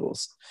the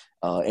Bengals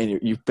and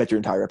you bet your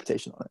entire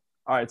reputation on it?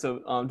 All right, so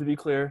to be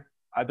clear,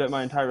 I bet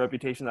my entire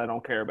reputation that I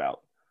don't care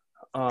about.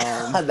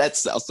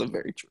 That's also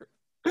very true.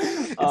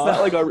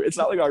 It's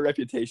not like our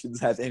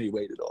reputations have any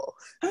weight at all.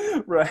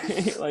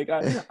 Right. Like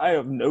I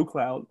have no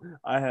clout.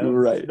 I have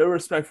no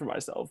respect for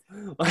myself.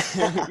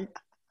 I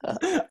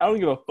don't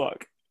give a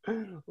fuck.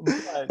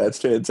 But, that's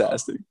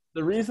fantastic.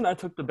 The reason I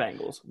took the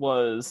Bengals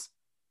was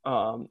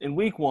in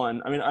week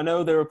 1, I mean, I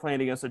know they were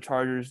playing against a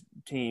Chargers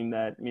team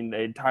that, I mean,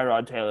 they had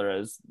Tyrod Taylor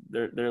as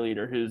their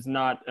leader, who's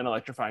not an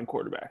electrifying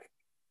quarterback.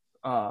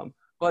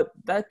 But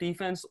that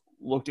defense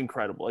looked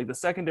incredible. Like, the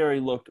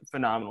secondary looked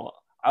phenomenal.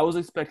 I was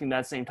expecting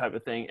that same type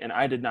of thing, and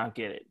I did not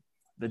get it.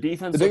 The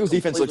Bengals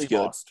defense looks good.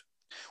 Lost.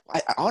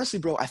 I honestly,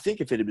 bro, I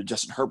think if it had been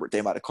Justin Herbert,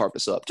 they might have carved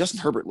us up. Justin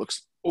Herbert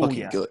looks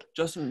fucking good.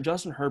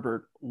 Justin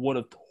Herbert would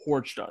have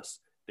torched us.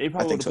 They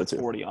probably would have put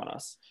 40 on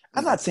us.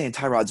 I'm not saying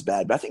Tyrod's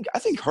bad, but I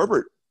think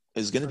Herbert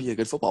is going to be a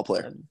good football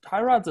player. And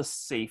Tyrod's a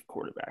safe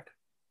quarterback.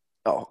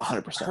 Oh,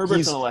 100%.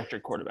 He's an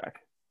electric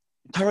quarterback.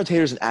 Tyrod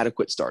Taylor's an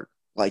adequate starter.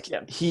 Like,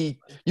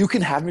 you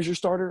can have him as your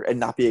starter and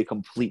not be a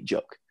complete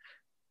joke.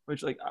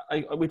 Which, like,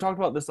 we talked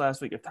about this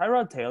last week. If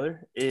Tyrod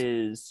Taylor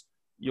is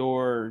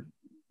your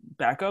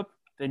backup,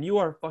 then you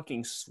are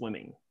fucking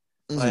swimming.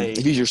 Mm-hmm. Like,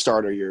 if he's your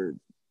starter, you're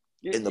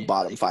in the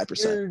bottom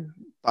 5%,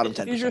 bottom 10%.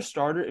 If he's your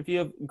starter, if you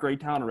have great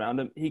talent around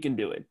him, he can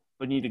do it.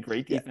 But you need a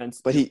great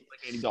defense. But like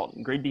Andy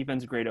Dalton, great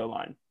defense, great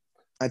O-line.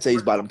 I'd say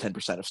he's bottom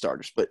 10% of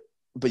starters. But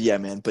yeah,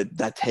 man. But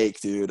that take,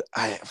 dude.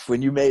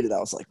 When you made it, I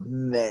was like,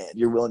 man,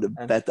 you're willing to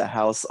bet the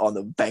house on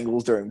the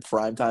Bengals during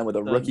prime time with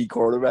a rookie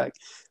quarterback.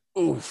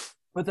 Oof.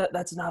 But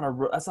that's not a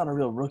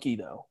real rookie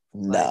though.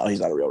 No,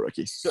 he's not a real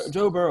rookie.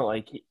 Joe Burrow,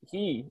 like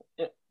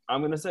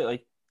I'm gonna say,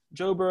 like,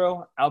 Joe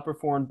Burrow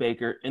outperformed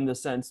Baker in the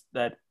sense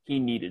that he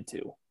needed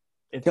to.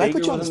 If Baker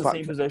was in the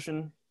same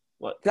position,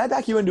 what? Can I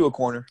back you into a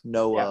corner?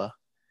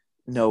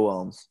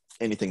 No,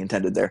 anything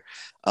intended there.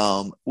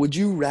 Would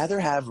you rather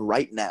have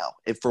right now,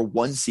 if for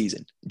one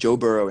season, Joe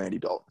Burrow or Andy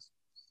Dalton?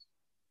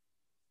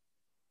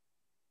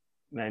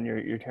 Man,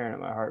 you're tearing at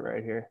my heart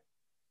right here.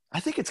 I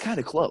think it's kind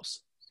of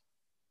close.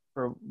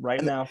 For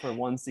right now, for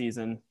one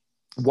season.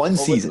 One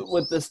season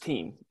with this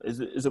team. Is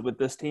it with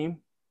this team?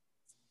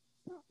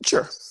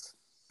 Sure.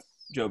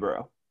 Joe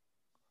Burrow.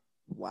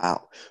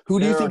 Wow. Who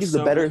do you think is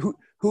the better?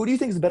 Who do you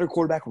think is the better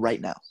quarterback right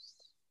now?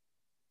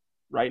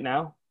 Right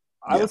now,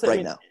 I would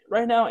say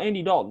right now,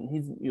 Andy Dalton.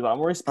 He's a lot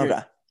more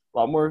experienced, a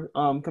lot more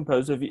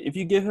composed. If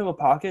you give him a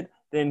pocket,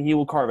 then he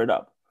will carve it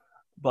up.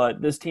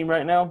 But this team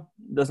right now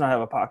does not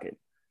have a pocket.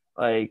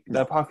 Like,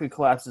 that pocket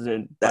collapses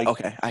in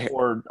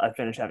before I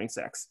finish having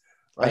sex.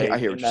 Like, I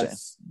hear what you're saying.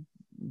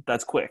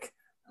 That's quick.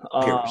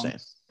 I hear what you're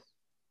saying.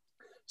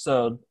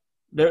 So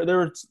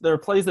there are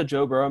plays that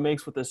Joe Burrow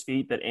makes with his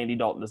feet that Andy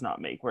Dalton does not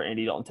make, where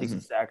Andy Dalton takes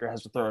a sack or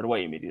has to throw it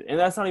away immediately. And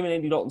that's not even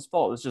Andy Dalton's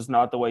fault. It's just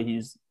not the way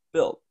he's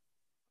built.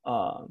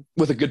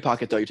 With a good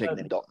pocket, though, you're taking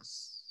Andy Dalton.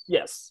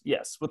 Yes.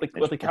 With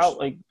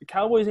the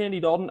Cowboys, Andy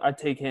Dalton, I'd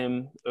take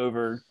him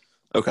over.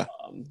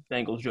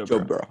 Bengals, Joe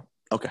Burrow.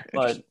 Okay.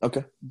 But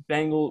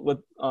Bengals with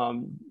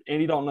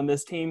Andy Dalton on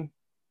this team,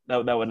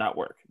 that would not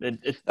work.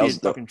 It's a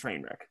fucking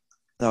train wreck.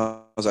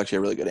 That was actually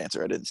a really good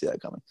answer. I didn't see that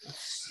coming.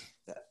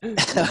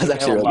 That was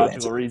actually a really good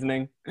answer.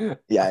 Reasoning.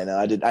 Yeah, I know.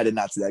 I did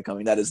not see that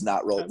coming. That is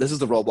not roll. This is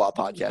the Roll Block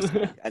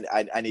podcast.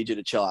 I need you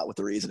to chill out with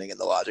the reasoning and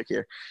the logic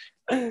here.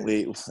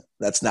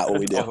 That's not what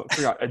we do. Oh, I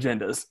forgot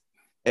agendas.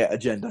 Yeah,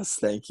 agendas.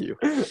 Thank you.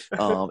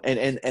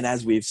 And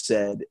as we've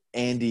said, not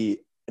Andy.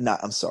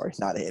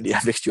 I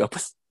mixed you up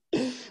with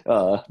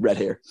red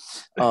hair.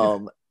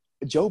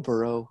 Joe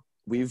Burrow,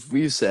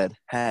 we've said,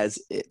 has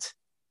it.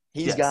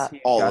 He's got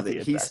all of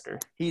it.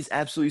 He's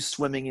absolutely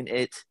swimming in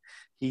it.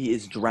 He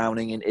is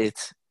drowning in it.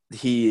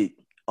 He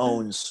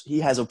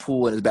has a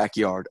pool in his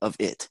backyard of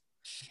it.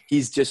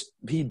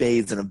 He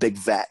bathes in a big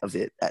vat of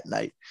it at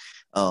night.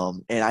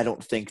 And I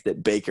don't think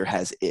that Baker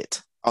has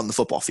it on the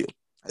football field.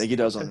 I think he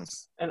does on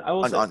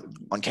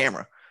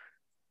camera.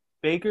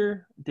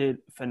 Baker did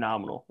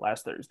phenomenal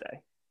last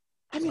Thursday.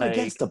 I mean,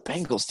 against the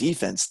Bengals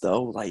defense,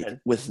 though,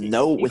 with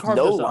no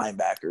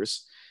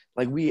linebackers,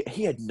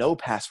 he had no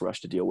pass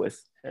rush to deal with.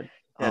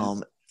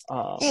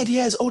 And he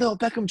has Odell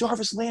Beckham,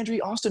 Jarvis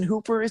Landry, Austin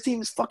Hooper. His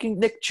team is fucking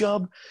Nick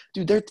Chubb.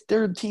 Dude,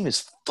 their team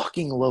is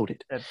fucking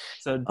loaded.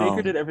 So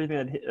Baker did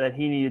everything that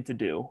he needed to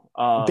do.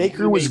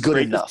 Baker was good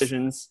enough.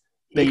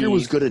 Baker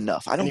was good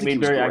enough. I don't think he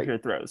made very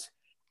accurate throws.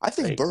 I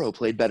think Burrow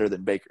played better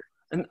than Baker.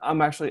 And I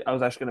was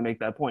actually going to make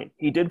that point.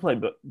 He did play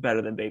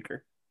better than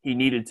Baker. He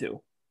needed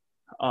to.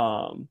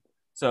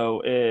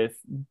 So if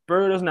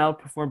Burrow doesn't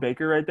outperform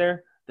Baker right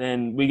there,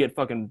 then we get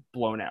fucking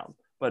blown out.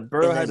 But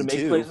Burrow had to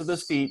make plays with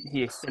his feet.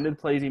 He extended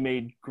plays. He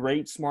made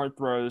great, smart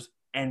throws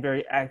and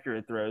very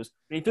accurate throws.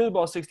 And he threw the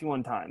ball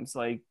 61 times.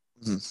 Burrow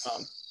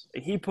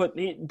put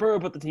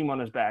the team on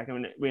his back. I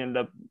mean, we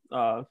ended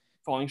up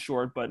falling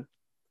short, but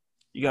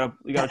you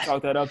gotta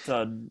chalk that up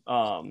to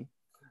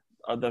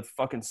the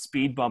fucking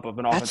speed bump of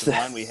an offensive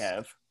line we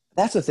have.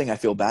 That's the thing I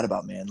feel bad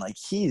about, man. Like,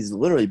 he's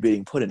literally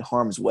being put in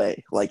harm's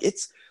way. Like,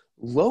 it's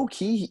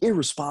low-key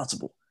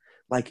irresponsible.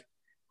 Like,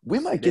 we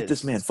might get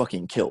this man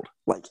fucking killed.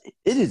 Like,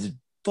 it is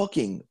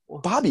fucking –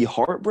 Bobby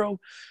Hart, bro,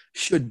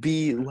 should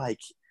be, like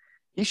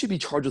 – he should be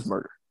charged with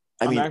murder.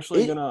 I'm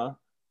actually going to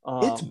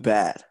it's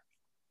bad.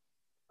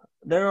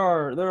 There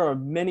are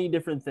many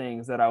different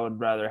things that I would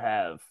rather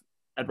have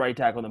at right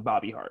tackle than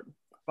Bobby Hart.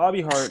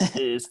 Bobby Hart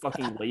is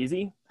fucking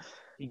lazy.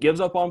 He gives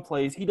up on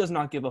plays. He does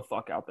not give a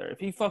fuck out there. If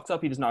he fucks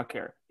up, he does not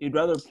care. He'd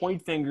rather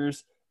point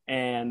fingers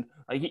and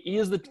like he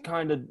is the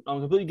kind of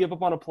completely give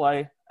up on a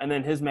play, and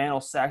then his man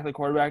will sack the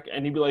quarterback,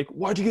 and he'd be like,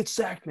 "Why'd you get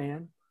sacked,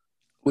 man?"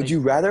 Would you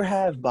rather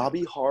have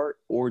Bobby Hart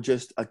or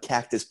just a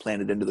cactus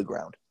planted into the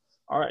ground?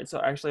 All right, so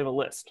I actually have a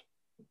list.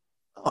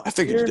 Oh, I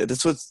figured you did.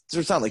 That's what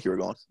it sounded like you were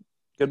going.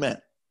 Good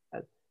man.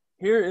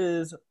 Here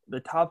is the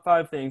top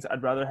 5 things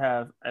I'd rather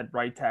have at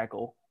right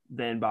tackle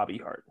than Bobby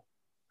Hart.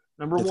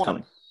 Number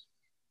 1.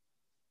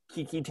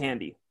 Kiki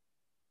Tandy.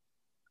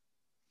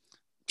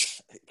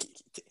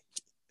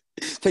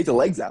 Take the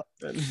legs out.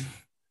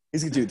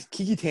 He's a dude.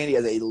 Kiki Tandy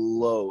has a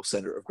low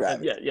center of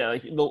gravity. Yeah,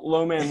 like the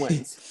low man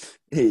wins.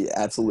 Hey,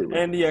 absolutely.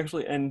 And he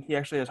actually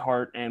has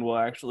heart and will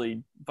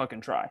actually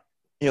fucking try.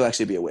 He'll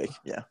actually be awake.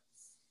 Yeah.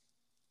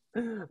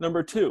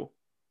 Number 2,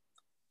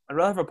 I'd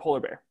rather have a polar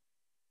bear.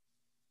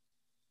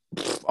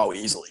 Oh,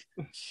 easily.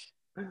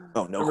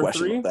 Oh, no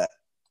question about that.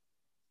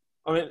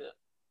 I mean,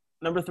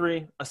 number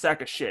 3, a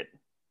sack of shit.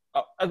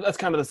 Oh, that's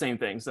kind of the same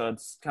thing, so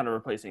it's kind of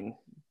replacing.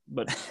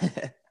 But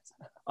at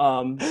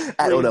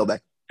Odell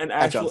Beck, an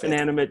actual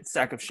inanimate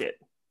sack of shit.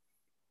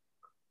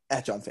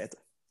 At John Fanta.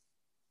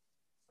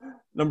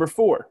 Number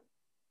 4,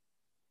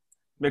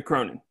 Mick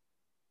Cronin.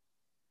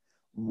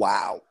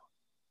 Wow.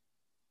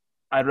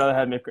 I'd rather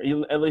have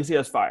Mick. At least he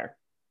has fire.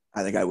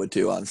 I think I would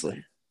too,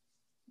 honestly.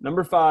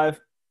 Number 5,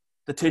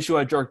 the tissue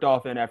I jerked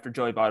off in after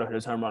Joey Votto hit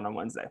his home run on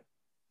Wednesday.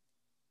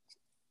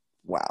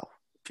 Wow.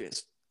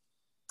 Cheers.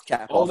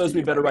 All those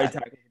be better right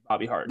tackle than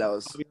Bobby Hart.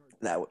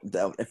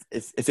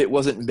 If it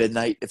wasn't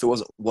midnight, if it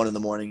wasn't 1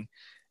 a.m,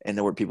 and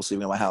there were people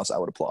sleeping in my house, I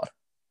would applaud.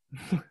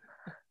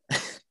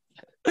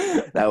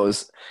 that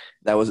was,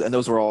 and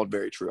those were all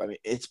very true. I mean,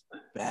 it's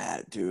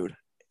bad, dude.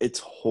 It's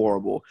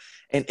horrible,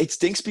 and it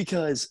stinks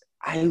because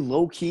I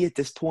low key at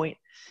this point,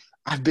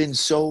 I've been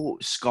so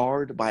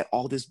scarred by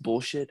all this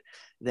bullshit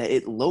that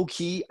it low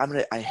key.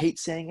 I hate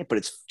saying it, but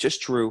it's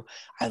just true.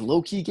 I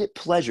low key get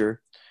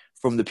pleasure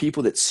from the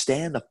people that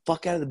stand the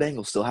fuck out of the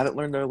Bengals, still haven't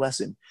learned their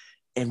lesson,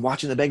 and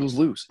watching the Bengals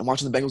lose and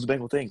watching the Bengals do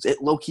Bengal things.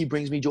 It low-key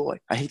brings me joy.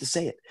 I hate to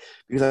say it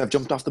because I've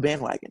jumped off the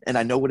bandwagon, and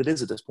I know what it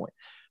is at this point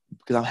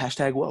because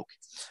I'm #woke.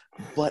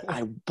 But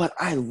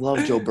I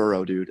love Joe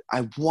Burrow, dude.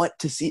 I want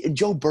to see – and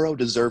Joe Burrow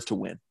deserved to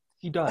win.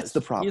 He does. That's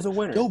the problem. He's a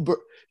winner.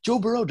 Joe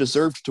Burrow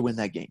deserved to win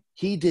that game.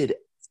 He did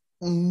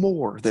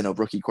more than a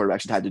rookie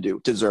quarterback should have to do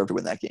to deserve to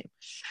win that game.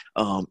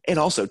 And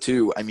also,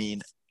 too, I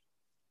mean –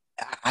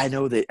 I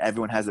know that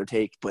everyone has their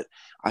take, but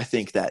I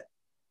think that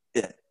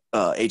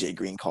AJ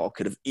Green call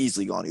could have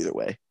easily gone either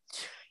way.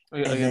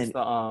 Against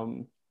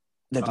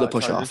the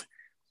push off.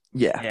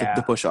 Yeah.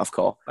 The push off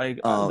call.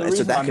 Like the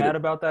reason I'm mad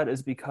about that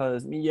is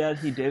because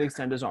he did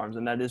extend his arms,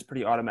 and that is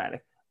pretty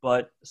automatic.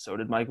 But so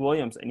did Mike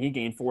Williams, and he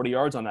gained 40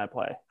 yards on that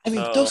play. I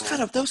mean, those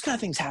kind of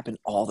things happen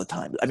all the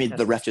time. I mean,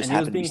 the ref just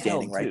happened to be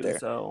standing right there.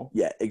 So.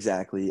 Yeah,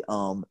 exactly.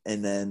 And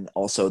then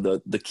also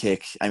the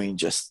kick. I mean,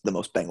 just the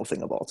most Bengal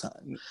thing of all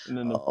time. And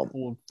then the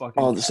whole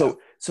fucking.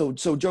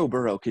 So Joe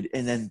Burrow could,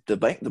 and then the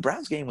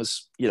Browns game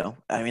was, the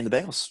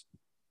Bengals.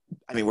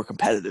 I mean, we're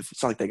competitive.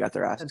 It's not like they got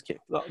their asses kicked.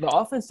 The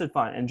offense did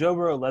fine, and Joe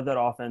Burrow led that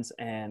offense,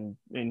 and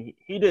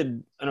he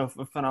did a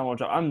phenomenal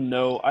job.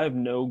 I have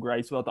no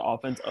gripes about the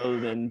offense other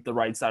than the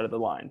right side of the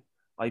line.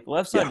 Like, the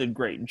left side did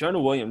great. Jonah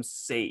Williams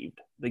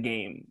saved the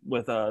game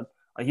with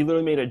he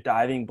literally made a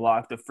diving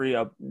block to free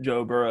up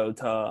Joe Burrow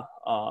to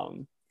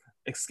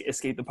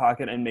escape the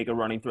pocket and make a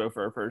running throw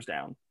for a first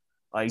down.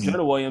 Like,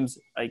 Jonah Williams,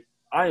 I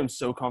am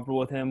so comfortable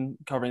with him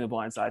covering the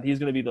blind side. He's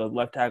going to be the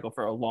left tackle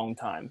for a long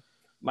time.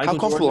 How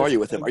comfortable are you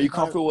with him? Are you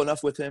comfortable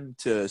enough with him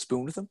to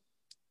spoon with him?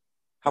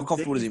 How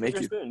comfortable does he make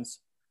you? Spoons.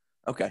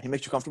 Okay, he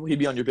makes you comfortable? He'd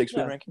be on your big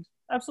spoon rankings?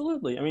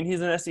 Absolutely. I mean,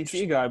 he's an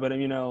SEC guy, but,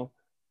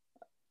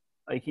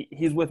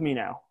 he's with me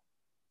now.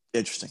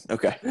 Interesting.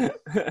 Okay.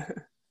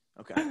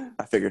 Okay,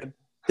 I figured.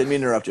 Didn't mean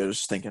to interrupt you. I was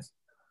just thinking.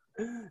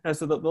 Yeah,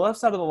 so the left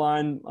side of the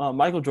line,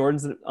 Michael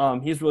Jordan's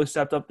he's really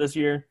stepped up this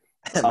year.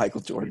 Michael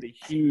Jordan.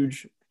 A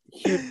huge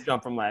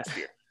jump from last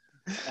year.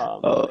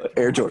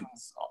 Air Jordan.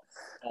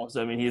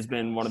 Also, he's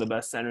been one of the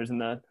best centers in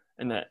the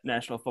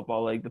National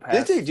Football League the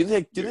past. Do you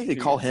think they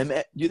call him?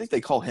 Do you think they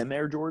call him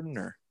Air Jordan,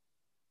 or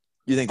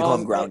do you think they call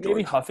him Ground Jordan?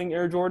 Maybe huffing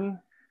Air Jordan.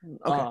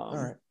 Okay, all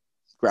right.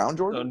 Ground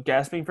Jordan. So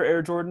gasping for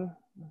Air Jordan.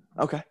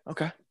 Okay,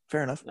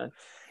 fair enough. That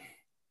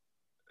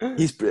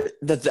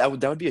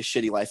would be a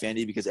shitty life,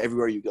 Andy, because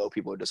everywhere you go,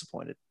 people are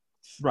disappointed.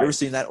 You ever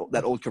seen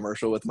that old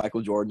commercial with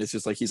Michael Jordan? It's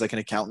just like he's like an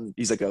accountant.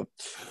 He's like a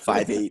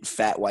 5'8"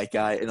 fat white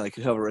guy, and like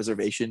he'll have a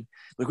reservation.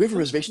 Like, we have a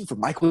reservation for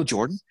Michael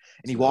Jordan,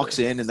 and he walks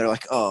in, and they're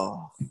like,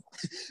 "Oh,"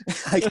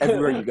 like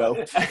everywhere you go,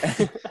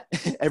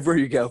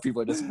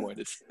 people are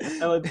disappointed. And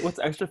like, what's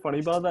extra funny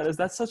about that is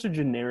that's such a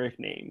generic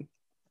name.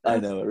 I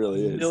know, it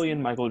really is. A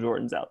million Michael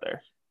Jordans out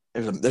there.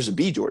 There's a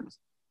B Jordan.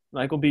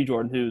 Michael B.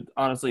 Jordan, who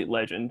honestly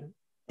legend.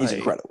 He's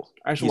incredible.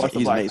 I actually watched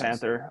the Black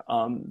Panther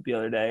the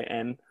other day,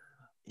 and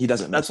he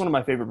doesn't miss. That's one of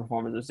my favorite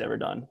performances ever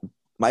done.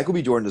 Michael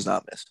B. Jordan does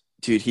not miss.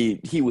 Dude,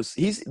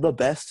 he's the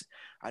best.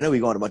 I know we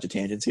go on a bunch of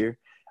tangents here.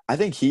 I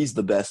think he's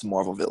the best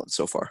Marvel villain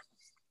so far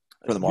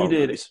for the Marvel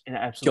movies. He did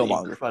an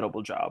absolutely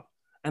incredible job.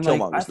 And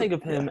like, I think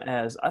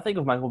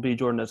of Michael B.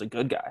 Jordan as a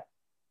good guy.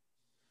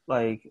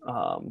 Like,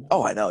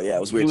 oh, I know, yeah,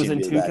 it was weird. He was in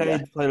 2K.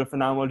 He played a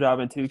phenomenal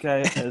job in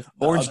 2K as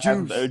Orange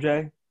Juice,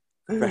 OJ,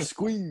 fresh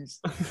squeeze.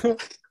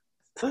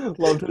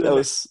 Loved it.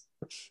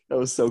 That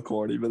was so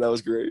corny, but that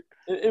was great.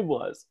 It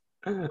was.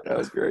 That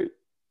was great.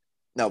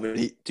 No, but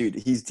he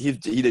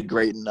did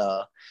great in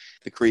the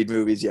Creed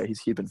movies. Yeah,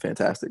 he's been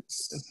fantastic.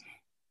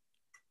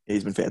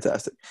 He's been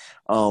fantastic.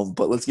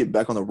 But let's get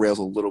back on the rails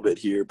a little bit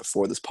here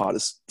before this pod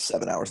is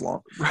 7 hours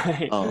long.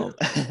 Right.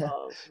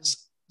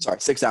 Sorry,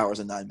 6 hours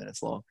and 9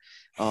 minutes long.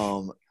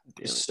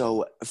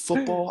 So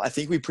football, I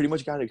think we pretty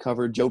much got it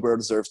covered. Joe Burrow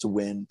deserves to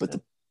win, but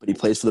he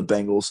plays for the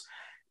Bengals.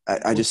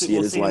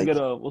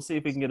 We'll see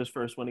if he can get his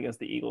first win against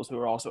the Eagles, who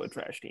are also a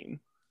trash team.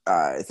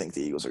 I think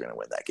the Eagles are going to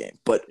win that game,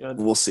 but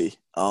we'll see.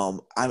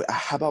 How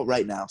about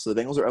right now? So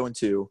the Bengals are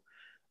 0-2,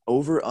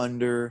 over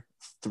under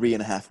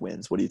 3.5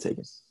 wins. What are you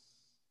taking?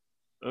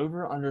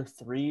 Over under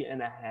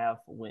 3.5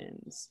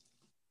 wins.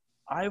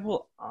 I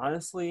will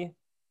honestly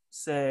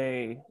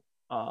say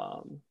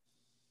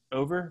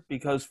over,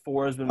 because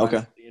 4 has been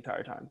winning the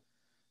entire time.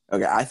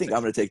 Okay, I think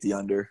I'm going to take the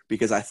under,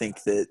 because I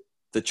think that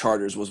the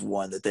Chargers was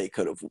one that they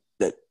could have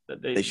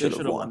they should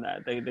have won.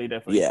 That they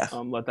definitely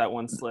let that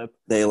one slip.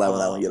 They allowed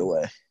that one get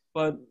away.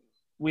 But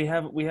we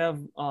have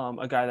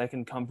a guy that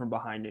can come from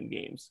behind in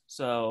games.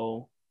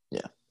 So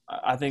yeah,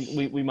 I think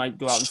we might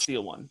go out and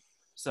steal one.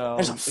 So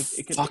there's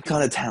a fuck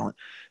ton of talent,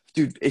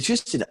 dude. It's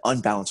just an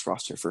unbalanced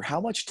roster. For how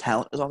much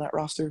talent is on that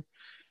roster,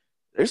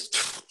 there's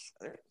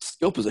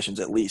skill positions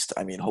at least.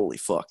 I mean, holy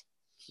fuck!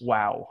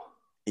 Wow.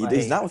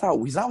 He's not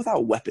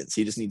without weapons.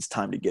 He just needs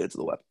time to get it to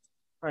the weapon.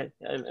 Right,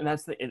 and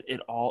that's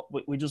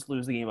we just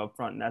lose the game up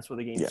front, and that's where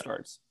the game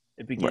starts.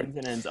 It begins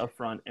and ends up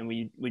front, and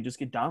we just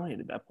get dominated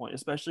at that point,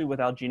 especially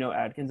without Geno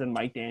Atkins and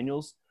Mike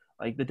Daniels.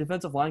 Like, the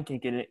defensive line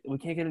can't get it. We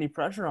can't get any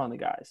pressure on the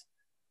guys.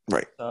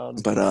 Right.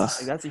 But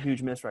that's a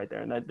huge miss right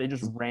there, and that they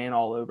just ran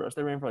all over us.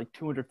 They ran for like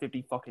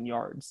 250 fucking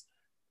yards.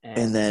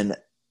 And then,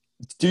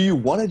 do you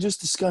want to just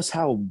discuss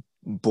how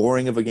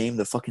boring of a game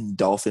the fucking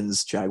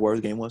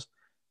Dolphins-Jaguars game was?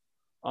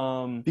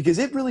 Because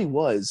it really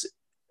was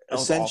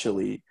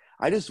essentially.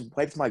 I just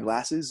wiped my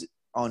glasses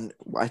on.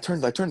 I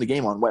turned the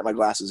game on, wiped my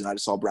glasses, and I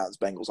just saw Browns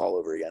Bengals all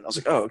over again. I was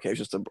like, oh, okay, it's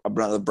just a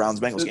Browns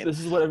Bengals game.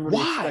 This is what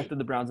everybody expected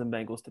the Browns and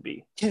Bengals to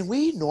be. Can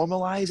we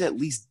normalize at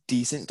least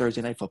decent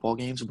Thursday night football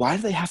games? Why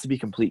do they have to be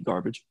complete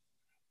garbage?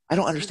 I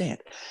don't understand.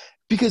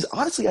 Because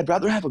honestly, I'd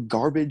rather have a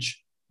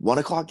garbage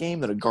 1:00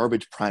 game than a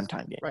garbage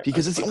primetime game. Right.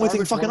 Because it's the only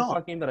thing fucking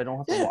on. Game that I don't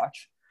have to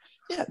watch.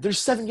 Yeah, there's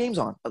 7 games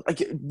on. Like,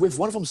 if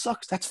one of them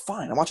sucks, that's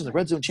fine. I'm watching the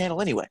Red Zone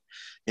channel anyway.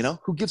 You know,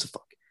 who gives a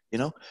fuck? You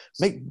know,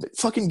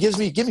 give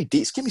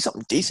me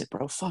something decent,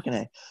 bro. Fucking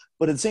A.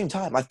 But at the same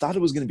time, I thought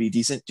it was going to be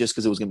decent just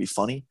because it was going to be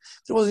funny.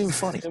 It wasn't even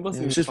funny. It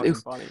wasn't even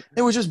funny.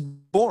 It was just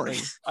boring.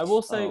 I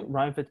will say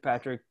Ryan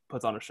Fitzpatrick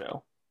puts on a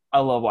show. I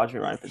love watching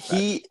Ryan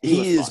Fitzpatrick.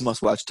 He is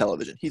must-watch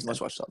television. He's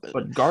must-watch television.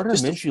 But Gardner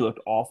Minshew looked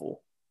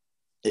awful.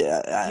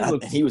 Yeah,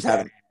 he was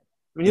having.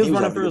 I mean, he was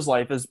running for his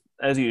life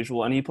as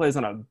usual, and he plays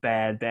on a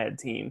bad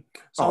team.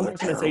 So I'm not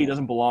going to say he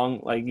doesn't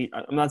belong. Like,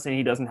 I'm not saying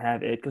he doesn't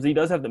have it, because he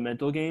does have the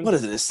mental game. What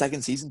is it? His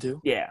second season too?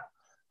 Yeah.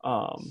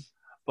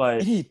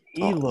 But he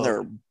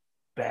looked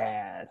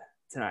bad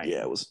tonight.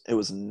 Yeah, it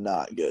was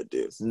not good,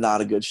 dude.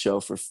 Not a good show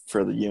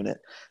for the unit.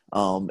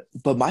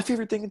 But my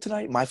favorite thing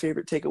tonight, my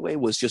favorite takeaway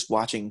was just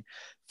watching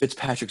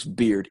Fitzpatrick's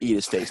beard eat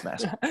his face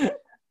mask.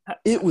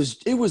 It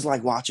was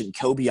like watching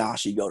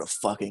Kobayashi go to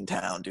fucking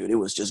town, dude. It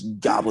was just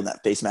gobbling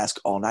that face mask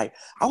all night.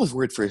 I was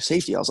worried for his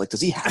safety. I was like,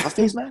 does he have a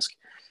face mask?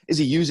 Is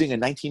he using a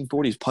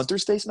 1940s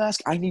punter's face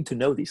mask? I need to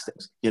know these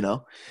things, you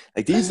know?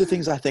 Like, these are the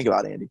things I think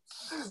about, Andy.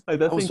 Like,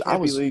 that thing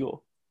can't be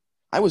legal.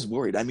 I was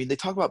worried. I mean, they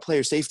talk about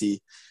player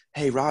safety.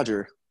 Hey,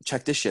 Roger,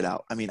 check this shit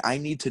out. I mean, I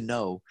need to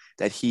know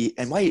that he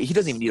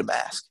doesn't even need a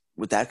mask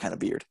with that kind of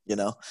beard, you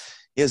know?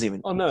 He doesn't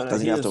even. Oh no,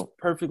 he is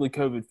perfectly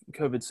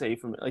COVID safe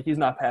from it. Like, he's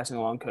not passing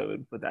along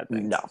COVID with that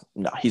thing. No,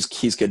 he's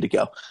good to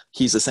go.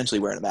 He's essentially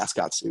wearing a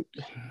mascot suit.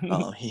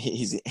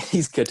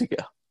 He's good to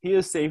go. He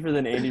is safer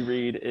than Andy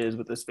Reid is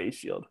with his face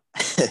shield.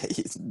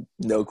 He's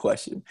no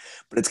question.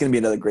 But it's going to be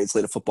another great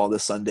slate of football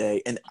this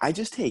Sunday, and I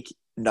just take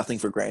nothing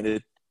for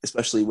granted,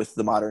 especially with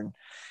the modern,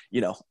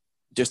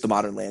 just the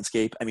modern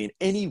landscape. I mean,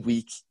 any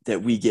week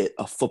that we get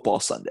a football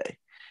Sunday,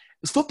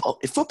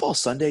 football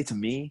Sunday to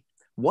me.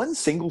 One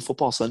single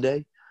football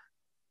Sunday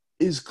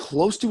is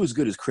close to as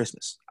good as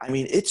Christmas. I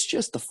mean, it's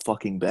just the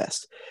fucking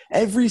best.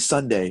 Every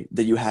Sunday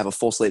that you have a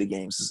full slate of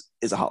games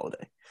is a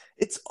holiday.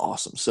 It's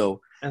awesome.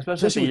 So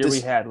especially the year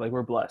we had, like,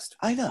 we're blessed.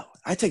 I know.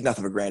 I take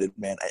nothing for granted,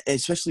 man.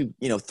 Especially,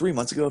 3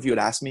 months ago, if you had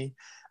asked me,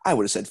 I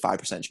would have said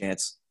 5%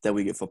 chance that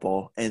we get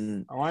football.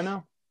 And I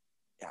know.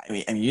 I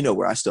mean, you know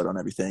where I stood on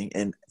everything,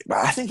 and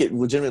I think it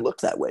legitimately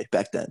looked that way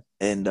back then.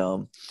 And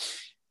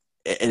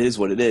it is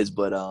what it is,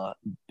 but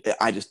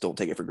I just don't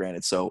take it for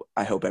granted. So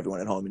I hope everyone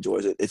at home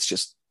enjoys it. It's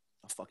just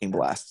a fucking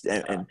blast.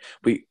 And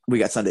we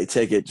got Sunday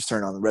Ticket. Just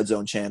turn on the Red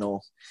Zone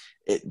channel.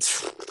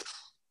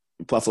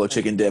 Buffalo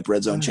chicken dip,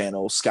 Red Zone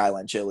channel,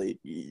 Skyline chili.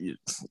 You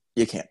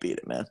can't beat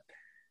it, man.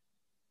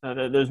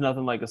 There's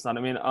nothing like a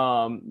Sunday.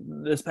 I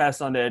mean, this past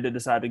Sunday I did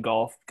decide to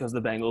golf because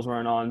the Bengals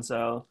weren't on.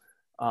 So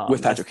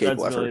with Patrick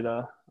Capel, that's really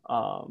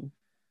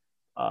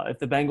if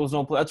the Bengals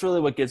don't play, that's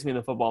really what gets me in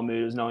the football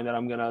mood, is knowing that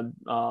I'm gonna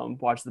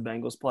watch the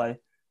Bengals play.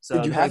 So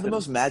did you have the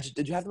most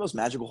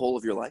magical hole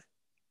of your life?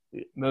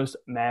 Most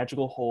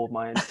magical hole of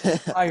my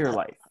entire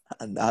life.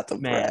 Not the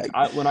brag.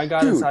 When I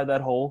got inside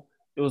that hole,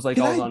 it was like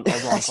I was on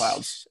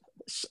clouds.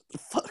 Shut the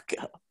fuck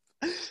up.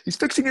 He's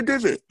fixing a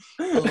divot.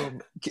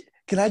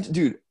 Can I,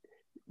 dude?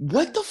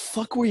 What the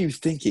fuck were you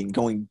thinking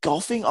going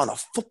golfing on a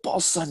football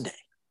Sunday?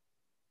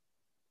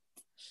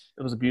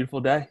 It was a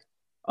beautiful day.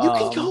 You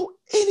can go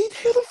any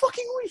day of the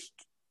fucking week.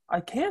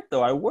 I can't,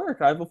 though. I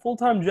work. I have a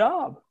full-time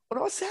job. What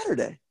about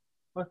Saturday?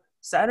 What,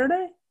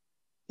 Saturday?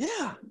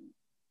 Yeah.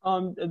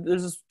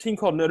 There's this team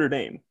called Notre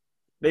Dame.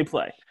 They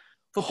play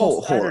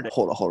football Saturday.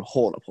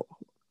 Hold up.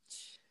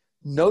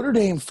 Notre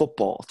Dame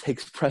football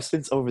takes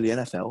precedence over the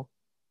NFL.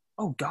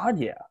 Oh God,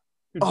 yeah.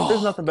 Dude,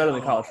 there's nothing better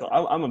than college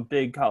football. I'm a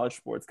big college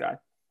sports guy.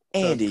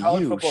 So Andy,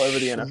 college football over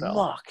the NFL.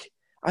 Schmuck.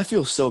 I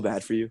feel so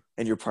bad for you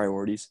and your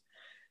priorities.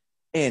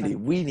 Andy,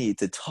 we need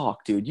to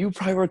talk, dude. You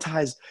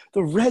prioritize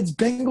the Reds,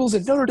 Bengals,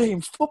 and Notre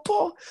Dame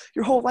football.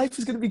 Your whole life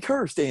is going to be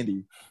cursed,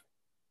 Andy.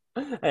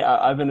 Hey,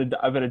 I've been a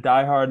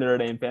diehard Notre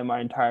Dame fan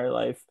my entire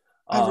life.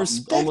 I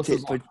respect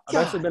it, but I've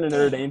actually been a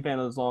Notre Dame fan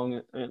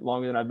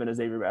longer than I've been a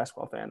Xavier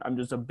basketball fan. I'm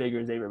just a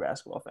bigger Xavier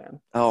basketball fan.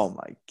 Oh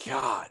my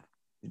God,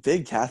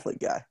 big Catholic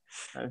guy.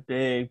 A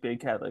big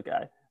Catholic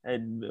guy. I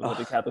went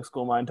to Catholic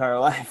school my entire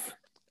life.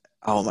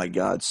 Oh my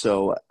God!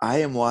 So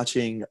I am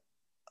watching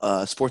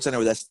SportsCenter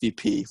with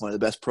SVP, one of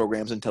the best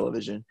programs in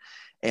television,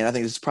 and I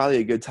think this is probably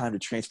a good time to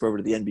transfer over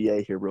to the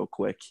NBA here real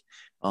quick.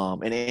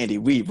 And Andy,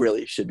 we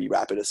really should be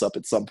wrapping this up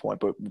at some point,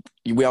 but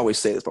we always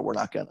say this, but we're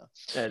not gonna.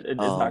 It's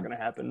not gonna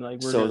happen.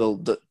 Like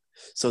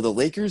So the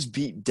Lakers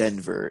beat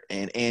Denver,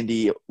 and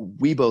Andy,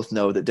 we both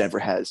know that Denver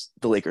has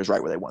the Lakers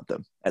right where they want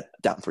them at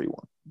down 3-1.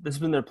 This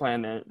has been their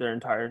plan the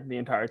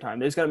entire time.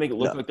 They just got to make it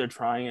look like they're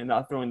trying and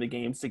not throwing the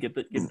games to get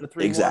the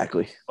 3-1.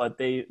 Exactly. But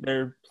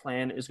their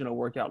plan is going to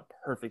work out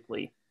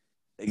perfectly.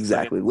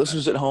 Exactly.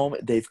 Listeners at home,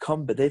 they've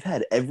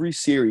had every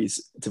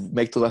series to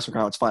make the Western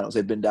Conference Finals.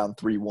 They've been down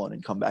 3-1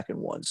 and come back and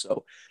won.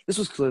 So this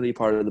was clearly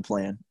part of the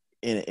plan.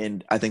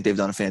 And I think they've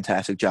done a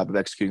fantastic job of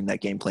executing that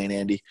game plan,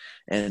 Andy.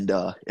 And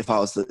if I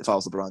was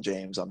LeBron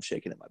James, I'm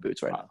shaking in my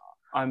boots right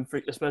now.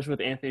 Especially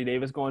with Anthony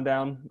Davis going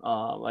down.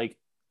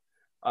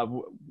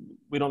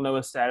 We don't know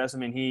his status. I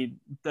mean, he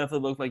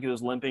definitely looked like he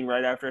was limping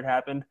right after it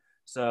happened.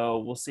 So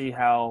we'll see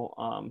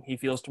how he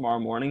feels tomorrow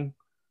morning.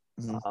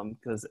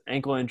 Because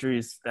ankle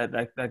injuries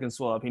that can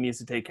swell up. He needs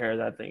to take care of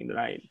that thing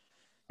tonight.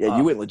 Yeah,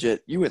 you went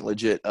legit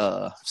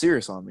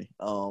serious on me.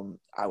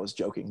 I was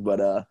joking,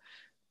 but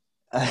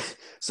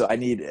so I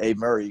need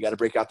Murray. You got to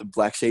break out the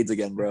black shades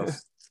again, bro.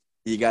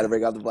 You got to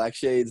break out the black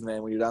shades,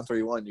 man. When you're down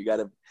 3-1, you got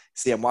to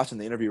see. I'm watching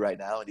the interview right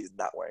now, and he's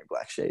not wearing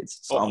black shades.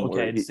 So I'm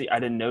worried. See, I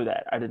didn't know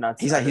that. I did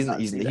not. He's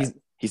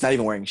not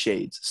even wearing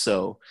shades.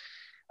 So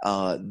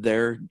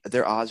their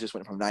odds just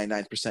went from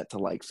 99% to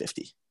like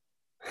 50.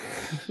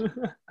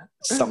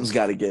 Something's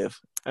got to give.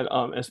 And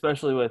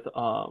especially with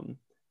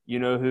you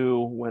know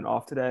who went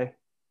off today?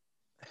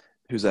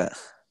 Who's that?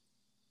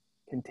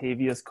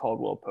 Contavious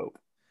Caldwell-Pope.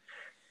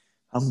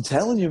 I'm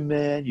telling you,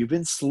 man, you've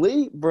been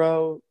asleep,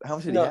 bro. How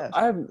much did he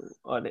have?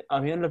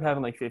 He ended up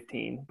having like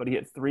 15, but he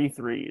hit 3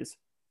 threes.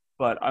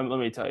 But let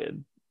me tell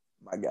you,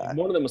 my guy.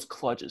 One of them was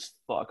clutch as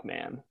fuck,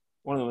 man.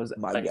 One of them was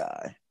my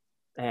guy.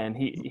 And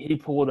he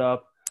pulled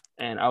up,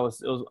 and I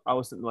was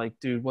like,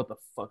 dude, what the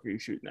fuck are you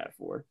shooting that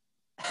for?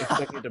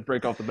 Expecting to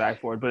break off the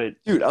backboard, but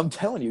dude, I'm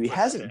telling you, he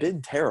hasn't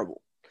been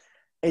terrible.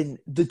 And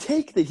the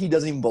take that he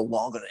doesn't even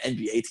belong on an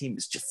NBA team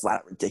is just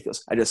flat out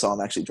ridiculous. I just saw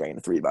him actually drain a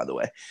 3, by the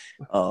way.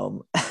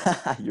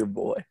 Your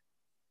boy.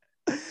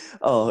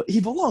 He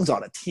belongs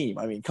on a team.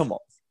 I mean, come on.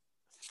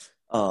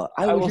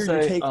 I will hear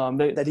your take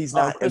that he's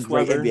not a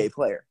great NBA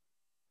player.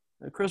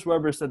 Chris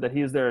Webber said that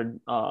he's their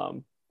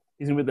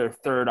he's gonna be their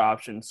third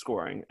option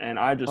scoring, and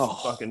I just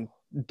fucking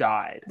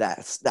died.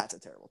 That's a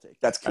terrible take.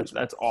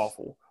 That's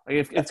awful. Like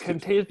if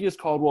Contavious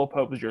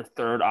Caldwell-Pope is your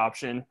third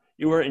option,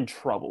 you are in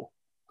trouble.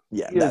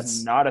 Yeah,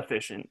 that's not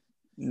efficient.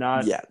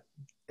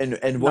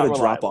 And what a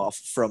drop off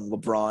from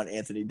LeBron,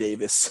 Anthony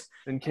Davis,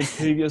 and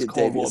Contavious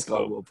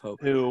Caldwell-Pope.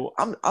 Who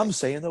I'm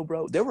saying though,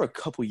 bro, there were a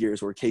couple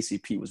years where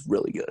KCP was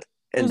really good.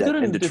 He was good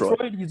in Detroit.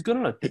 Detroit.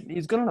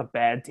 He's good on a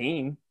bad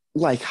team.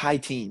 Like high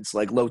teens,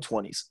 like low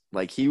 20s.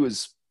 Like he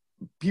was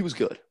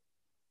good.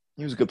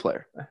 He was a good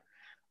player.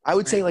 I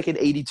would say like an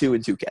 82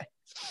 in 2K.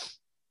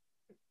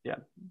 Yeah.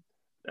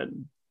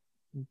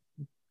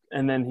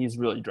 And then he's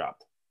really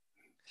dropped.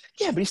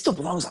 Yeah, but he still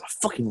belongs on a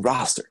fucking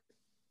roster.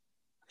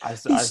 I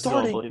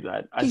still don't believe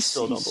that. I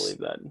still don't believe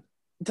that.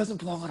 Doesn't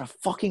belong on a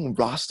fucking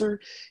roster.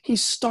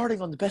 He's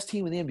starting on the best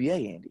team in the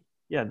NBA, Andy.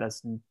 Yeah,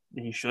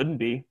 he shouldn't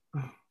be.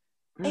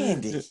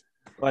 Andy.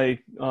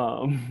 Like,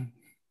 God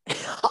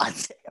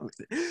damn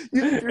it.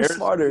 You think you're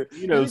smarter.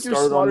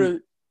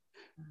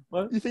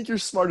 What? You think you're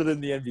smarter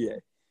than the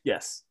NBA?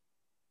 Yes.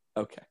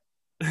 Okay.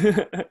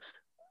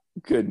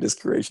 Goodness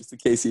gracious, the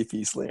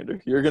KCP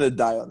slander. You're gonna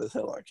die on this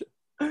hill, aren't you?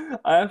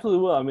 I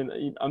absolutely will. I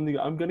mean,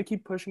 I'm gonna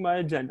keep pushing my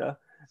agenda.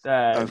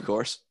 That of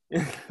course.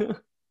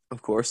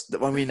 Of course.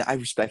 I mean, I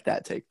respect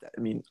that take.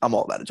 I mean, I'm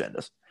all about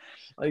agendas.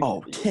 Like,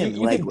 Tim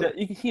Legler.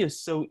 He is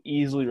so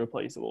easily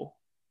replaceable.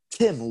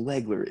 Tim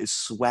Legler is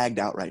swagged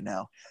out right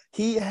now.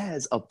 He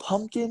has a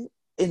pumpkin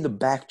in the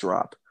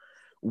backdrop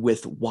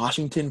with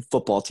Washington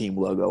football team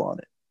logo on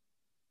it.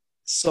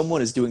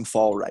 Someone is doing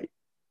fall right.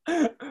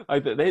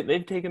 Like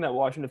they've taken that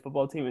Washington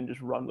football team and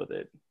just run with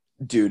it.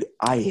 Dude,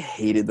 I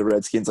hated the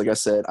Redskins. Like I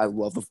said, I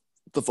love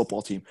the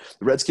football team.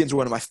 The Redskins are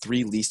one of my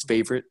 3 least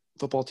favorite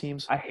football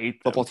teams. I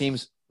hate football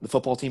teams. The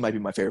football team might be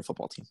my favorite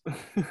football team.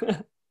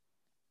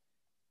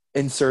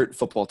 Insert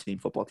football team.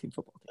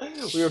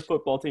 We are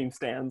football team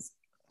stans.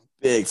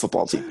 Big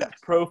football team guy.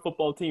 Pro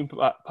football team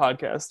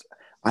podcast.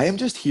 I am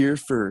just here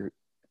for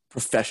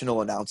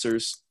professional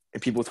announcers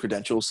and people with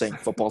credentials saying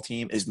football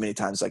team as many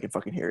times as I can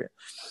fucking hear it.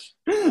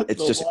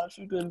 It's just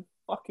Washington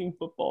fucking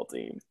football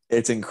team.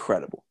 It's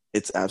incredible.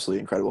 It's absolutely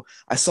incredible.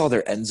 I saw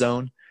their end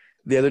zone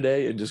the other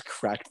day and just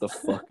cracked the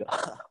fuck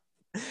up.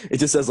 It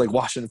just says like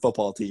Washington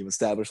football team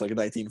established like in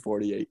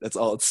 1948. That's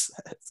all it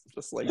says.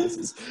 Just like this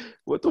is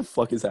what the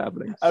fuck is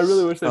happening. I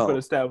really wish they put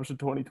established in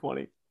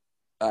 2020.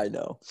 I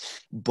know,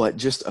 but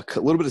just a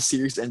little bit of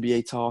serious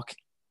NBA talk.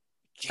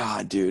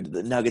 God, dude,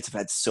 the Nuggets have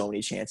had so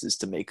many chances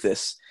to make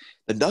this.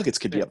 The Nuggets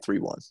could be up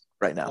 3-1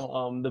 right now.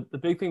 Well, the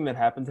big thing that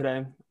happened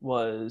today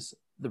was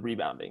the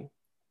rebounding.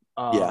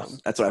 Yeah,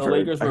 that's what I've heard. The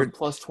Lakers were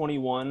plus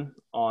 21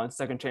 on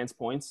second chance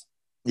points.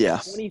 Yeah,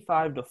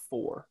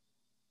 25-4.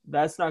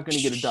 That's not going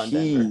to get it done,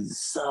 Denver.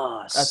 Jesus,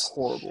 that's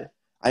horrible.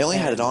 I only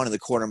had it on in the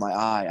corner of my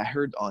eye. I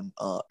heard on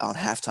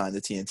halftime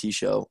the TNT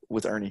show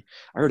with Ernie.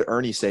 I heard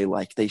Ernie say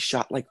like they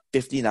shot like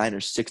 59 or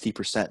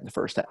 60% in the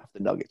first half, the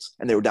Nuggets,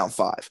 and they were down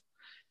 5.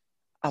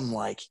 I'm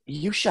like,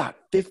 you shot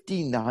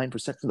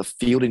 59% from the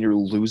field and you're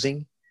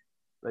losing?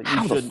 Like,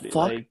 how the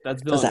fuck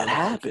does that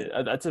happen?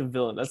 That's a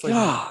villain. That's like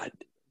God.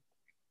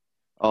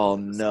 Oh,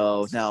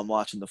 no. Now I'm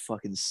watching the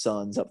fucking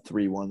Suns up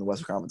 3-1 in the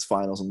Western Conference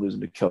Finals and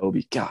losing to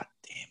Kobe. God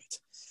damn it.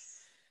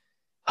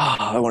 Oh,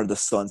 I wanted the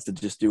Suns to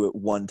just do it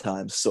one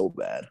time so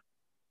bad.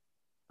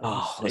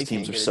 Oh, those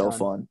teams are so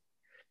fun.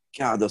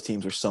 God, those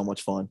teams are so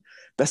much fun.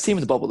 Best team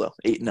in the bubble, though,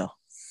 8-0.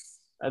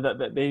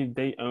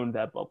 They owned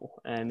that bubble,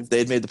 and if they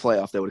had made the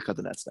playoff, they would have cut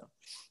the Nets down.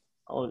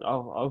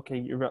 Oh, okay.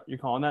 You're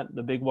calling that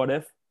the big what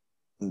if?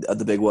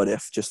 The big what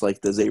if, just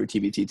like the Xavier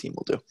TBT team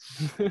will do.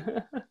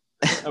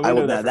 I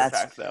will. That's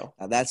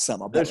that's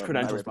something. I'll bet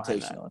my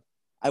reputation on.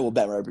 I will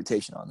bet my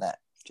reputation on that,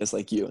 just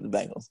like you and the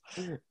Bengals.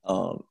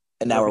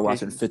 And now we're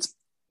watching Fitz.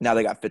 Now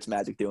they got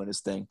Fitzmagic doing his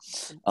thing.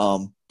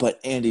 But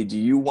Andy, do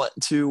you want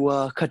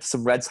to cut to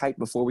some Reds hype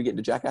before we get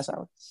into Jackass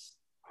Hour?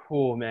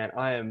 Oh man,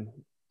 I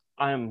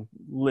am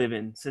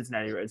living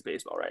Cincinnati Reds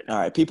baseball right now. All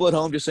right, people at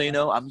home, just so you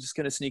know, I'm just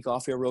going to sneak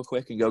off here real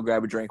quick and go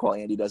grab a drink while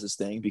Andy does his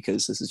thing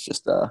because this is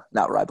just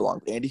not where I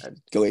belong. Andy,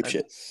 go ape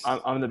shit.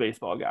 I'm the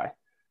baseball guy.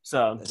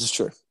 So this is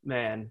true.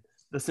 Man,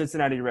 the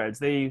Cincinnati Reds,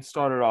 they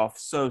started off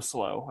so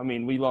slow. I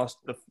mean, we lost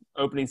the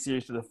opening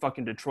series to the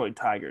fucking Detroit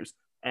Tigers,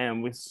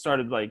 and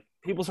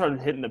people started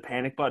hitting the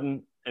panic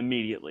button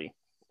immediately.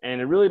 And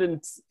it really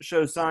didn't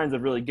show signs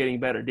of really getting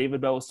better.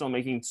 David Bell was still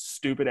making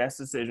stupid-ass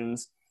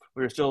decisions.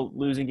 We were still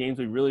losing games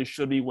we really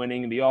should be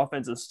winning. The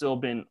offense has still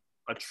been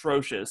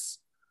atrocious.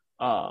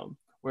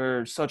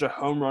 We're such a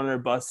home runner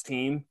bust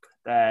team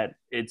that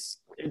it's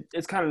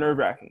kind of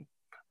nerve-wracking.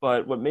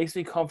 But what makes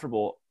me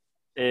comfortable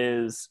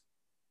is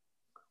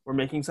we're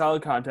making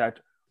solid contact.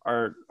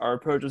 Our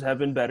approaches have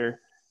been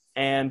better,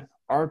 and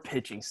our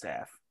pitching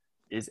staff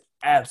is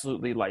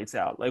absolutely lights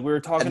out. Like we were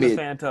talking to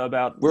Fanta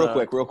about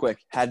real quick.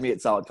 Had me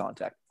at solid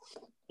contact.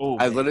 Oh,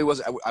 I literally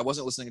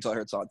wasn't listening until I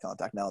heard solid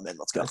contact. Now I'm in.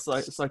 Let's go.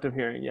 Selective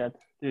hearing, yeah,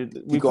 dude.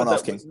 Keep going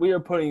off, King. We are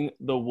putting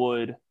the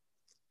wood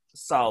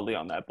solidly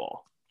on that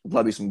ball.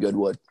 Love you some good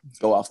wood.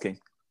 Go off, King.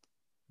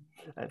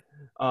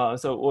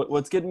 So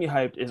what's getting me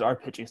hyped is our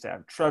pitching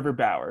staff. Trevor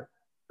Bauer,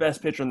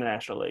 best pitcher in the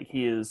National League.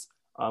 He is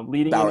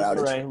leading in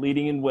ERA,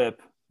 leading in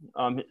WHIP.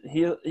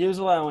 He is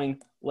allowing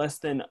less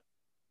than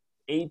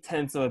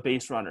 0.8 of a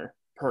base runner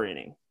per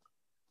inning.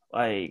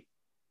 Like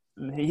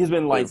he's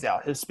been lights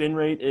out. His spin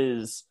rate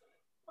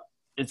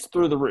it's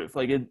through the roof.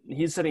 Like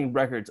he's setting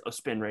records of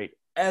spin rate.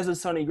 As is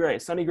Sonny Gray.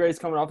 Sonny Gray's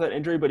coming off that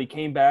injury, but he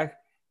came back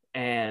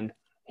and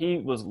he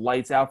was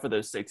lights out for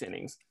those 6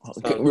 innings.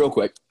 Okay, real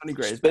quick.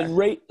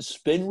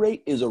 Spin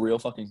rate is a real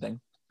fucking thing.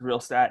 Real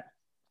stat.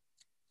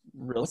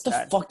 What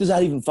the fuck does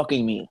that even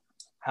fucking mean?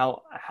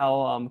 How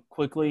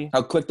quickly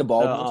how quick the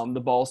ball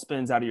the ball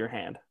spins out of your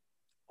hand.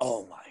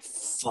 Oh my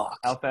fuck!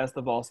 How fast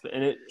the ball spins,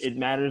 and it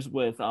matters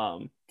with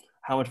how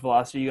much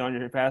velocity you get on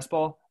your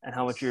fastball and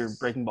how much your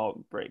breaking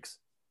ball breaks.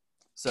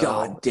 So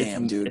God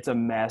damn, dude, it's a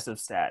massive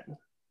stat.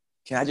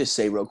 Can I just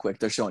say real quick?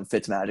 They're showing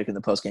Fitzmagic in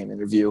the post-game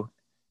interview,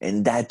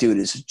 and that dude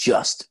is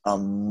just a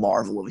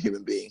marvel of a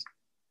human being.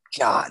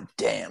 God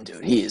damn,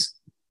 dude, he is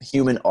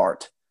human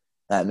art.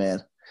 That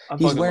man.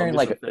 He's wearing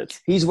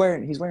he's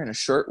wearing a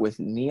shirt with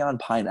neon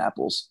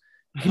pineapples.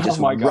 Oh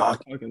my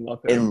god! I fucking love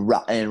him.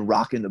 And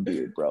rocking the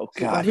beard, bro.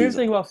 God, here's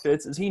the thing about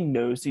Fitz is he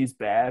knows he's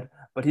bad,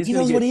 but he's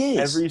going to get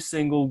every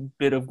single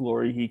bit of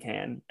glory he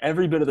can,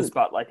 every bit of the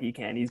spotlight he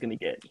can. He's going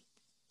to get.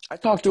 I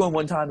talked to him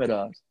one time at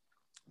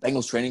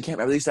Bengals training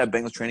camp. I released that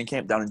Bengals training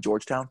camp down in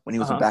Georgetown when he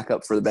was a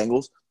backup for the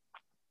Bengals.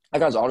 I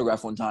got his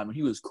autograph one time, and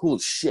he was cool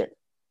as shit.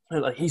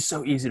 Like, he's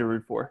so easy to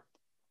root for.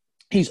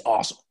 He's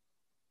awesome.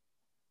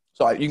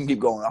 So you can keep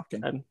going,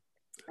 Octane.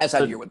 That's how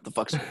you hear what the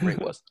fuck's rate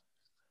was.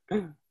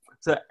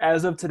 So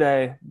as of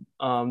today,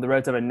 the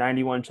Reds have a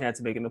 91 chance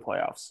of making the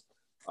playoffs.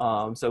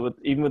 So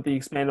even with the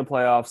expanded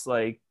playoffs,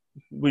 like,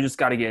 we just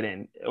got to get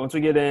in. Once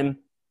we get in,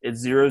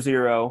 it's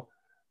 0-0.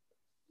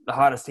 The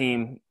hottest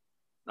team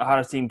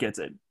gets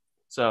it.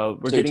 So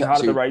we're getting hot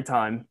at the right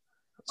time.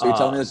 So you're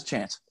telling me there's a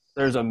chance?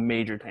 There's a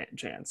major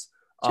chance.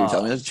 So you're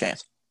telling me there's a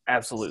chance?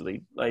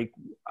 Absolutely. Like,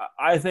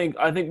 I think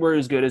we're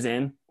as good as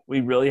in. We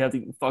really have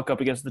to fuck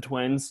up against the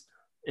Twins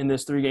in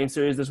this 3-game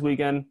series this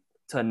weekend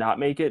to not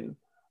make it.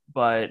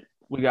 But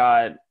we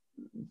got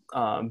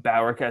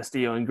Bauer,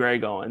 Castillo, and Gray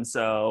going.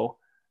 So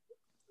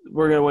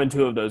we're going to win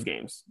 2 of those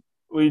games.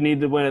 We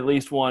need to win at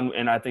least 1,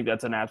 and I think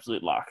that's an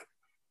absolute lock.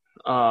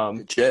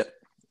 Good shit.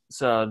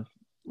 So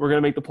we're going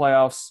to make the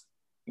playoffs.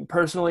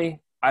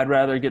 Personally, I'd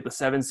rather get the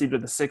 7th seed or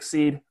the 6th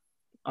seed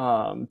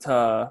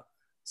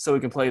so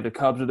we can play the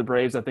Cubs or the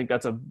Braves. I think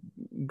that's a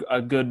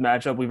good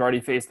matchup. We've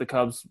already faced the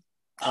Cubs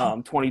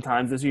 20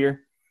 times this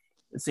year,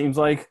 it seems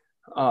like.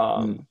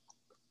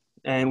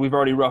 And we've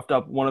already roughed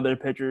up one of their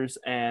pitchers,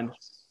 and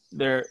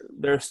their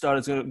stud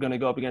is going to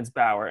go up against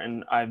Bauer,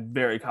 and I'm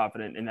very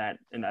confident in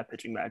that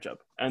pitching matchup.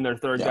 And their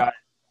third guy,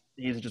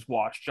 he's just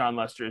washed. John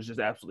Lester is just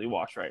absolutely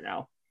washed right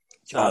now.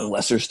 John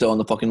Lester's still in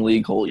the fucking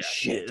league. Holy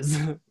shit! He is.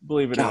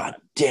 Believe it or not.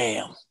 God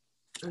damn.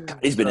 God,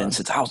 he's been in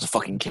since I was a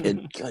fucking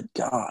kid. Good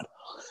God.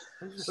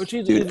 Which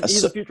he's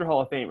a future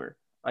Hall of Famer.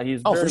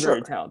 He's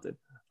very talented.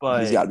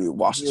 But he's got to be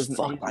washed as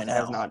fuck by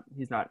now.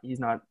 He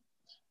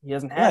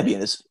hasn't had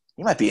it.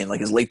 He might be in like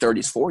his late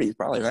 30s, 40s,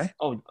 probably, right?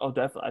 Oh,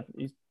 definitely.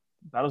 He's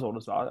about as old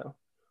as Votto.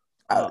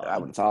 I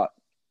would have thought.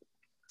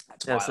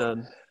 That's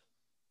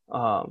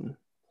wild.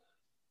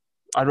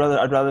 I'd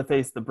rather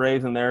face the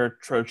Braves and their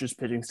atrocious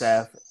pitching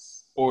staff,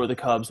 or the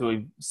Cubs, who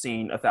we've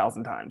seen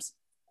 1,000 times.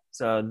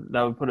 So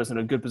that would put us in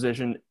a good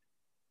position.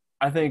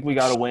 I think we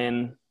got to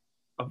win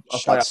a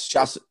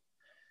shots.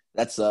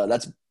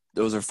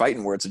 Those are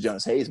fighting words of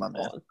Jonas Hayes, my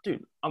man.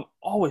 Dude, I'm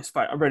always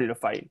fighting. I'm ready to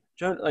fight.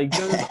 Jonas,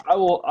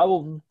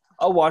 I'll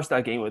watch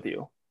that game with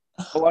you.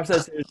 I'll watch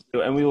that series with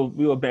you, and we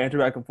will banter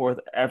back and forth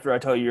after I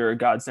tell you you're a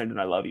godsend and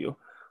I love you.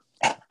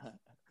 And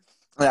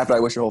after I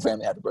wish your whole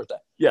family happy birthday.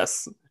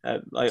 Yes.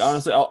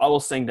 Honestly, I will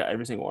sing to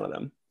every single one of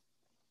them.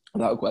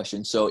 Without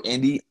question. So,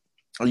 Andy,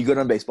 are you good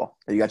on baseball?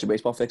 Have you got your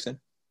baseball fix in?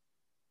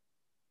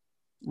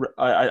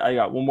 I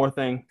got one more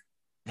thing.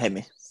 Hit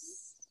me.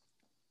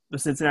 The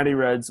Cincinnati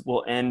Reds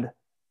will end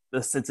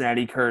the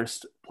Cincinnati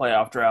cursed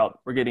playoff drought.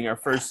 We're getting our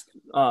first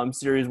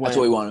series win. That's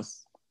what we wanted.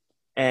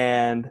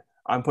 And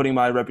I'm putting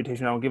my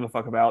reputation I don't give a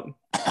fuck about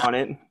on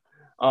it.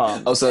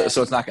 So it's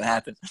not going to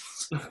happen.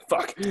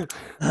 Fuck. You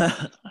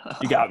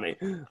got me.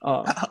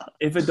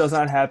 If it does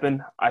not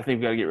happen, I think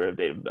we got to get rid of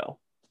David Bell.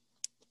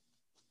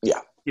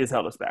 Yeah. He has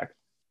held us back.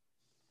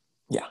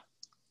 Yeah.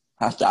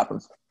 Has to happen.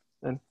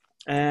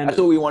 And that's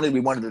what we wanted. We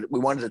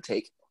wanted to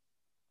take.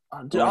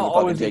 Dude, I'll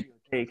always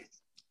take.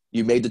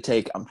 You made the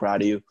take. I'm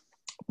proud of you.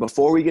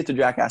 Before we get to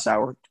Jackass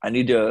Hour, I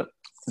need to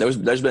 – there's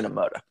been a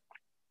murder.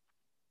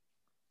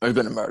 There's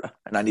been a murder,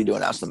 and I need to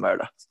announce the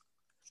murder.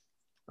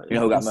 You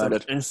know who got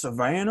murdered? In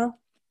Savannah?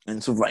 In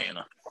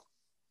Savannah.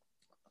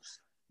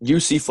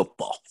 UC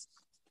football.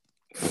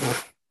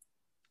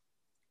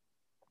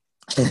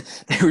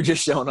 They were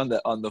just showing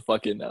on the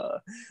fucking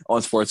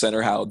on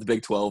SportsCenter how the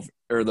Big 12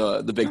 or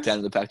the Big 10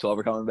 and the Pac-12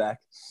 are coming back,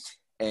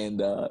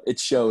 and it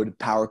showed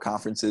power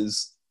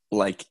conferences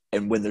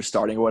and when they're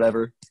starting or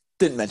whatever.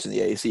 Didn't mention the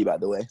AAC, by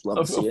the way.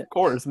 Love to see it. Of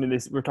course. I mean,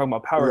 we're talking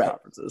about power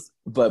conferences.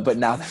 But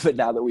now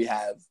that we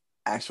have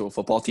actual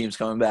football teams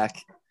coming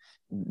back,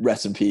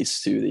 rest in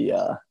peace to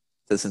the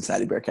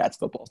Cincinnati Bearcats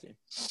football team.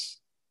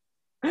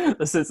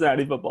 The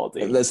Cincinnati football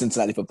team. The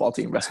Cincinnati football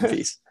team. Rest in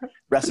peace.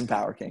 Rest in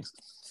power, Kings.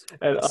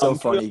 And, it's so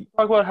funny.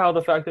 Talk about how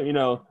the fact that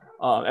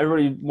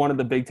everybody wanted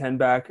the Big Ten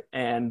back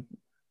and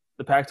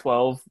the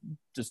Pac-12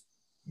 just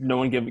no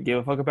one gave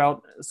a fuck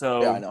about.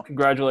 So yeah, I know.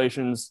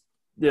 Congratulations.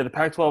 the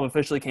Pac-12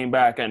 officially came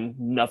back and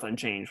nothing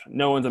changed.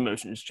 No one's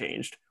emotions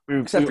changed.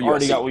 We've for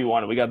already USC. got what we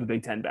wanted. We got the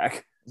Big Ten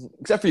back.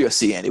 Except for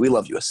USC, Andy. We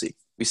love USC.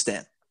 We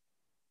stand.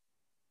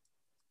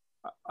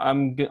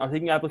 I'm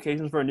taking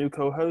applications for a new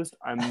co-host.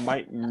 I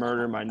might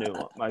murder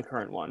my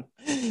current one.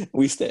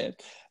 We stand.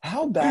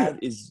 How bad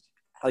is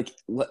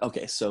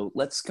okay? So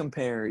let's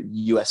compare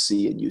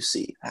USC and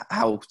UC.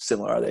 How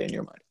similar are they in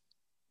your mind?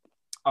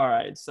 All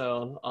right,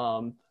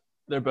 so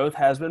they're both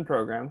has-been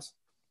programs,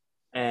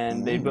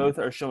 and they both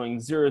are showing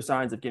zero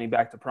signs of getting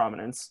back to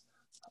prominence.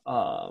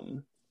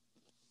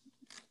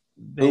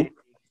 They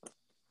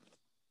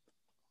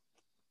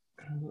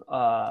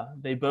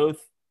both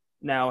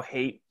now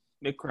hate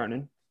Mick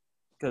Cronin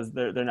because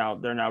they're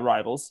now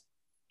rivals.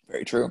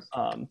 Very true.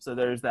 So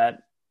there's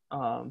that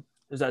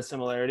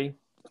similarity.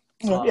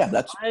 Yeah,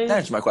 that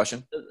answers my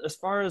question. As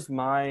far as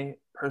my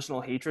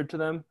personal hatred to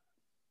them,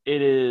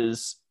 it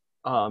is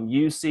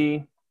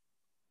UC,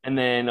 and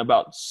then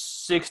about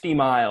 60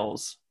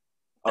 miles,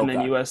 and then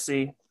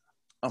USC.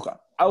 Okay.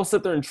 I will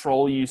sit there and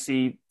troll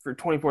UC for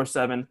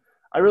 24/7.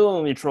 I really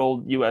only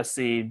trolled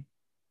USC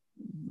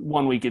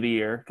 1 week of the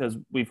year because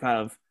we've kind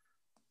of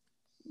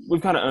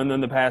owned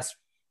them the past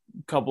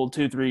couple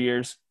 2-3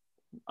 years.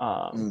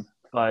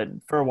 But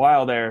for a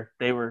while there,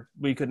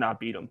 we could not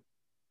beat them.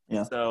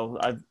 Yeah. So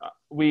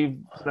we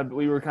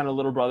were kind of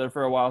little brother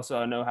for a while, so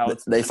I know how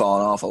they've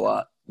fallen off a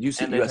lot.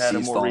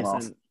 USC's fallen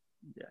off.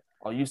 Yeah.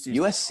 Well,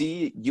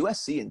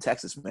 USC and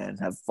Texas, man,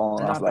 have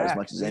fallen off about as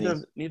much as any.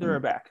 Neither are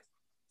back.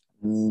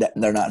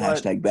 They're not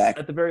but back.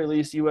 At the very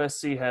least,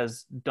 USC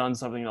has done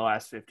something in the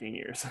last 15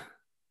 years.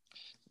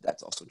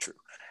 That's also true.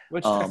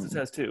 Which Texas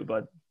has too,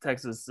 but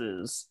Texas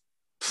is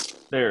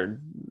they're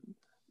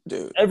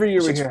dude. Every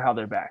year we hear how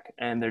they're back,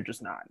 and they're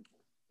just not.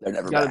 They're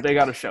never back. They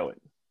got to show it.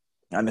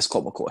 I miss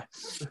Colt McCoy.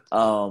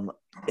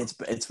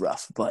 It's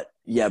rough, but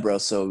yeah, bro.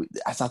 So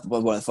I thought one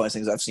of the funniest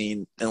things I've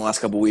seen in the last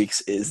couple of weeks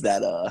is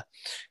that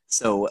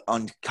so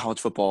on college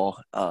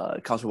football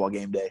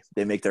game day,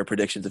 they make their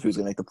predictions of who's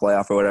going to make the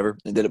playoff or whatever.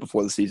 They did it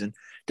before the season.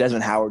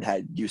 Desmond Howard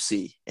had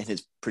UC in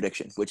his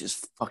prediction, which is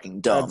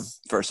fucking dumb.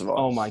 First of all,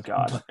 oh my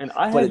god! And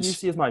I had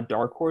UC as my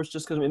dark horse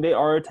just because they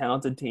are a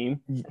talented team.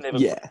 And they have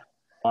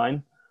a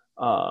line.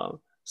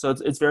 So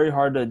it's very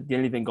hard to get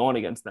anything going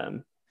against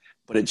them.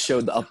 But it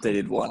showed the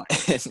updated one,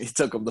 and he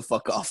took them the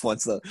fuck off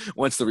once the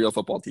real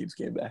football teams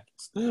came back.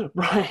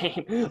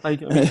 Right,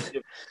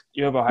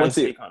 you have Ohio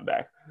State coming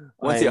back.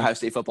 Once the Ohio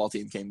State football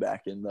team came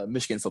back, and the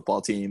Michigan football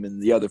team,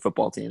 and the other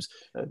football teams.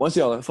 Once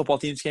the other football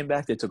teams came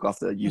back, they took off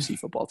the UC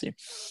football team.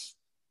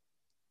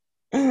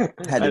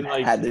 Had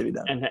to be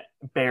done. And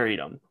buried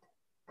them.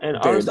 And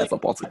buried honestly, that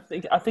football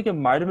team. I think it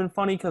might have been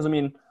funny because as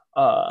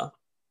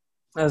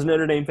a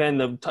Notre Dame fan,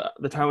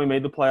 the time we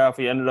made the playoff,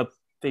 we ended up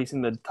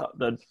facing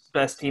the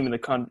best team in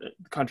the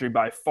country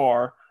by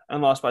far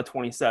and lost by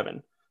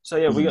 27. So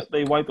yeah,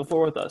 they wiped the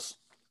floor with us.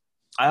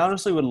 I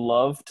honestly would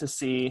love to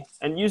see,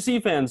 and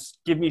UC fans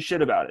give me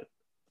shit about it,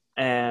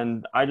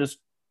 and I just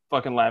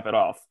fucking laugh it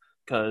off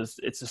because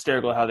it's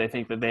hysterical how they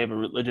think that they have a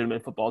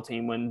legitimate football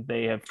team when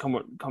they have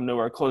come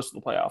nowhere close to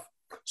the playoff.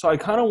 So I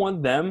kind of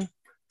want them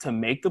to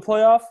make the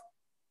playoff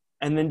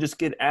and then just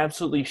get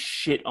absolutely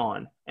shit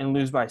on and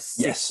lose by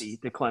 60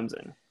 to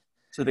Clemson.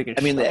 So they can.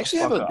 I mean, they actually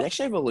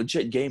have a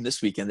legit game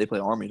this weekend. They play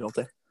Army, don't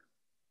they?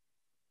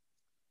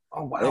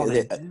 Oh wow,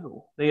 they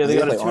do. They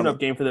got a tune-up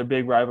game for their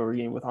big rivalry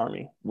game with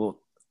Army. Well,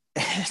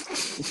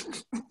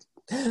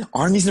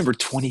 Army's number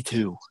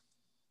 22.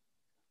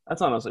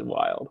 That's honestly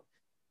wild,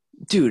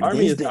 dude.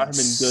 Army has not been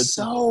good.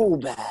 So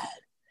bad.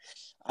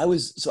 I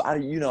was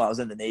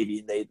in the Navy,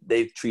 and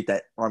they treat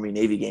that Army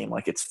Navy game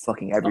like it's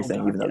fucking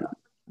everything, even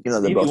though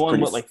they're both won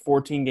like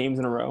 14 games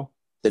in a row.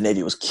 The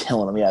Navy was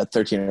killing them. Yeah,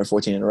 13 or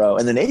 14 in a row.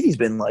 And the Navy's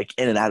been like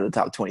in and out of the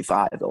top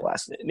 25 the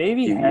last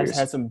Navy few has years.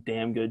 had some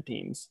damn good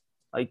teams.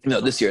 Like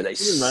this year they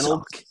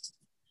suck.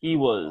 He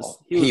was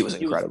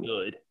incredible.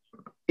 Good.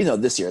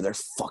 This year they're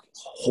fucking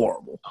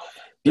horrible.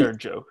 They're a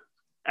joke.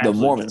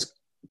 Absolute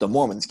The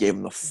Mormons gave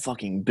them the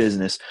fucking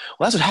business.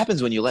 Well, that's what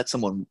happens when you let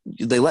someone –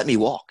 they let me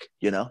walk,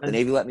 The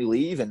Navy let me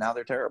leave, and now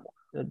they're terrible.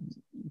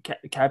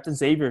 Captain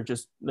Xavier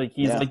just –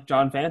 he's like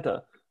John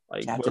Fanta.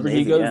 Captain wherever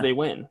he goes, they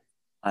win.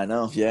 I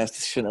know. Yeah, they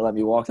shouldn't have let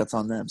me walk. That's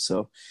on them.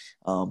 So,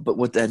 but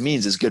what that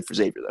means is good for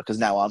Xavier, though, because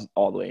now I'm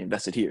all the way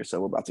invested here,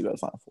 so we're about to go to the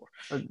Final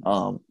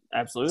Four.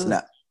 Absolutely.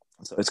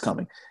 So it's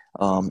coming.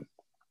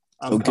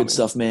 Good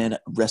stuff, man.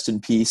 Rest in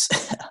peace.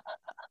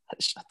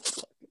 Shut the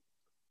fuck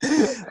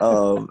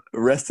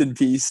rest in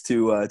peace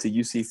to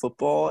UC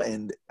football,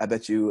 and I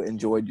bet you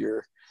enjoyed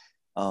your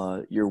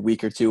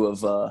week or two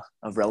of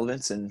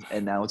relevance, and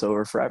now it's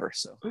over forever.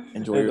 So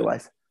enjoy your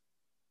life.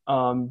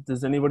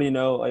 Does anybody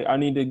know? I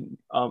need to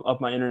up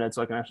my internet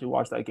so I can actually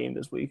watch that game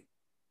this week.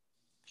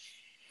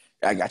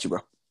 I got you, bro.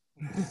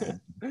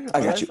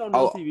 I got you. On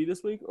TV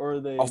this week, or are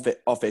they?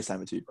 I'll FaceTime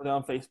with you. Are they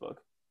on Facebook?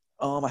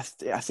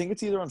 I think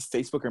it's either on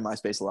Facebook or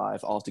MySpace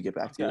Live. I'll have to get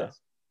back to you.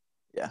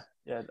 Yeah.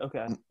 Yeah.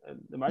 Okay.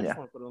 They might just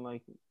want to put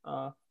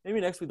on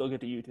maybe next week they'll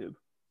get to YouTube.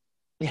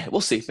 Yeah,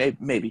 we'll see.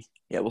 Maybe.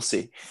 Yeah, we'll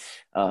see.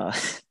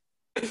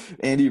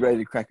 Andy, ready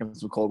to crack him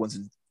some cold ones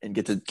and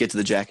get to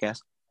the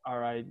jackass? All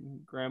right,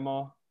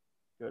 Grandma,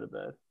 go to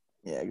bed.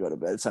 Yeah, go to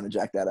bed. It's time to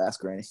jack that ass,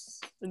 Granny.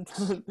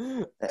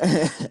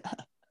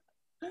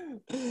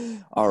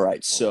 All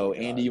right. So,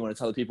 Andy, you want to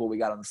tell the people what we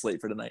got on the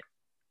slate for tonight?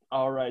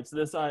 All right. So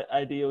this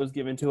idea was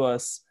given to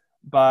us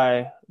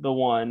by the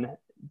one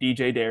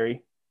DJ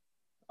Derry.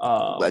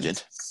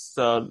 Legend.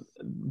 So,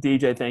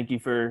 DJ, thank you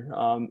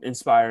for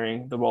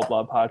inspiring the Roll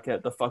Blob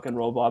podcast, the fucking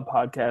Roll Blob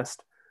podcast.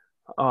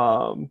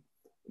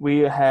 We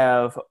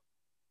have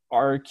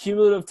our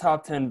cumulative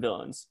top 10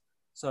 villains.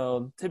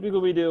 So typically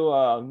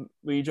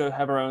we each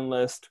have our own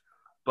list,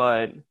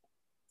 but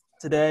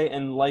today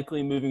and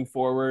likely moving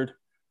forward,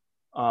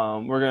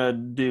 we're gonna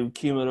do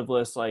cumulative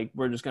lists. Like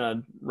we're just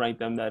gonna rank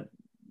them that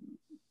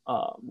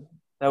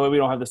way we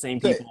don't have the same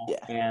people.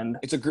 Yeah. And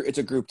it's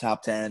a group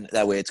top 10.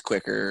 That way it's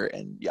quicker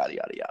and yada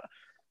yada yada.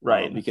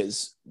 Right.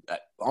 Because I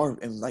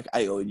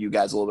owe you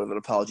guys a little bit of an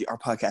apology. Our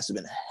podcast has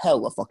been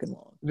hella fucking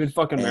long. Good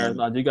fucking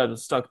marathon. You guys have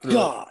stuck through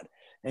God.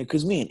 And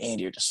because me and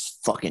Andy are just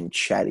fucking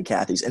chatty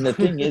Cathys. And the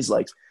thing is,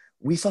 like,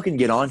 we fucking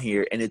get on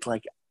here and it's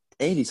like,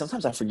 Andy,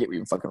 sometimes I forget we're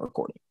even fucking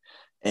recording.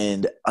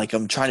 And, like,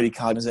 I'm trying to be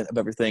cognizant of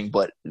everything,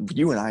 but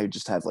you and I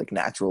just have, like,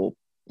 natural,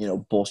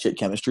 bullshit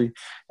chemistry.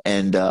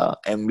 And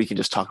we can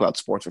just talk about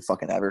sports for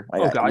fucking ever.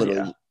 Like,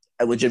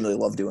 I legitimately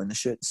love doing this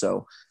shit.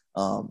 So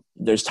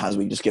there's times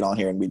we just get on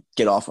here and we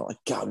get off and we're like,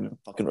 God, we've been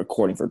fucking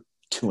recording for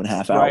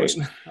 2.5 hours.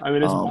 Right. I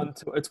mean,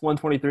 it's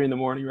 1:23 in the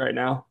morning right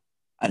now.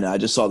 I know. I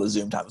just saw the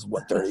Zoom time was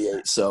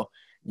 1:38. So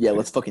yeah,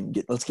 let's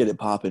get it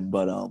popping.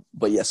 But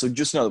yeah. So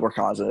just know that we're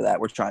cognizant of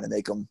that. We're trying to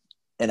make them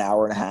an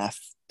hour and a half,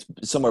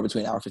 somewhere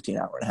between hour 15,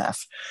 hour and a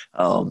half.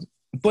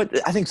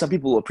 But I think some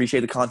people will appreciate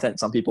the content,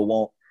 some people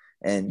won't,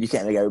 and you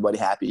can't make everybody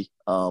happy.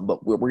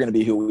 But we're going to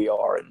be who we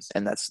are,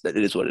 and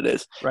it is what it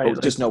is. Right.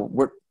 But just know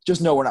we're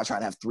not trying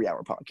to have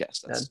 3-hour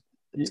podcasts.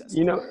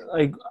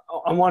 Like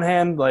on one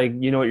hand, like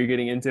you know what you're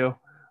getting into.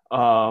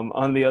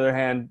 On the other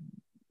hand,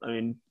 I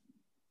mean.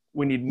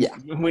 We need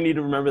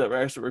to remember that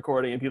we're actually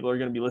recording and people are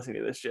going to be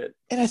listening to this shit.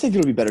 And I think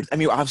it'll be better. I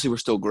mean, obviously we're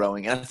still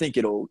growing, and I think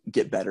it'll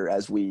get better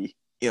as we,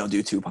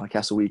 do 2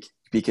 podcasts a week,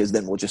 because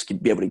then we'll just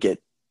be able to get,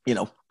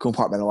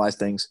 compartmentalize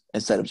things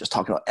instead of just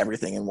talking about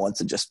everything at once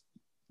and just,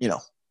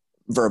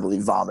 verbally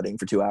vomiting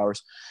for 2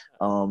 hours.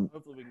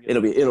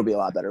 It'll be a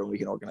lot better when we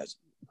can organize.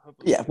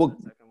 Yeah, we'll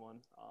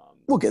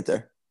get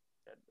there.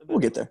 We'll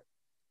get there.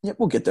 Yeah,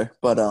 we'll get there.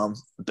 But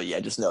yeah,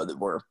 just know that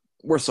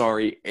we're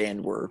sorry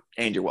and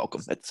you're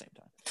welcome at the same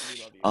time.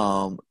 We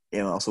love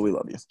you. Also we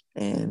love you.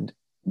 And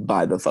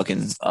by the fucking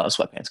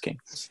Sweatpants King.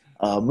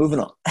 Moving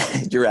on.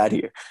 You're out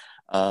here.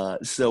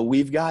 So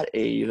we've got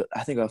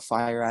I think a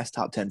fire ass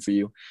top 10 for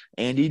you.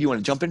 Andy, do you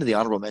want to jump into the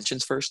honorable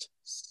mentions first?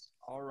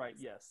 All right,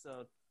 yes.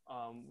 So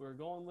we're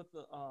going with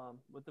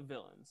the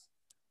villains.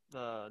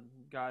 The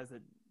guys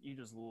that you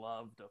just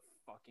love to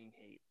fucking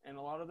hate. And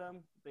a lot of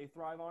them, they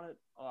thrive on it.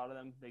 A lot of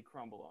them, they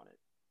crumble on it.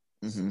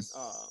 Mm-hmm.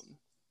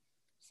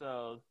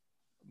 So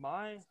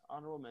my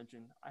honorable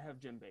mention, I have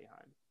Jim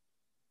Boeheim.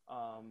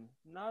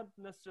 Not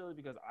necessarily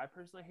because I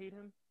personally hate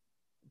him,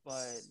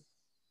 but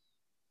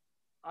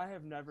I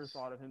have never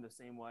thought of him the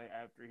same way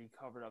after he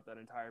covered up that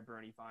entire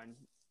Bernie fine.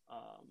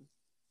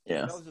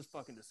 Yeah. That was just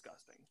fucking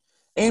disgusting.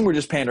 And we're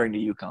just pandering to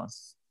UConn.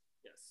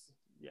 Yes.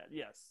 Yeah,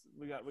 yes.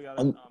 We got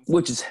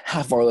which is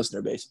half our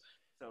listener base.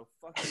 So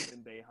fuck you,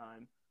 Jim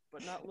Boeheim.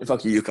 But not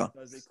fuck you, UConn.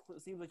 Because it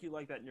seems like you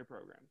like that in your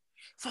program.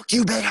 Fuck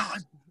you,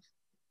 Boeheim.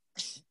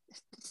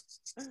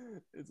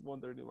 It's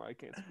 1:30 where I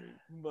can't scream.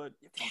 But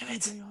damn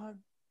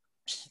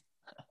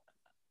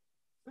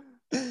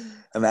it.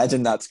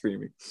 Imagine not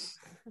screaming.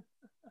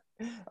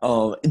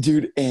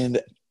 Dude,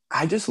 and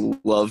I just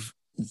love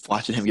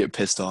watching him get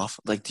pissed off.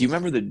 Like, do you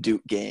remember the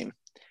Duke game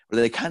where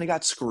they kind of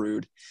got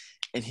screwed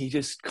and he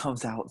just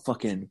comes out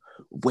fucking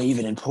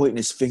waving and pointing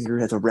his finger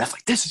at the ref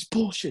like, this is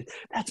bullshit.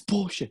 That's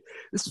bullshit.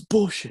 This is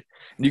bullshit.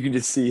 And you can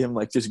just see him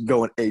like just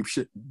going ape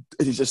shit.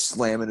 And he's just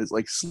slamming his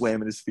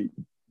feet.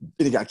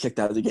 And he got kicked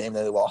out of the game.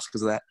 Then they lost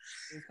because of that.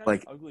 He's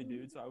kind of ugly,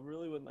 dude. So I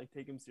really wouldn't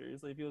take him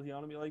seriously if he was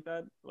yelling at me like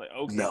that. Like,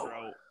 okay, no.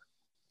 Bro.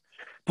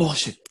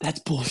 Bullshit. That's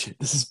bullshit.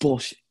 This is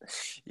bullshit.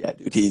 Yeah,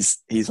 dude. He's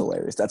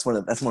hilarious. That's one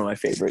of my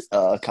favorite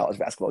college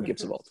basketball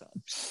gifts of all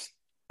time.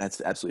 That's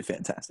absolutely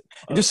fantastic.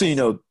 And just so you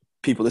know,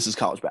 people, this is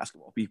college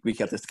basketball. We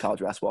kept this to college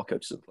basketball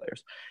coaches and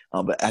players.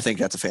 But I think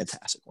that's a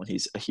fantastic one.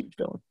 He's a huge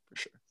villain for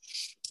sure.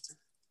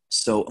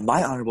 So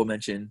my honorable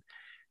mention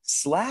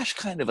 /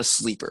 kind of a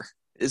sleeper.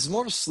 It's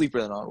more of a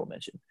sleeper than honorable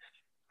mention.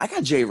 I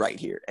got Jay Wright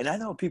here, and I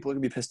know people are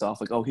gonna be pissed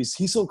off, like, oh, he's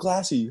so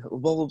classy,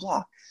 blah blah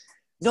blah.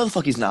 No, the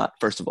fuck he's not.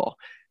 First of all,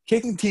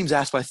 kicking teams'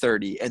 ass by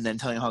 30 and then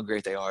telling how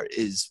great they are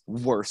is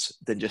worse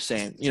than just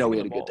saying, we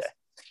had a good day.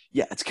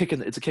 Yeah, it's a kick in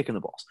the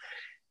balls.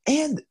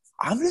 And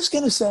I'm just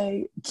gonna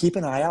say, keep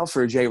an eye out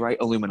for Jay Wright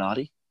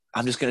Illuminati.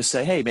 I'm just gonna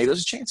say, hey, maybe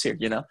there's a chance here,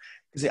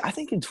 because I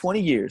think in 20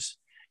 years.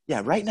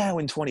 Yeah, right now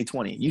in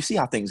 2020, you see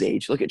how things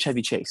age. Look at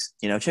Chevy Chase.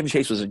 Chevy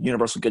Chase was a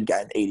universal good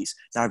guy in the 80s.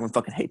 Now everyone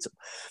fucking hates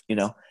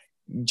him.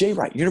 Jay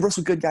Wright,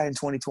 universal good guy in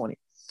 2020.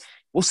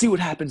 We'll see what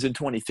happens in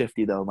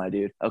 2050, though, my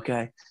dude.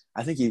 Okay,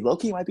 I think he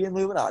low-key might be in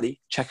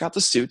Illuminati. Check out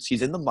the suits.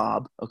 He's in the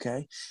mob.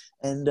 Okay,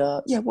 and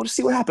yeah, we'll just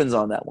see what happens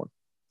on that one.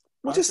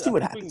 We'll just see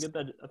what happens.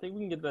 I think we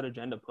can get that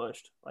agenda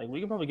pushed. Like, we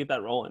can probably get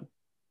that rolling.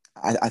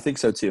 I think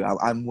so too.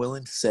 I'm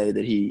willing to say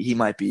that he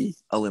might be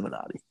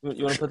Illuminati.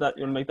 You want to put that?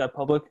 You want to make that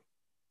public?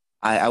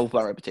 I will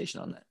put a reputation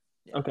on that.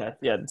 Yeah. Okay,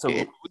 yeah. So we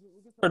can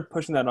start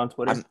pushing that on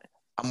Twitter.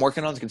 I'm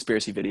working on the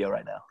conspiracy video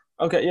right now.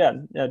 Okay, yeah.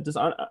 Just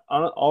on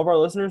all of our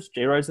listeners,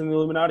 Jay Wright's in the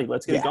Illuminati.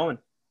 Let's get it going.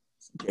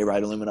 Jay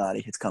Wright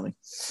Illuminati, it's coming.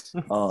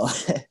 Do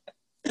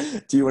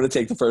you want to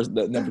take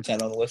the number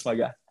 10 on the list, my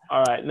guy?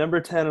 All right,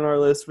 number 10 on our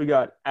list, we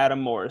got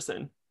Adam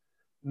Morrison.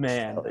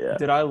 Man, yeah.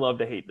 Did I love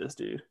to hate this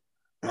dude.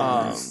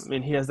 I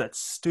mean, he has that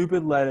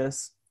stupid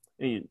lettuce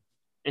in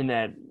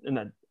that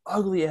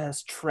ugly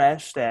ass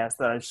trash stash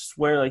that I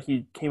swear like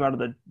he came out of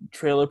the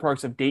trailer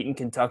parks of Dayton,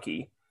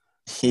 Kentucky.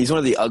 He's one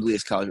of the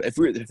ugliest college. If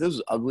this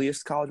was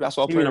ugliest college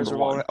basketball players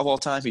of all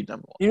time, he'd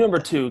number one. He's number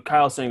 2.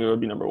 Kyle Singer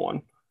would be number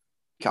 1.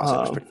 Kyle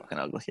Singer's pretty fucking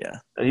ugly. Yeah,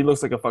 he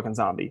looks like a fucking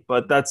zombie.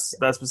 But that's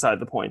beside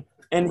the point.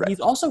 And he's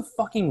also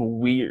fucking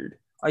weird.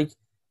 Like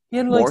he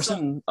had like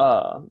Morrison?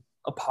 Some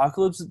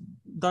apocalypse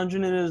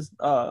dungeon in his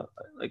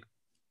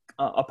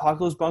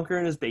apocalypse bunker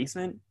in his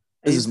basement.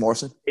 This is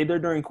Morrison? Stayed there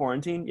during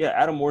quarantine. Yeah,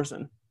 Adam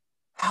Morrison.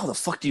 How the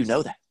fuck do you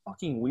know that?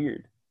 Fucking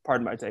weird.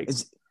 Pardon my take.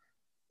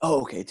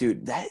 Okay,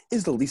 dude. That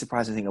is the least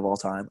surprising thing of all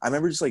time. I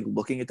remember just like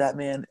looking at that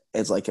man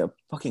as like a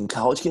fucking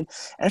college kid.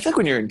 And I feel like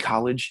when you're in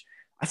college,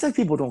 I feel like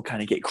people don't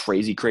kind of get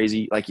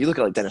crazy. Like you look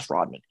at like Dennis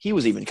Rodman. He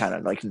was even kind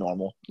of like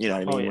normal, you know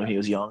what I mean, when he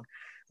was young.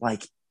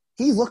 Like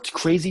he looked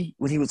crazy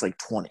when he was like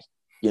 20,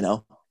 you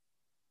know?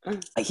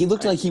 Like he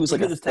looked like he was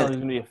like you could just tell he's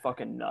gonna be a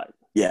fucking nut.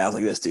 Yeah, I was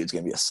like, this dude's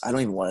gonna be I don't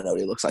even want to know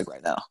what he looks like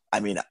right now. I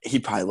mean, he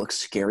probably looks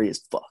scary as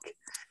fuck.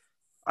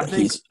 I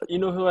think you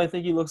know who I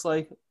think he looks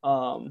like?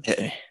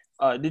 Hey.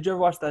 Did you ever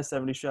watch That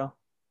 70s Show?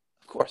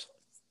 Of course.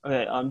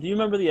 Okay. Do you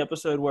remember the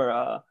episode where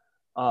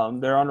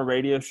they're on a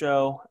radio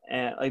show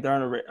and like they're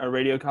on a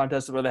radio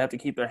contest where they have to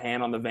keep their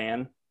hand on the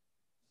van?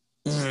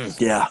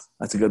 Yeah,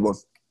 that's a good one.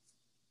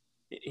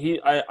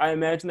 I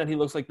imagine that he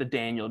looks like the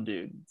Daniel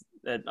dude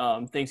that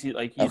thinks he's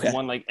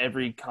won like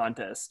every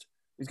contest.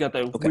 He's got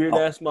the weird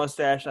ass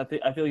mustache. I feel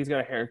like he's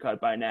got a haircut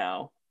by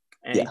now,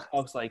 and he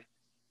talks like,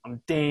 "I'm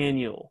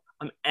Daniel.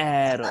 I'm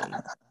Adam."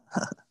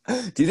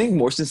 Do you think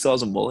Morrison still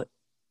has a mullet?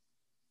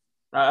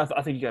 I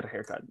think he got a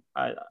haircut.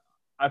 I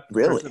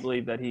personally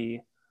believe that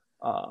he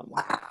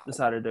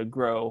decided to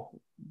grow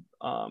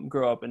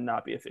up and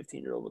not be a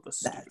 15-year-old with a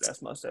stupid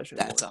ass mustache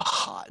anymore. That's a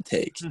hot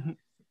take.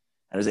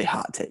 That is a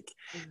hot take.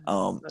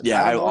 If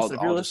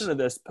you're listening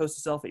to this,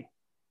 post a selfie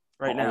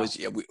right now.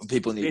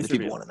 People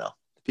want to know.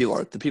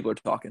 The people are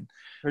talking.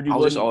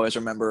 Always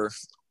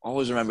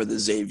remember the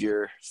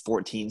Xavier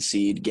 14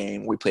 seed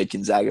game. We played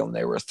Gonzaga when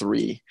they were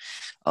 3.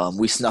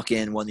 We snuck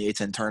in, won the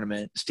A-10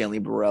 tournament. Stanley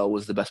Burrell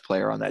was the best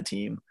player on that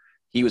team.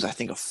 He was, I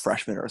think, a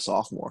freshman or a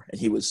sophomore, and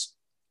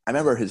I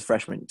remember his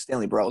freshman.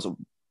 Stanley Burrell was a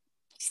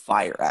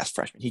fire ass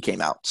freshman. He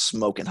came out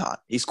smoking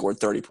hot. He scored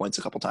 30 points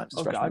a couple times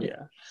his freshman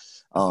year.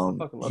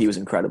 He was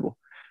incredible.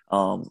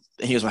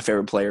 He was my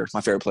favorite player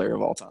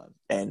of all time.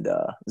 And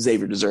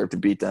Xavier deserved to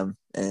beat them.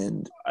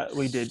 And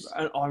we did.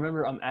 I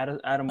remember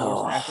Adam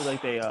Morrison after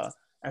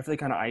they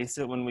kind of iced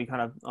it when we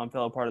kind of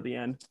fell apart at the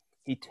end.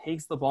 He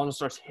takes the ball and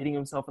starts hitting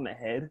himself in the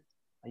head.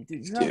 Like,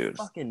 you're a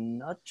fucking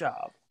nut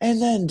job. And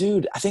then,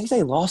 dude, I think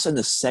they lost in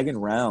the second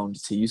round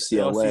to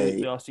UCLA.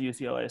 They lost to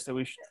UCLA. So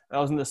that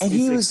was in the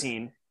Sweet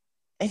 16.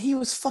 And he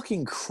was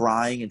fucking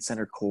crying in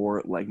center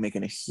court, like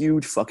making a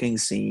huge fucking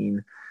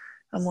scene.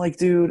 I'm like,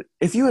 dude,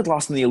 if you had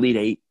lost in the Elite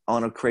 8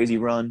 on a crazy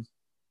run,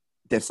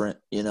 different,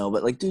 you know.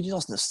 But, like, dude, you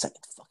lost in the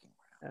second fucking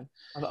round.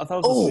 I thought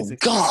it was the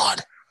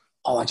God.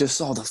 Oh, I just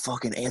saw the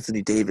fucking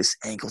Anthony Davis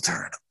ankle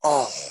turn.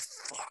 Oh,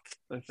 fuck.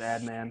 It was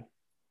bad, man.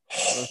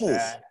 It was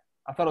bad.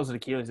 I thought it was an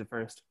Achilles at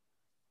first.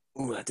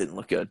 Ooh, that didn't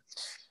look good.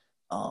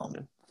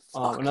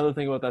 Another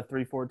thing about that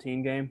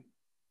 3-14 game,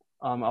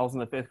 I was in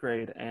the 5th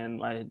grade, and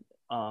my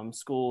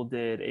school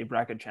did a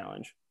bracket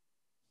challenge.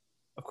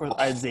 Of course,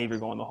 I had Xavier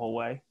going the whole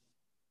way.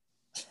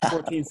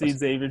 14 seed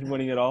Xavier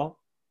winning it all.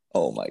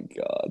 Oh, my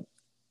God.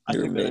 I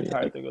took that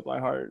entire thing with my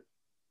heart.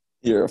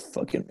 You're a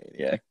fucking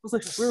maniac. I was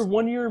like, we were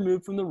 1 year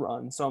removed from the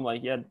run, so I'm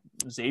like, yeah,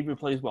 Xavier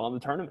plays well in the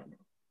tournament.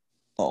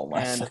 Oh,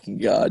 my fucking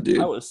God, dude.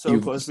 I was so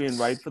close to being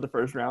right for the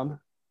first round.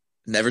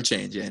 Never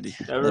change, Andy.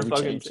 Never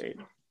fucking change.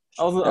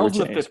 I was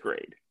in the 5th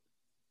grade.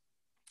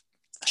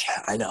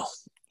 I know.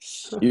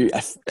 You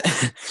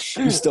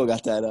still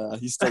got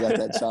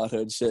that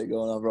childhood shit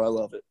going on, bro. I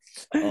love it.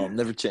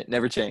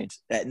 Never change.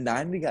 At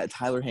 9 we got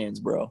Tyler Hands,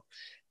 bro.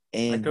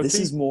 And Psycho this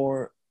T? Is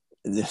more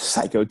the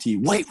Psycho T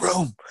weight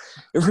room.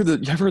 You ever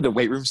heard the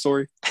weight room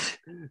story?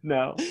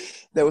 No.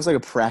 That was like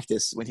a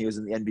practice when he was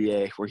in the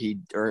NBA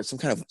or some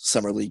kind of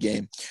summer league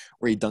game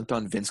where he dunked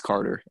on Vince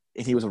Carter,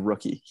 and he was a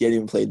rookie. He hadn't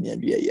even played in the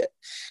NBA yet.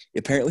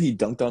 Apparently he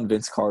dunked on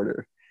Vince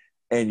Carter,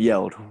 and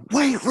yelled,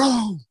 "Weight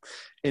room!"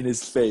 in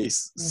his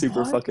face,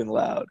 super fucking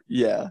loud.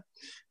 Yeah.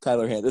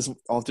 Tyler Hand.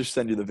 I'll just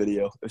send you the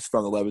video. It's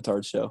from the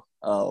Levitard show.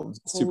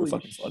 Super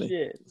fucking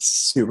funny.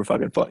 Super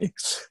fucking funny.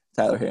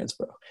 Tyler Hands,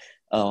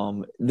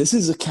 bro. This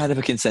is a kind of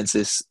a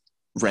consensus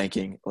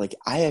ranking. Like,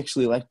 I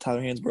actually like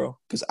Tyler Hands, bro,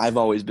 because I've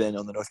always been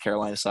on the North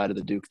Carolina side of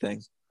the Duke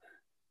thing.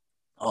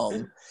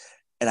 And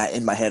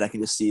in my head, I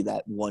can just see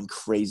that one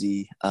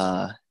crazy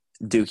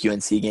Duke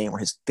UNC game where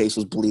his face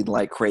was bleeding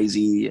like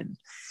crazy. And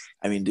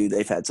I mean, dude,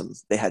 they had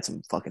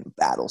some fucking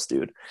battles,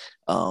 dude.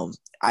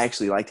 I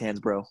actually liked Hands,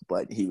 bro,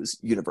 but he was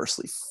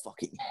universally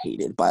fucking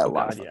hated by a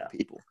lot of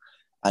people.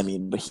 I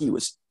mean, but he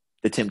was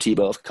the Tim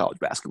Tebow of college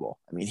basketball.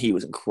 I mean, he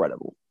was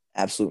incredible,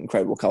 absolute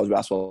incredible college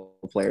basketball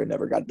player.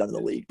 Never got done in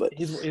the league, but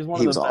he's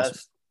one of the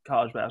best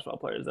college basketball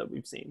players that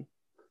we've seen.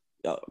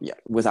 Yeah,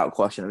 without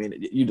question. I mean,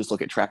 you just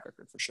look at track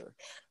record for sure.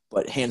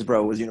 But Hands,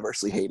 bro, was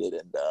universally hated,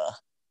 and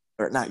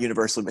or not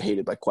universally, but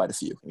hated by quite a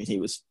few. I mean, he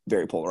was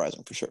very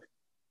polarizing for sure.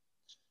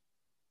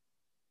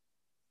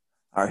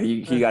 All right,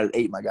 he got an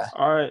 8, my guy.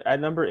 All right,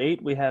 at number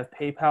 8, we have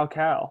PayPal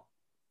Cal,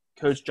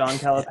 Coach John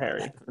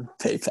Calipari.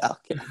 PayPal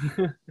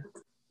Cal.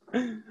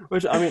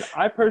 Which, I mean,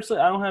 I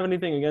don't have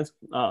anything against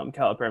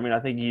Calipari. I mean, I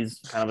think he's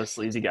kind of a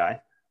sleazy guy.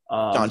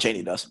 John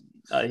Chaney does.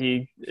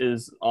 He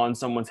is on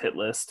someone's hit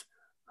list.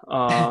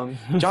 John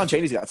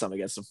Chaney's got something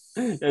against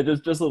him. Yeah,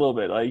 just a little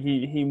bit. Like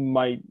he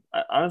might.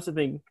 I honestly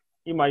think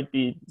he might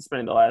be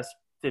spending the last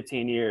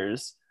 15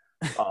 years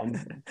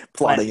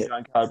plotting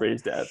John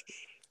Calipari's death.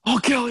 I'll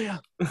kill you.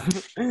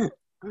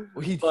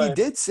 Well, he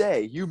did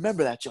say, "You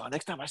remember that, John?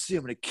 Next time I see him,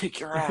 I'm gonna kick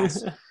your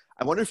ass."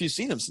 I wonder if you've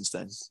seen him since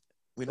then.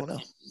 We don't know.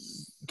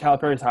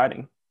 Calipari's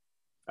hiding.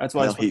 That's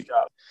why he's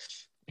job.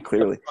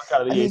 Clearly,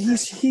 I mean,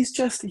 he's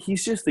just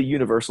the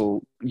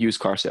universal used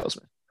car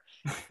salesman.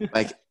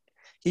 Like,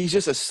 he's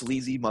just a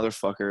sleazy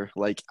motherfucker.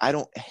 Like, I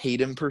don't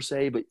hate him per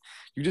se, but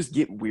you just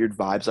get weird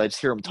vibes. I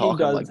just hear him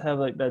talking. He does have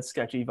like that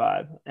sketchy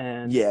vibe,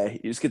 and yeah,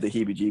 you just get the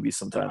heebie-jeebies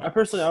sometimes. I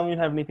personally don't even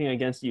have anything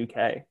against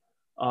UK.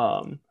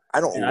 I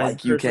don't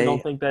like UK. I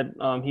don't think that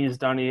he's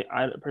done.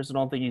 I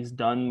personally don't think he's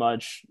done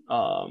much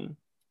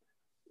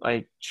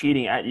like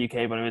cheating at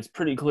UK, but I mean, it's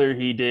pretty clear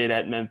he did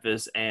at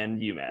Memphis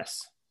and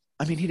UMass.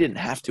 I mean, he didn't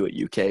have to at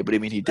UK, but I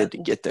mean, he did to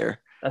get there.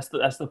 That's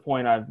the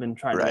point I've been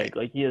trying to make.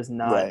 Like, he is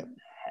not. Right.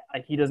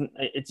 Like, he doesn't.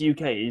 It's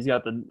UK. He's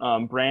got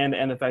the brand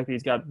and the fact that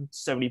he's got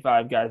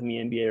 75 guys in the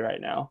NBA right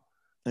now.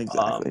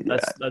 Exactly.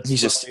 That's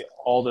he's just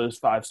all those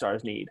 5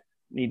 stars need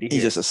to hear.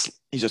 He's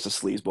just a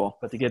sleazeball.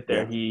 But to get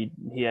there, he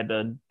had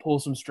to pull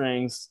some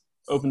strings,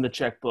 open the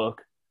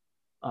checkbook,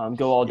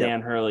 go all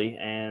Dan Hurley,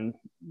 and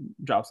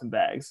drop some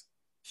bags.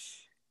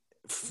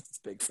 It's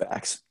big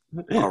facts.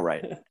 All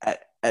right,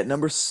 at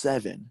number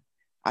 7,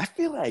 I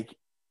feel like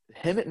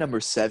him at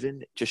number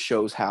 7 just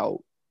shows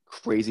how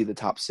crazy the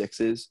top 6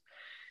 is,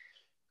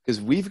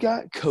 because we've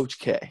got Coach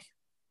K,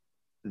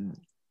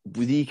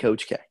 the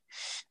Coach K,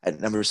 at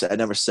number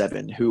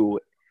 7, who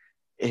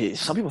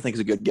some people think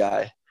is a good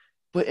guy.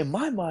 But in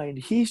my mind,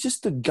 he's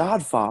just the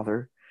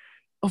godfather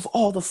of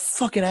all the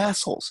fucking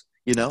assholes,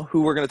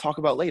 who we're going to talk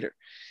about later.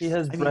 He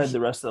has bred the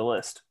rest of the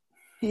list.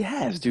 He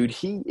has, dude.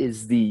 He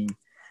is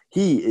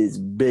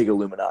big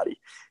Illuminati.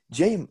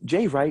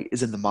 Jay Wright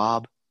is in the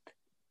mob.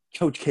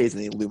 Coach K is in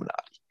the Illuminati.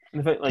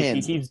 In fact, like,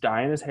 he keeps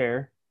dyeing his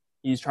hair.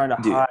 He's trying to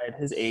hide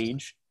his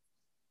age.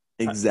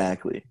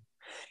 Exactly.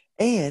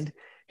 And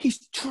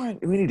he's trying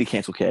 – we need to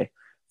cancel K.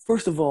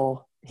 First of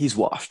all, he's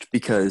washed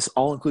because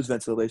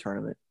all-inclusive NCAA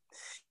tournament.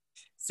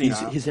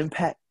 His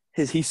impact,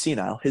 he's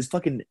senile. His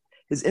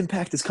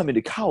impact is coming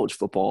to college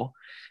football.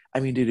 I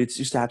mean, dude, it's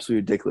just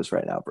absolutely ridiculous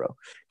right now, bro.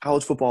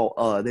 College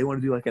football, they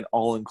want to do like an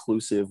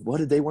all-inclusive. What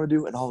did they want to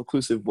do? An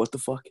all-inclusive? What the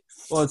fuck?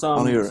 Well, it's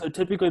so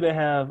typically they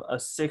have a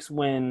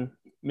 6-win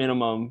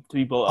minimum to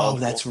be bowl eligible. Oh,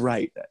 that's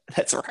right.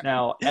 That's right.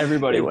 Now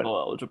everybody's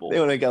bowl eligible. They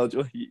want to make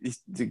eligible.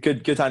 It's a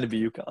good time to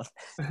be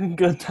UConn.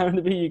 Good time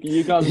to be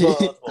UConn's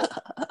bowl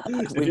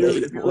eligible.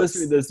 If you're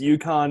listening to this,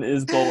 UConn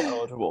is bowl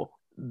eligible.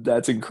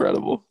 That's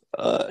incredible.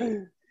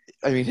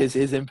 I mean,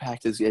 his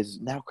impact has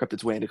now crept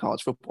its way into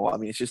college football. I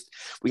mean, it's just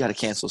we got to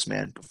cancel this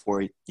man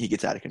before he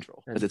gets out of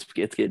control, because it's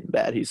getting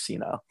bad. He's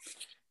senile.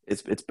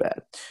 It's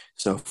bad.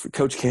 So for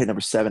Coach K at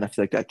number 7, I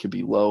feel like that could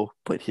be low,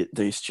 but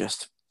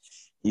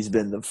he's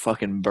been the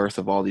fucking birth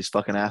of all these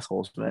fucking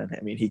assholes, man.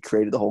 I mean, he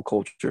created the whole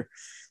culture.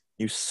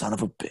 You son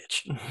of a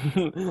bitch.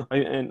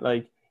 And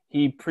like,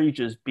 he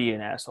preaches be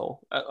an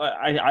asshole.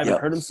 I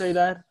haven't heard him say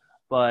that,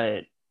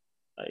 but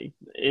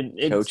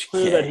it's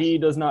clear that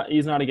he's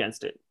not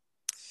against it.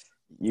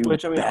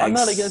 Which, I mean, I'm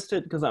not against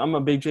it because I'm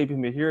a big JP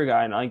McCure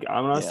guy, and like,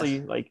 I'm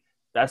honestly like,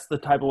 that's the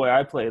type of way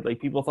I played.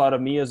 Like, people thought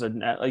of me as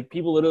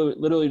people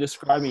literally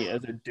describe me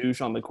as a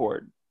douche on the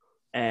court,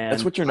 and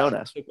that's what you're known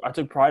as. I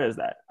took pride in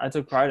that.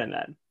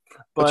 But,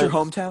 what's your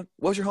hometown?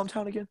 What was your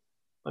hometown again?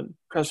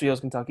 Crescent Hills,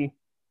 Kentucky.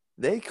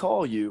 They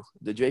call you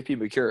the JP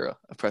McCura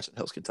of Crescent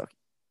Hills, Kentucky.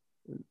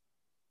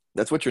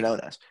 That's what you're known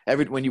as.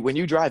 When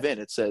you drive in,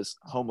 it says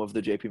home of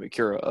the JP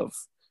McCura of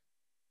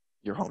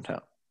your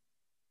hometown.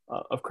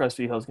 of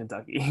Crestview Hills,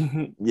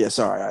 Kentucky. Yeah,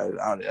 sorry,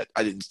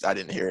 I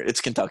didn't hear it.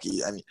 It's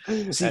Kentucky. I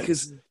mean, see,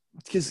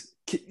 because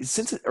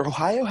since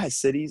Ohio has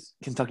cities,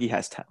 Kentucky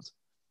has towns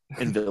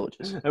and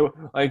villages.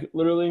 Like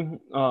literally,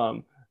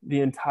 all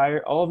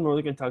of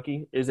northern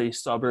Kentucky is a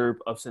suburb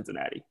of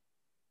Cincinnati.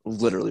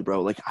 Literally,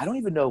 bro. Like, I don't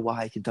even know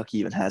why Kentucky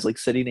even has like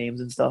city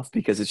names and stuff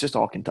because it's just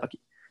all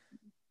Kentucky.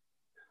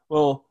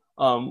 Well,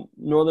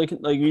 northern,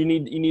 like you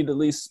need to at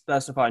least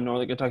specify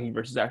northern Kentucky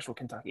versus actual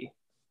Kentucky.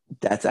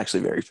 That's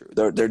actually very true.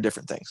 They're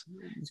different things.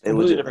 It's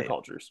completely different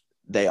cultures.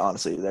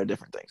 They're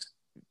different things.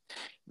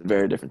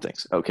 Very different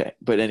things. Okay,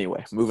 but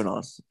anyway, moving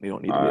on. We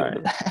don't need to get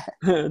into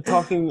that.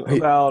 Talking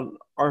about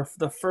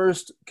the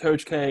first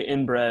Coach K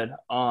inbred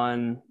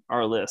on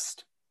our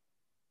list,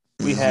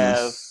 we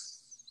have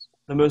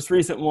the most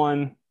recent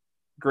one,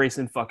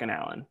 Grayson fucking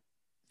Allen.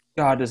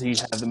 God, does he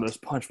have the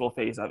most punchable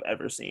face I've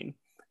ever seen?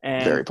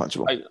 And very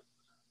punchable.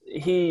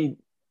 You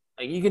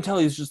can tell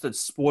he's just a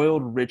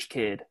spoiled rich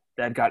kid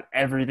that got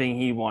everything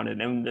he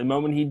wanted. And the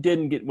moment he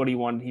didn't get what he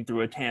wanted, he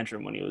threw a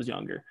tantrum when he was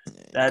younger.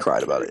 That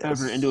cried about it.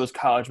 Over into his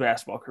college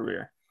basketball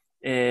career.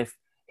 If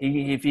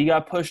he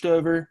got pushed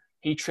over,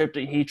 he tripped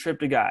a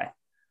guy.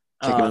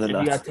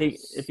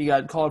 If he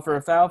got called for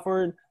a foul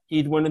for it,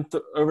 he'd went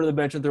over to the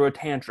bench and throw a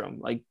tantrum,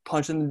 like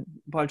punching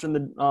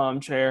the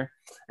chair.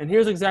 And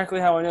here's exactly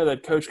how I know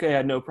that Coach K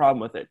had no problem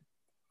with it.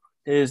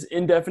 His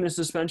indefinite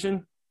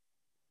suspension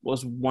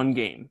was 1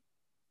 game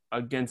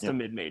against a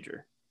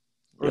mid-major.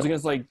 It was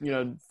against,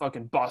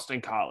 fucking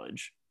Boston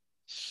College.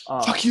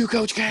 Fuck you,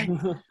 Coach K.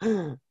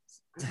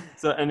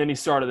 So, and then he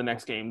started the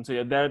next game.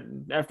 So, that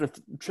after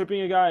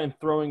tripping a guy and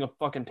throwing a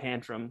fucking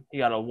tantrum, he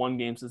got a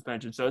 1-game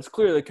suspension. So, it's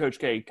clear that Coach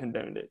K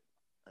condoned it.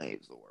 He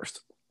was the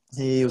worst.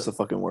 He was the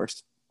fucking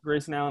worst.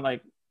 Grayson Allen,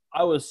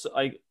 I was,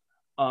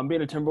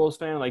 being a Timberwolves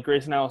fan,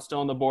 Grayson Allen was still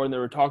on the board, and they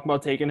were talking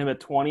about taking him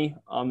at 20.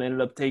 They ended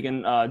up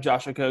taking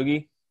Josh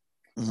Okogie.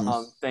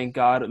 Mm-hmm. Thank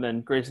God. And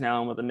then Grayson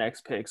Allen with the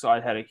next pick. So I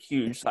had a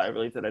huge sigh of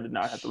relief that I did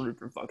not have to root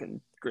for fucking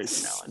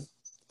Grayson Allen.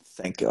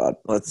 Thank God.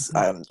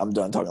 I'm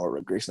done talking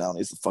about Grayson Allen.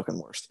 He's the fucking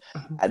worst.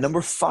 At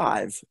number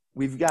 5,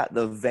 we've got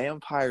the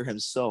vampire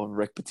himself,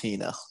 Rick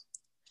Pitino.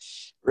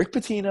 Rick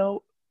Pitino,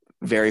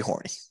 very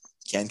horny.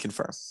 Can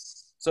confirm.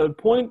 So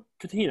point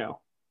Pitino.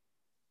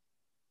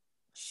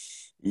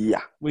 Yeah.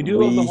 We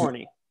love the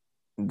horny.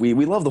 We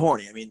love the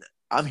horny. I mean,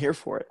 I'm here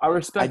for it. I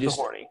respect the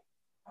horny.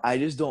 I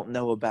just don't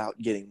know about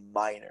getting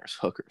minors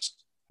hookers.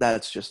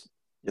 That's just,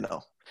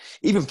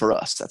 even for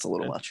us, that's a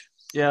little much.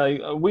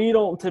 Yeah, we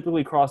don't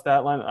typically cross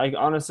that line.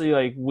 Honestly,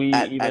 at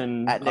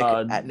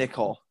Nick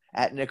Hall,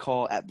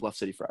 at Bluff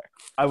City Friar.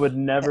 I would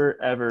never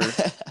ever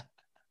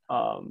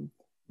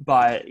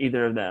buy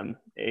either of them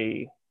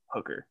a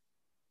hooker.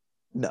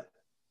 No,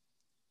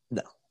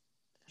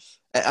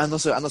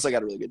 unless I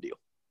got a really good deal.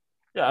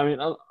 Yeah, I mean,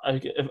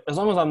 as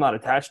long as I'm not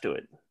attached to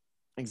it.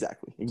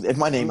 Exactly. If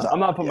my name's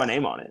I'm not putting my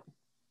name on it.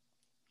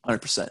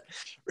 100%.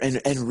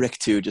 And Rick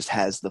too just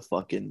has the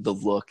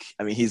look.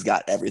 I mean, he's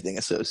got everything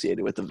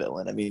associated with the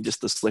villain. I mean,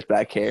 just the slick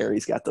back hair.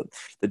 He's got the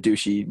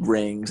douchey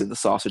rings and the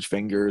sausage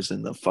fingers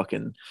and the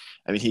fucking.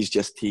 I mean, he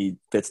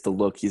fits the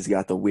look. He's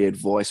got the weird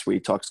voice where he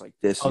talks like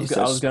this. I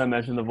was gonna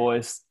mention the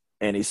voice.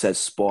 And he says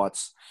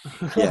spots.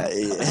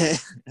 Yeah.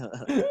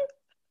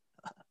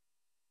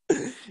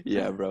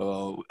 Yeah,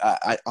 bro.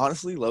 I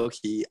honestly, low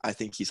key, I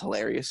think he's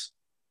hilarious.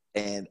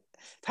 And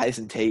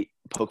Tyson Tate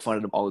poke fun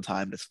at him all the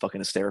time. It's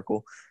fucking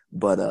hysterical.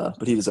 But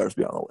he deserves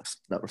to be on the list.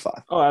 Number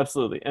 5. Oh,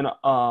 absolutely. And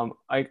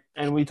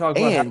we talk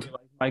about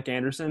Mike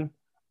Anderson.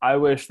 I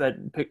wish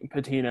that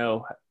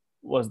Pitino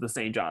was the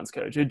St. John's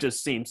coach. It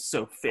just seems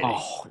so fitting.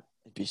 Oh,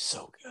 it'd be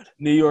so good.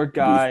 New York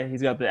guy.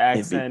 He's got the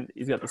accent.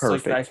 He's got the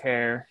slick back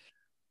hair.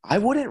 I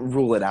wouldn't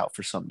rule it out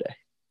for someday.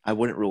 I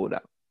wouldn't rule it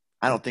out.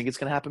 I don't think it's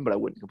going to happen, but I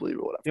wouldn't completely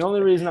rule it out. The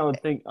only reason I would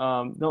think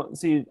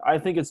I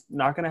think it's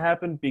not going to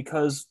happen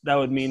because that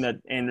would mean that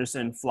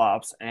Anderson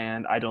flops,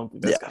 and I don't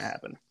think that's going to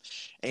happen.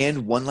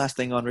 And one last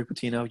thing on Rick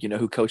Pitino. You know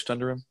who coached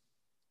under him?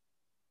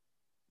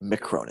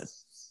 Mick Cronin.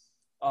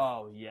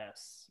 Oh,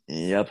 yes.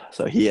 Yep.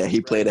 So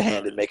he played a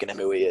hand in making him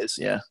who he is.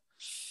 Yeah.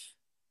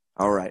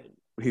 All right.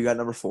 Who got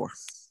number 4?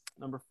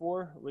 Number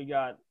 4, we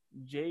got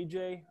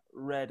JJ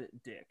Red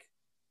Dick.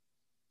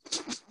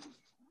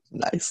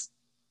 Nice.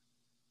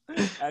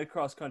 At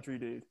cross country,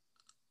 dude.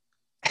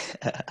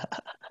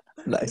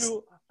 Nice.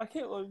 Dude,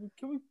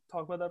 can we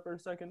talk about that for a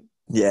second?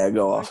 Yeah,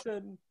 go off.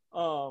 I said,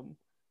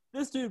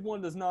 this dude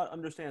does not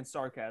understand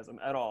sarcasm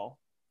at all.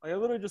 I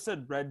literally just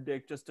said red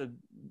dick just to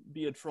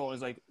be a troll.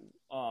 He's like,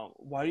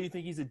 why do you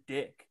think he's a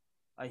dick?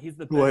 He's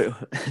the best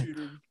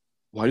shooter.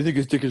 Why do you think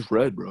his dick is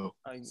red, bro?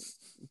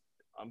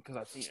 Because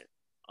I've seen it.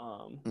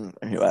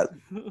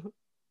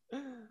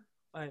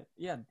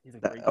 Yeah, he's a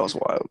great. That was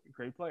wild.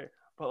 Great player.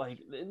 But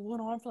it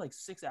went on for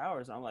 6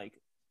 hours. I'm like,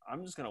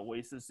 I'm just gonna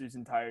waste this dude's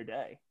entire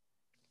day.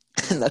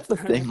 And that's the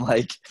thing,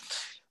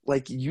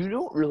 you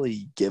don't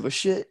really give a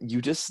shit.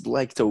 You just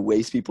like to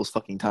waste people's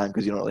fucking time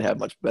because you don't really have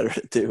much better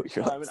to do.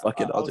 You're fuck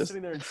it. I was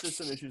sitting there in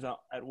system issues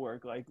at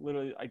work.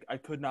 Literally, I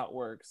could not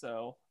work.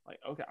 So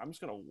okay, I'm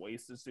just gonna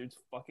waste this dude's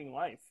fucking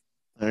life.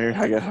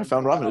 I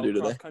found what I'm going to do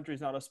today. Cross country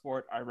is not a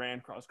sport. I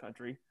ran cross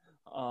country.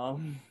 I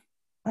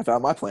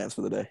found my plans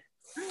for the day.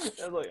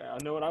 I was like, I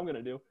know what I'm going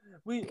to do.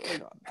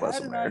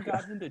 Pat and I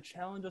got him to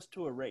challenge us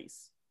to a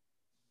race.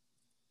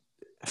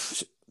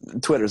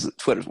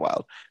 Twitter's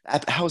wild.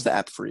 How is the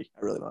app free?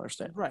 I really don't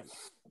understand. Right.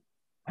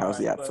 How is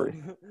the app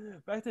free?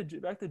 Back to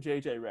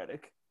JJ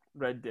Redick,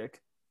 Red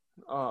Dick.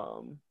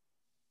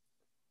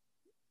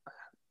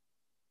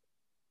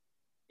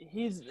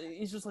 He's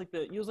just like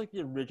he was like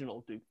the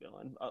original Duke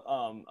villain.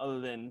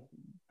 Other than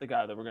the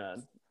guy that we're gonna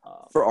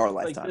for our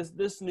lifetime. Like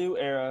this new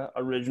era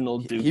original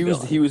Duke. He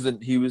was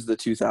the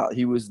 2000.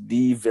 He was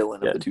the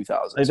villain of the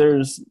 2000s. Like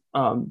there's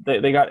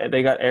they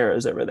got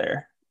eras over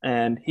there,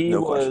 and he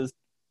was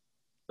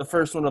the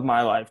first one of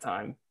my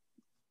lifetime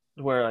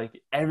where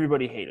like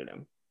everybody hated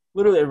him.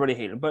 Literally everybody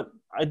hated him, but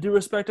I do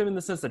respect him in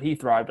the sense that he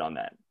thrived on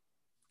that.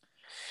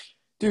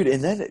 Dude,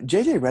 and then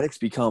JJ Redick's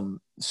become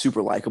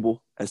super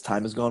likable as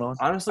time has gone on.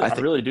 Honestly, I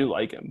really do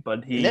like him,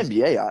 but in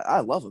NBA,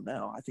 I love him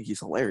now. I think he's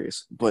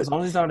hilarious. But as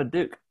long as he's not a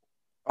Duke.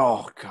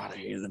 Oh God, I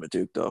hated him at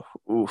Duke though.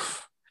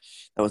 Oof,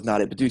 that was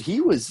not it. But dude, he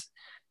was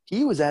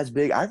as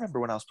big. I remember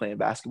when I was playing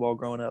basketball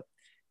growing up,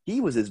 he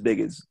was as big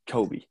as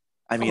Kobe.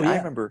 I mean, I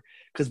remember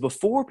because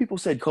before people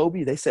said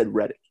Kobe, they said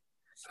Redick.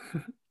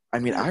 I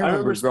mean, I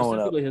remember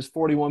growing up his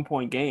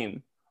 41-point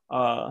game.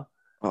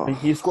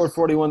 He scored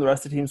 41. The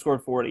rest of the team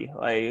scored 40.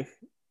 Like,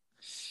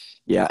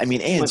 yeah, I mean,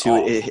 and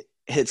too, it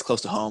hits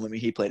close to home. I mean,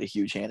 he played a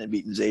huge hand in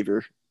beating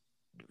Xavier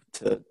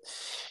to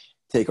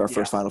take our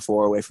first Final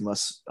Four away from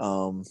us.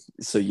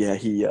 So yeah,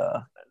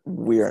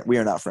 we are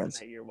not friends.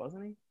 That year,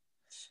 wasn't he?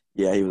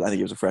 Yeah, he was. I think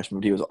he was a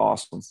freshman. But he was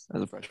awesome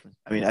as a freshman.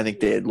 I mean, I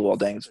think they had Luol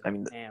Deng. I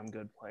mean, damn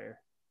good player.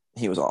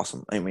 He was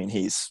awesome. I mean,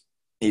 he's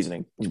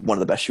one of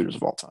the best shooters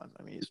of all time.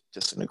 I mean, he's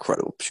just an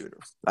incredible shooter.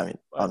 I mean,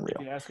 unreal.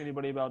 If you ask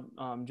anybody about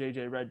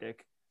JJ Redick,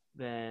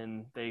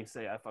 then they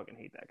say I fucking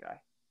hate that guy.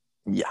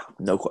 Yeah,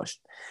 no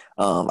question.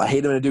 I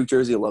hate him in a Duke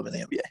jersey. I love him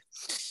in the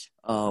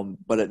NBA.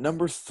 But at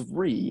number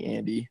 3,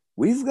 Andy,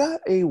 we've got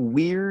a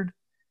weird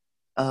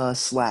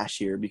slash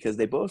here because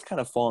they both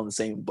kind of fall in the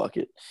same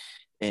bucket.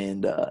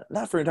 And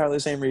not for entirely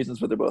the same reasons,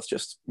 but they're both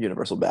just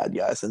universal bad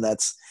guys. And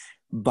that's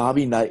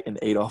Bobby Knight and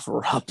Adolph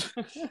Rupp.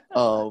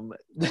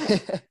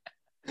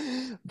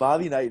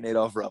 Bobby Knight and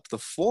Adolph Rupp. The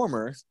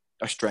former,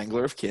 a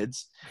strangler of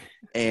kids,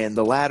 and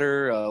the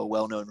latter, a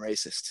well-known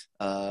racist.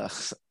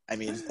 I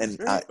mean, and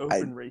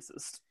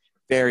racist.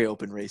 Very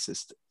open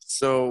racist.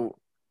 So,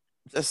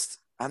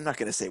 I'm not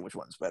going to say which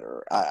one's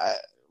better.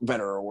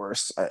 Better or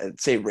worse.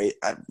 I'd say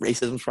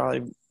racism's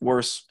probably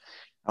worse.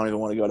 I don't even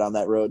want to go down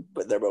that road,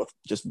 but they're both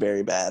just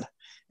very bad.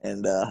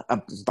 And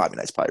Bobby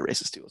Knight's probably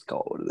racist too. Let's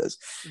call it what it is.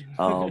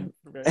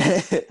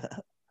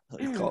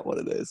 Let's call it what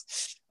it is.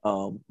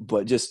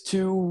 But just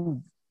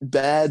two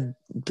bad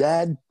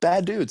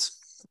dudes.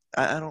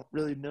 I don't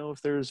really know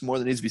if there's more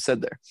that needs to be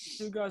said there.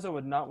 Two guys I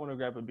would not want to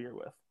grab a beer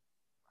with.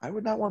 I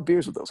would not want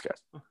beers with those guys.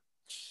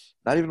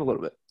 Not even a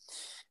little bit.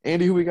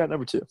 Andy, who we got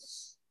number 2? All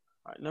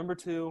right, number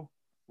 2,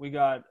 we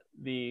got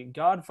the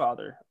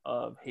godfather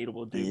of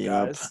hateable Duke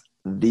guys.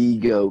 The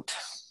GOAT.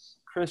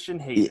 Christian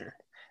Haitner.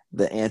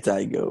 The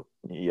anti-GOAT.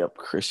 Yep,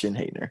 Christian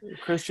Haitner.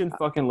 Christian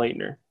fucking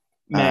Laettner.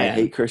 Man. I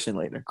hate Christian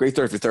Laettner. Great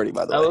 30 for 30,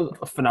 by the way. That was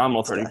a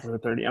phenomenal 30 for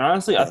 30. And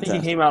honestly, I think he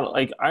came out,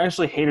 like, I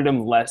actually hated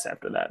him less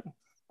after that.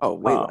 Oh,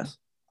 way less.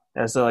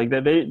 Yeah, so, like,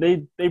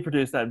 they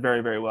produced that very,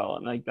 very well.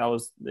 And, like, that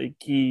was, like,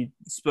 it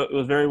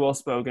was very well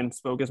spoken,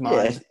 spoke his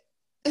mind. Yeah,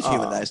 it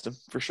humanized him,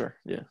 for sure,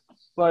 yeah.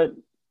 But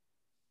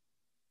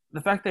the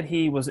fact that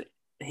he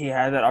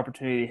had that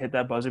opportunity to hit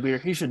that buzzer beater,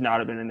 he should not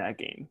have been in that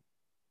game.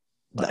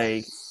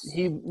 Like,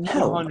 he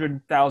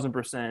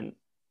 100,000%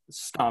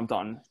 stomped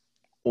on.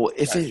 Well,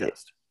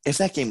 if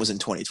that game was in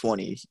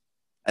 2020,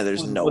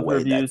 there's no way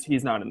reviews,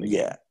 he's not in the game.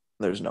 Yeah,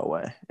 there's no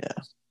way. Yeah.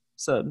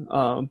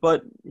 So,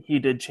 but he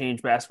did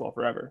change basketball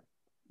forever.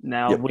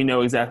 Now we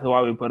know exactly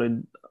why we put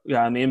a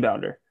guy on the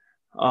inbounder.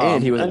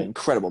 And he was an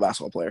incredible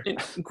basketball player.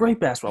 Great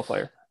basketball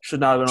player. Should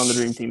not have been on the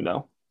dream team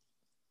though.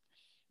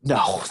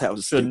 No, that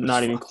was should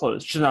not even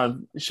close. Should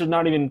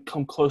not even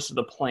come close to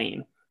the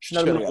plane. Should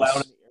not have been allowed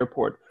in the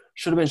airport.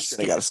 Should have been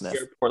skipped the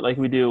airport like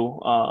we do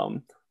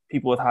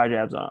people with high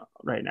jabs on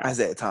right now.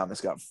 Isaiah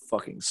Thomas got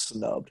fucking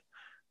snubbed.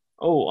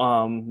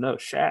 Oh, no,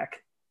 Shaq.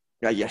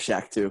 Yeah,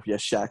 Shaq too. Yeah,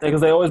 Shaq.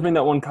 Because they always bring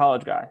that one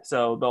college guy.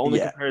 So the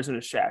only comparison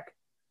is Shaq.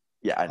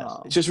 Yeah, I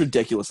know. It's just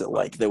ridiculous that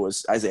like there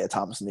was Isaiah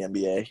Thomas in the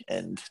NBA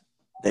and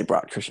they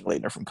brought Christian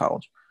Laettner from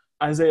college.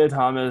 Isaiah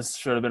Thomas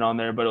should have been on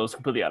there, but it was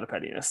completely out of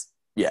pettiness.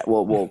 Yeah,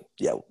 well,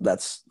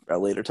 that's a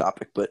later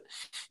topic, but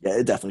yeah,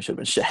 it definitely should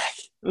have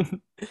been Shaq.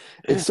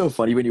 It's so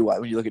funny when you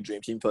look at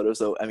Dream Team photos.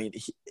 Though, I mean,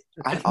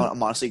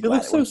 I'm honestly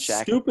glad it wasn't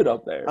Shaq. Stupid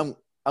up there.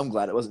 I'm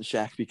glad it wasn't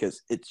Shaq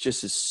because it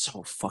just is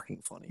so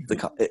fucking funny.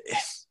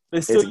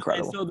 It's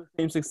incredible. They still have the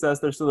same success.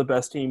 They're still the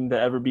best team to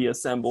ever be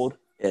assembled.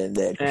 And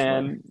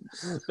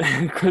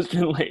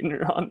Christian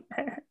Laettner on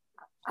there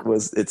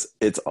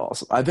it's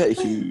awesome. I bet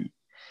he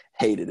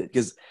hated it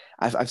because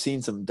I've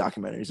seen some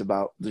documentaries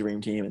about the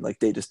Dream Team and like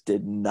they just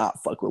did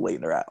not fuck with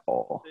Leitner at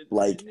all.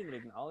 They didn't even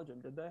acknowledge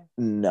him, did they?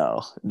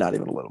 No, not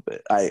even a little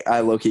bit.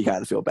 I low key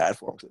kind of feel bad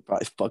for him because it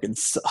probably fucking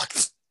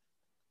sucked.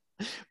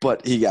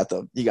 But he got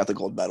the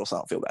gold medal, so I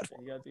don't feel bad for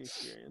him. He got the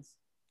experience.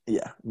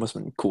 Yeah, must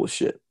have been cool as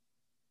shit.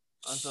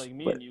 I feel like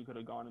me and you could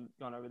have gone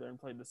over there and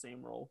played the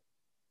same role.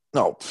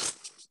 No,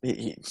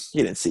 he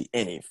didn't see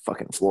any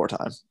fucking floor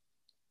time.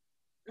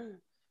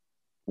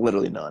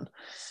 Literally none.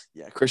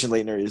 Yeah, Christian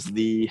Leitner is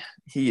the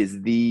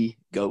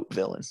GOAT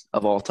villain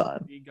of all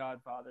time. The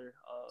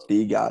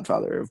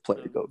godfather of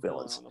player GOAT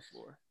villains. On the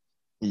floor.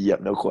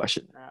 Yep, no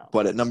question. Wow.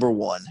 But at number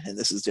one, and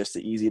this is just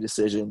the easy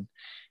decision,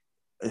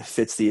 it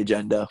fits the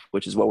agenda,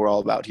 which is what we're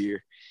all about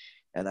here,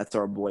 and that's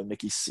our boy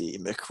Mickey C,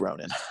 Mick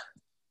Cronin.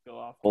 Go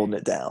off. Holding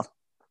it down.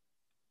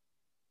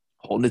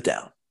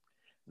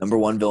 Number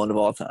one villain of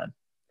all time.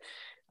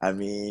 I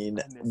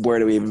mean, where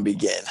do we even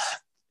begin?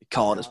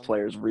 Calling his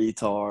players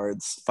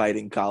retards,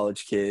 fighting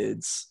college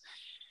kids,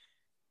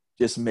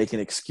 just making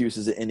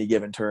excuses at any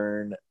given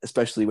turn,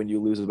 especially when you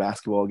lose a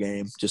basketball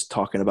game, just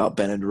talking about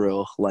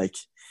Benadryl. Like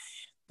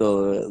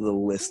the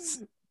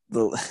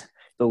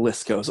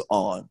list goes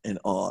on and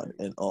on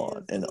and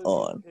on and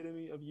on.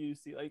 Epitome of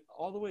UC, like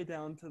all the way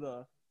down to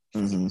the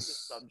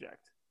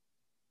subject.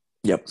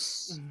 Yep.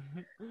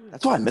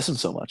 That's why I miss him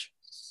so much.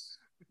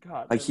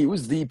 God, like he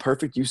was the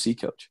perfect UC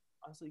coach.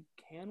 Honestly,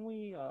 can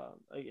we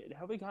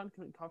have we gotten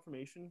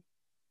confirmation?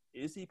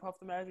 Is he Puff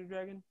the Magic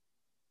Dragon?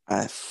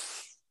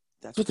 That's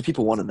what the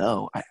people want to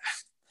know.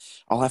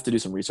 I'll have to do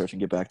some research and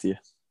get back to you.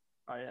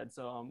 All right, Ed.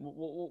 So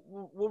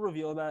we'll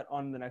reveal that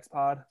on the next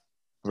pod.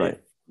 Right.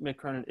 If Mick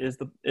Cronin is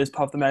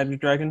Puff the Magic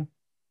Dragon.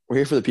 We're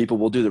here for the people.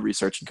 We'll do the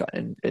research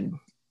and do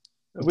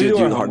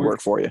the hard work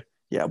for you.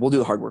 Yeah, we'll do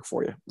the hard work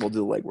for you. We'll do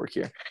the legwork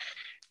here.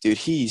 Dude,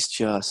 he's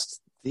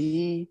just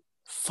the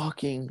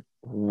fucking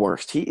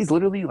worst. He's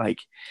literally like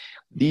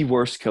the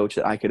worst coach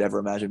that I could ever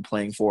imagine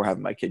playing for,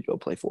 having my kid go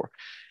play for.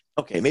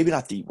 Okay, maybe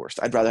not the worst.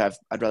 I'd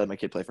rather my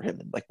kid play for him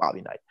than like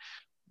Bobby Knight.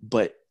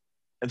 But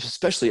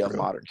especially of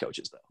modern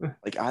coaches though.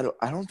 Like I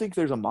don't think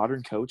there's a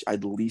modern coach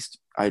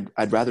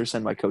I'd rather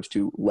send my coach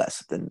to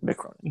less than Mick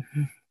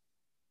Cronin.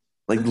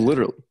 Like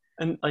literally.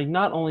 And like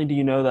not only do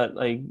you know that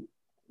like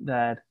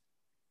that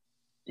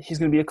he's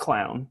going to be a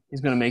clown,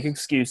 he's going to make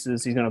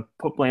excuses, he's going to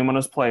put blame on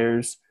his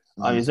players.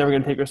 He's never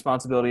going to take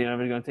responsibility,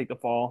 never going to take the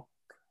fall.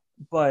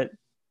 But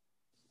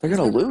they're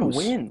going to lose.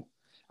 Win.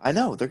 I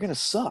know they're going to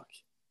suck.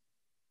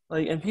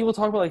 Like, and people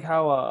talk about like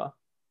how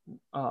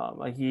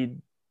he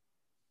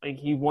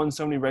won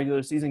so many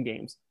regular season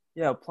games.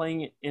 Yeah,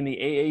 playing in the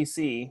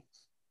AAC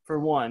for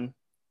one,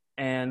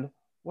 and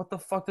what the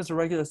fuck does a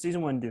regular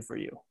season win do for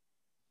you?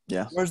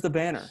 Yeah, where's the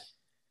banner?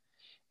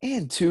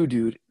 And two,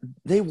 dude,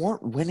 they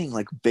weren't winning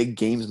like big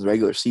games in the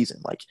regular season.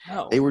 Like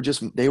no. they were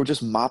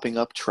just mopping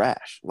up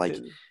trash. Like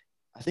dude.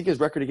 I think his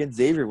record against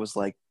Xavier was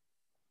like,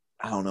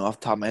 I don't know, off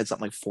the top of my head,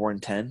 something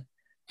like 4-10.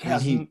 Yeah,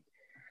 and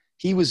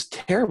he was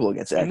terrible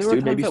against X,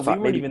 dude. Maybe we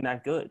weren't even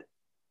that good.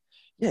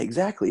 Yeah,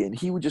 exactly. And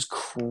he would just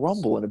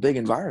crumble in a big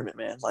environment,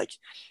 man. Like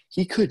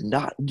he could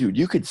not, dude.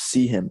 You could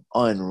see him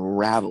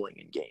unraveling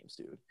in games,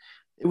 dude.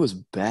 It was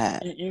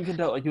bad. You could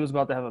tell like he was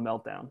about to have a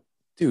meltdown.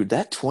 Dude,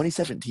 that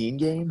 2017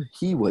 game,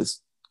 he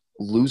was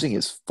losing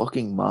his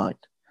fucking mind.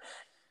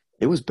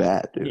 It was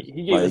bad, dude.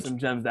 He gave us some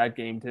gems that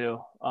game too.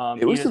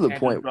 It was to the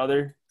point,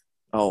 brother.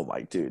 Oh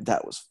my dude,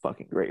 that was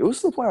fucking great. It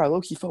was to the point where I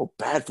low-key felt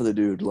bad for the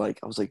dude. Like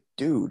I was like,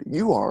 dude,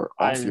 you are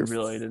off your. I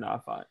really did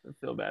not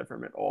feel bad for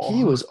him at all.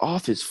 He was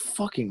off his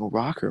fucking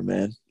rocker,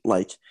 man.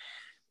 Like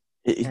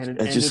it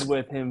ended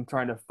with him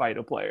trying to fight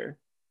a player.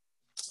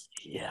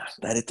 Yeah,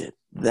 that it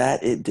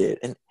did,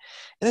 and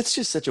it's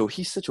just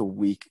he's such a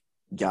weak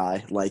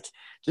guy. Like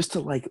just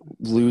to like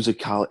lose a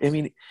college. I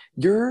mean,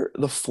 you're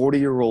the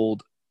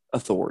 40-year-old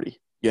authority.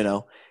 You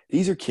know,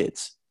 these are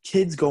kids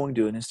going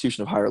to an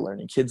institution of higher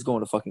learning, kids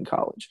going to fucking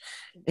college,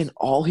 and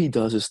all he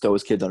does is throw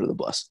his kids under the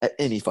bus at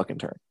any fucking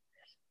turn.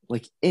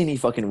 Like any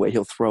fucking way,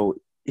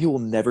 he will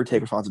never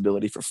take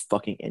responsibility for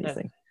fucking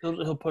anything. Yeah,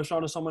 he'll push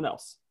on to someone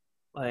else.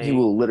 Like, he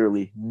will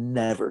literally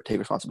never take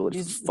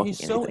responsibility for fucking anything.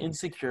 He's so anything.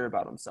 Insecure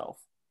about himself.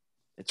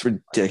 It's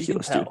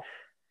ridiculous, dude.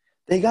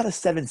 They got a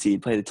 7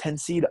 seed, played a 10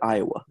 seed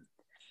Iowa,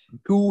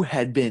 who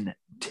had been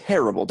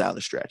terrible down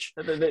the stretch.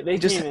 They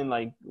just came in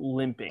like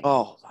limping.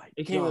 Oh my god!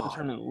 They came with the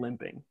tournament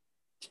limping.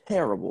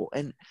 Terrible,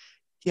 and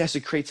he has to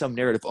create some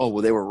narrative. Oh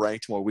well, they were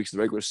ranked more weeks in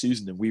the regular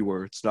season than we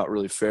were. It's not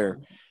really fair.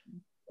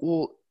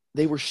 Well,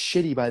 they were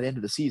shitty by the end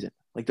of the season.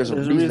 Like there's a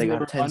reason they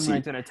got a 10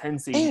 seed. And a 10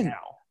 seed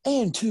now.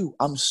 And two,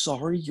 I'm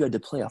sorry you had to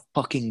play a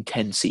fucking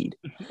 10 seed.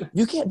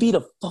 You can't beat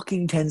a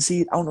fucking 10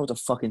 seed. I don't know what to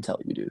fucking tell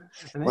you, dude.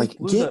 And like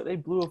they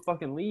blew a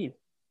fucking lead.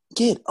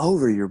 Get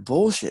over your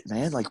bullshit,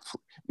 man. Like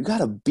you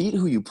gotta beat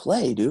who you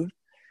play, dude.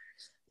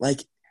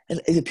 Like,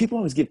 and people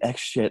always give X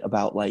shit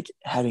about like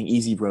having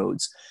easy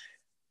roads.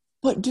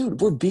 But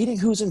dude, we're beating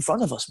who's in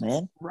front of us,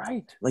 man.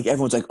 Right. Like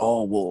everyone's like,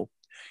 oh well,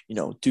 you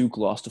know, Duke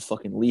lost to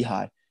fucking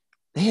Lehigh.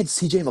 They had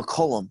CJ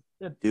McCollum,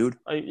 dude.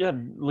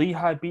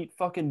 Lehigh beat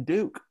fucking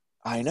Duke.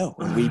 I know.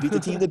 And we beat the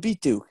team that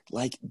beat Duke.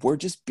 Like, we're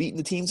just beating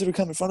the teams that are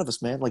coming in front of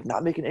us, man. Like,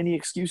 not making any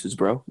excuses,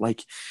 bro.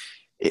 Like,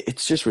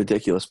 it's just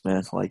ridiculous,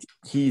 man. Like,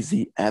 he's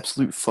the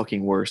absolute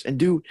fucking worst. And,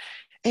 dude,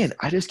 and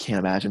I just can't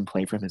imagine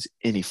playing for him as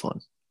any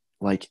fun.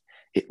 Like,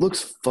 it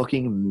looks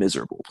fucking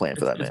miserable playing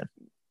for that man.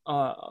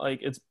 Like,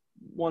 it's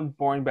one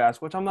boring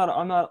basketball, which I'm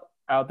not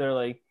out there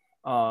like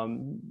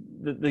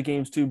the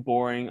game's too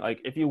boring. Like,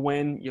 if you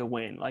win, you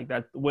win. Like,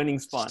 that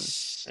winning's fun.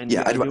 And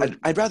yeah,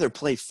 I'd rather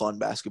play fun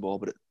basketball,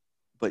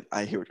 but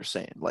I hear what you're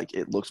saying. Like,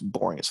 it looks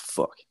boring as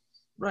fuck.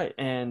 Right,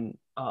 and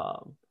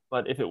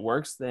but if it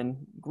works, then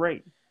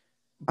great.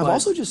 I'm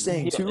also just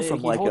saying too,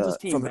 from like holds his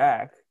team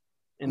back.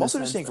 I'm also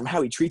just saying from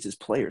how he treats his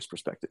players'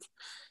 perspective.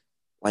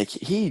 Like,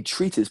 he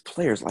treats his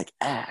players like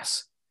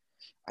ass.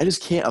 I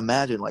just can't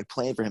imagine like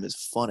playing for him is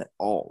fun at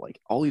all. Like,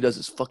 all he does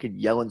is fucking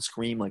yell and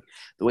scream. Like,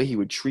 the way he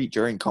would treat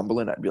during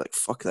Cumberland, I'd be like,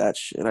 fuck that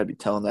shit. I'd be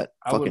telling that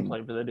I wouldn't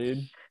play for that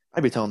dude.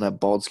 I'd be telling that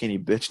bald skinny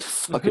bitch to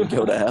fucking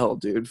go to hell,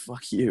 dude.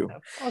 Fuck you. Yeah,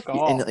 fuck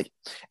off.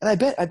 And I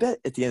bet at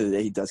the end of the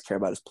day he does care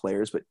about his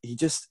players, but he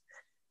just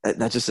that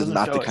just is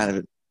not the kind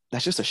of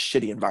that's just a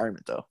shitty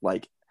environment though.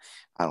 Like,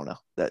 I don't know.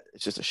 That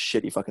it's just a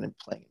shitty fucking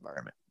playing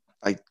environment.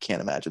 I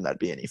can't imagine that'd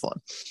be any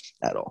fun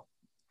at all.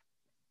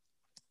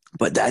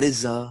 But that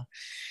is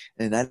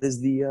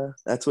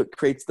that's what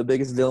creates the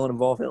biggest villain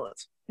of all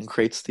villains and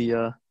creates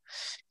the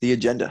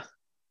agenda.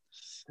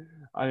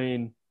 I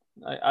mean,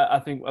 I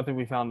think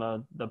we found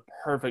the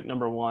perfect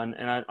number one,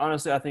 and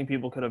I think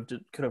people could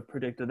have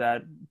predicted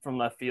that from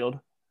left field.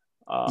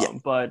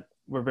 But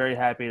we're very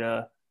happy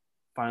to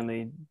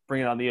finally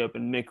bring it out in the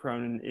open. Mick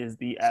Cronin is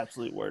the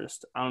absolute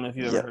worst. I don't know if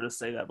you've ever heard us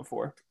say that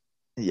before.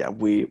 Yeah,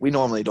 we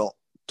normally don't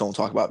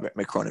talk about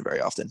Mick Cronin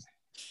very often.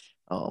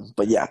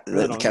 But yeah,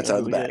 the cat's out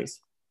of the bag.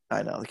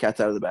 I know, the cat's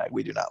out of the bag.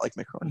 We do not like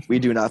Mick Cronin. We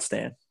do not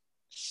stand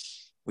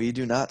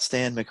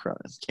Mick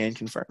Cronin. Can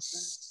confirm.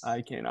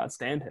 I cannot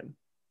stand him.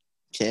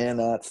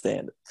 Cannot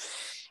stand it.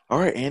 All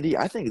right, Andy,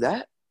 I think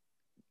that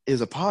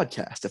is a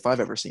podcast if I've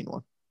ever seen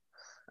one.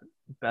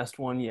 Best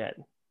one yet.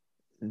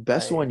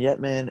 Best one yet,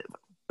 man.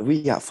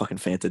 We got fucking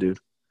Fanta, dude.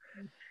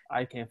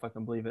 I can't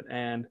fucking believe it.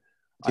 And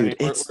dude, I mean,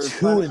 it's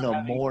 2 in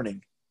the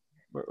morning.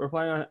 We're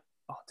playing on.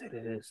 Oh, dude,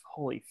 it is.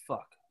 Holy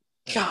fuck.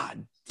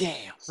 God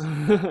damn.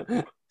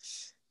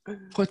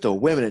 Put the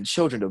women and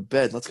children to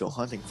bed. Let's go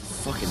hunting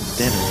for fucking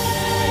dinner.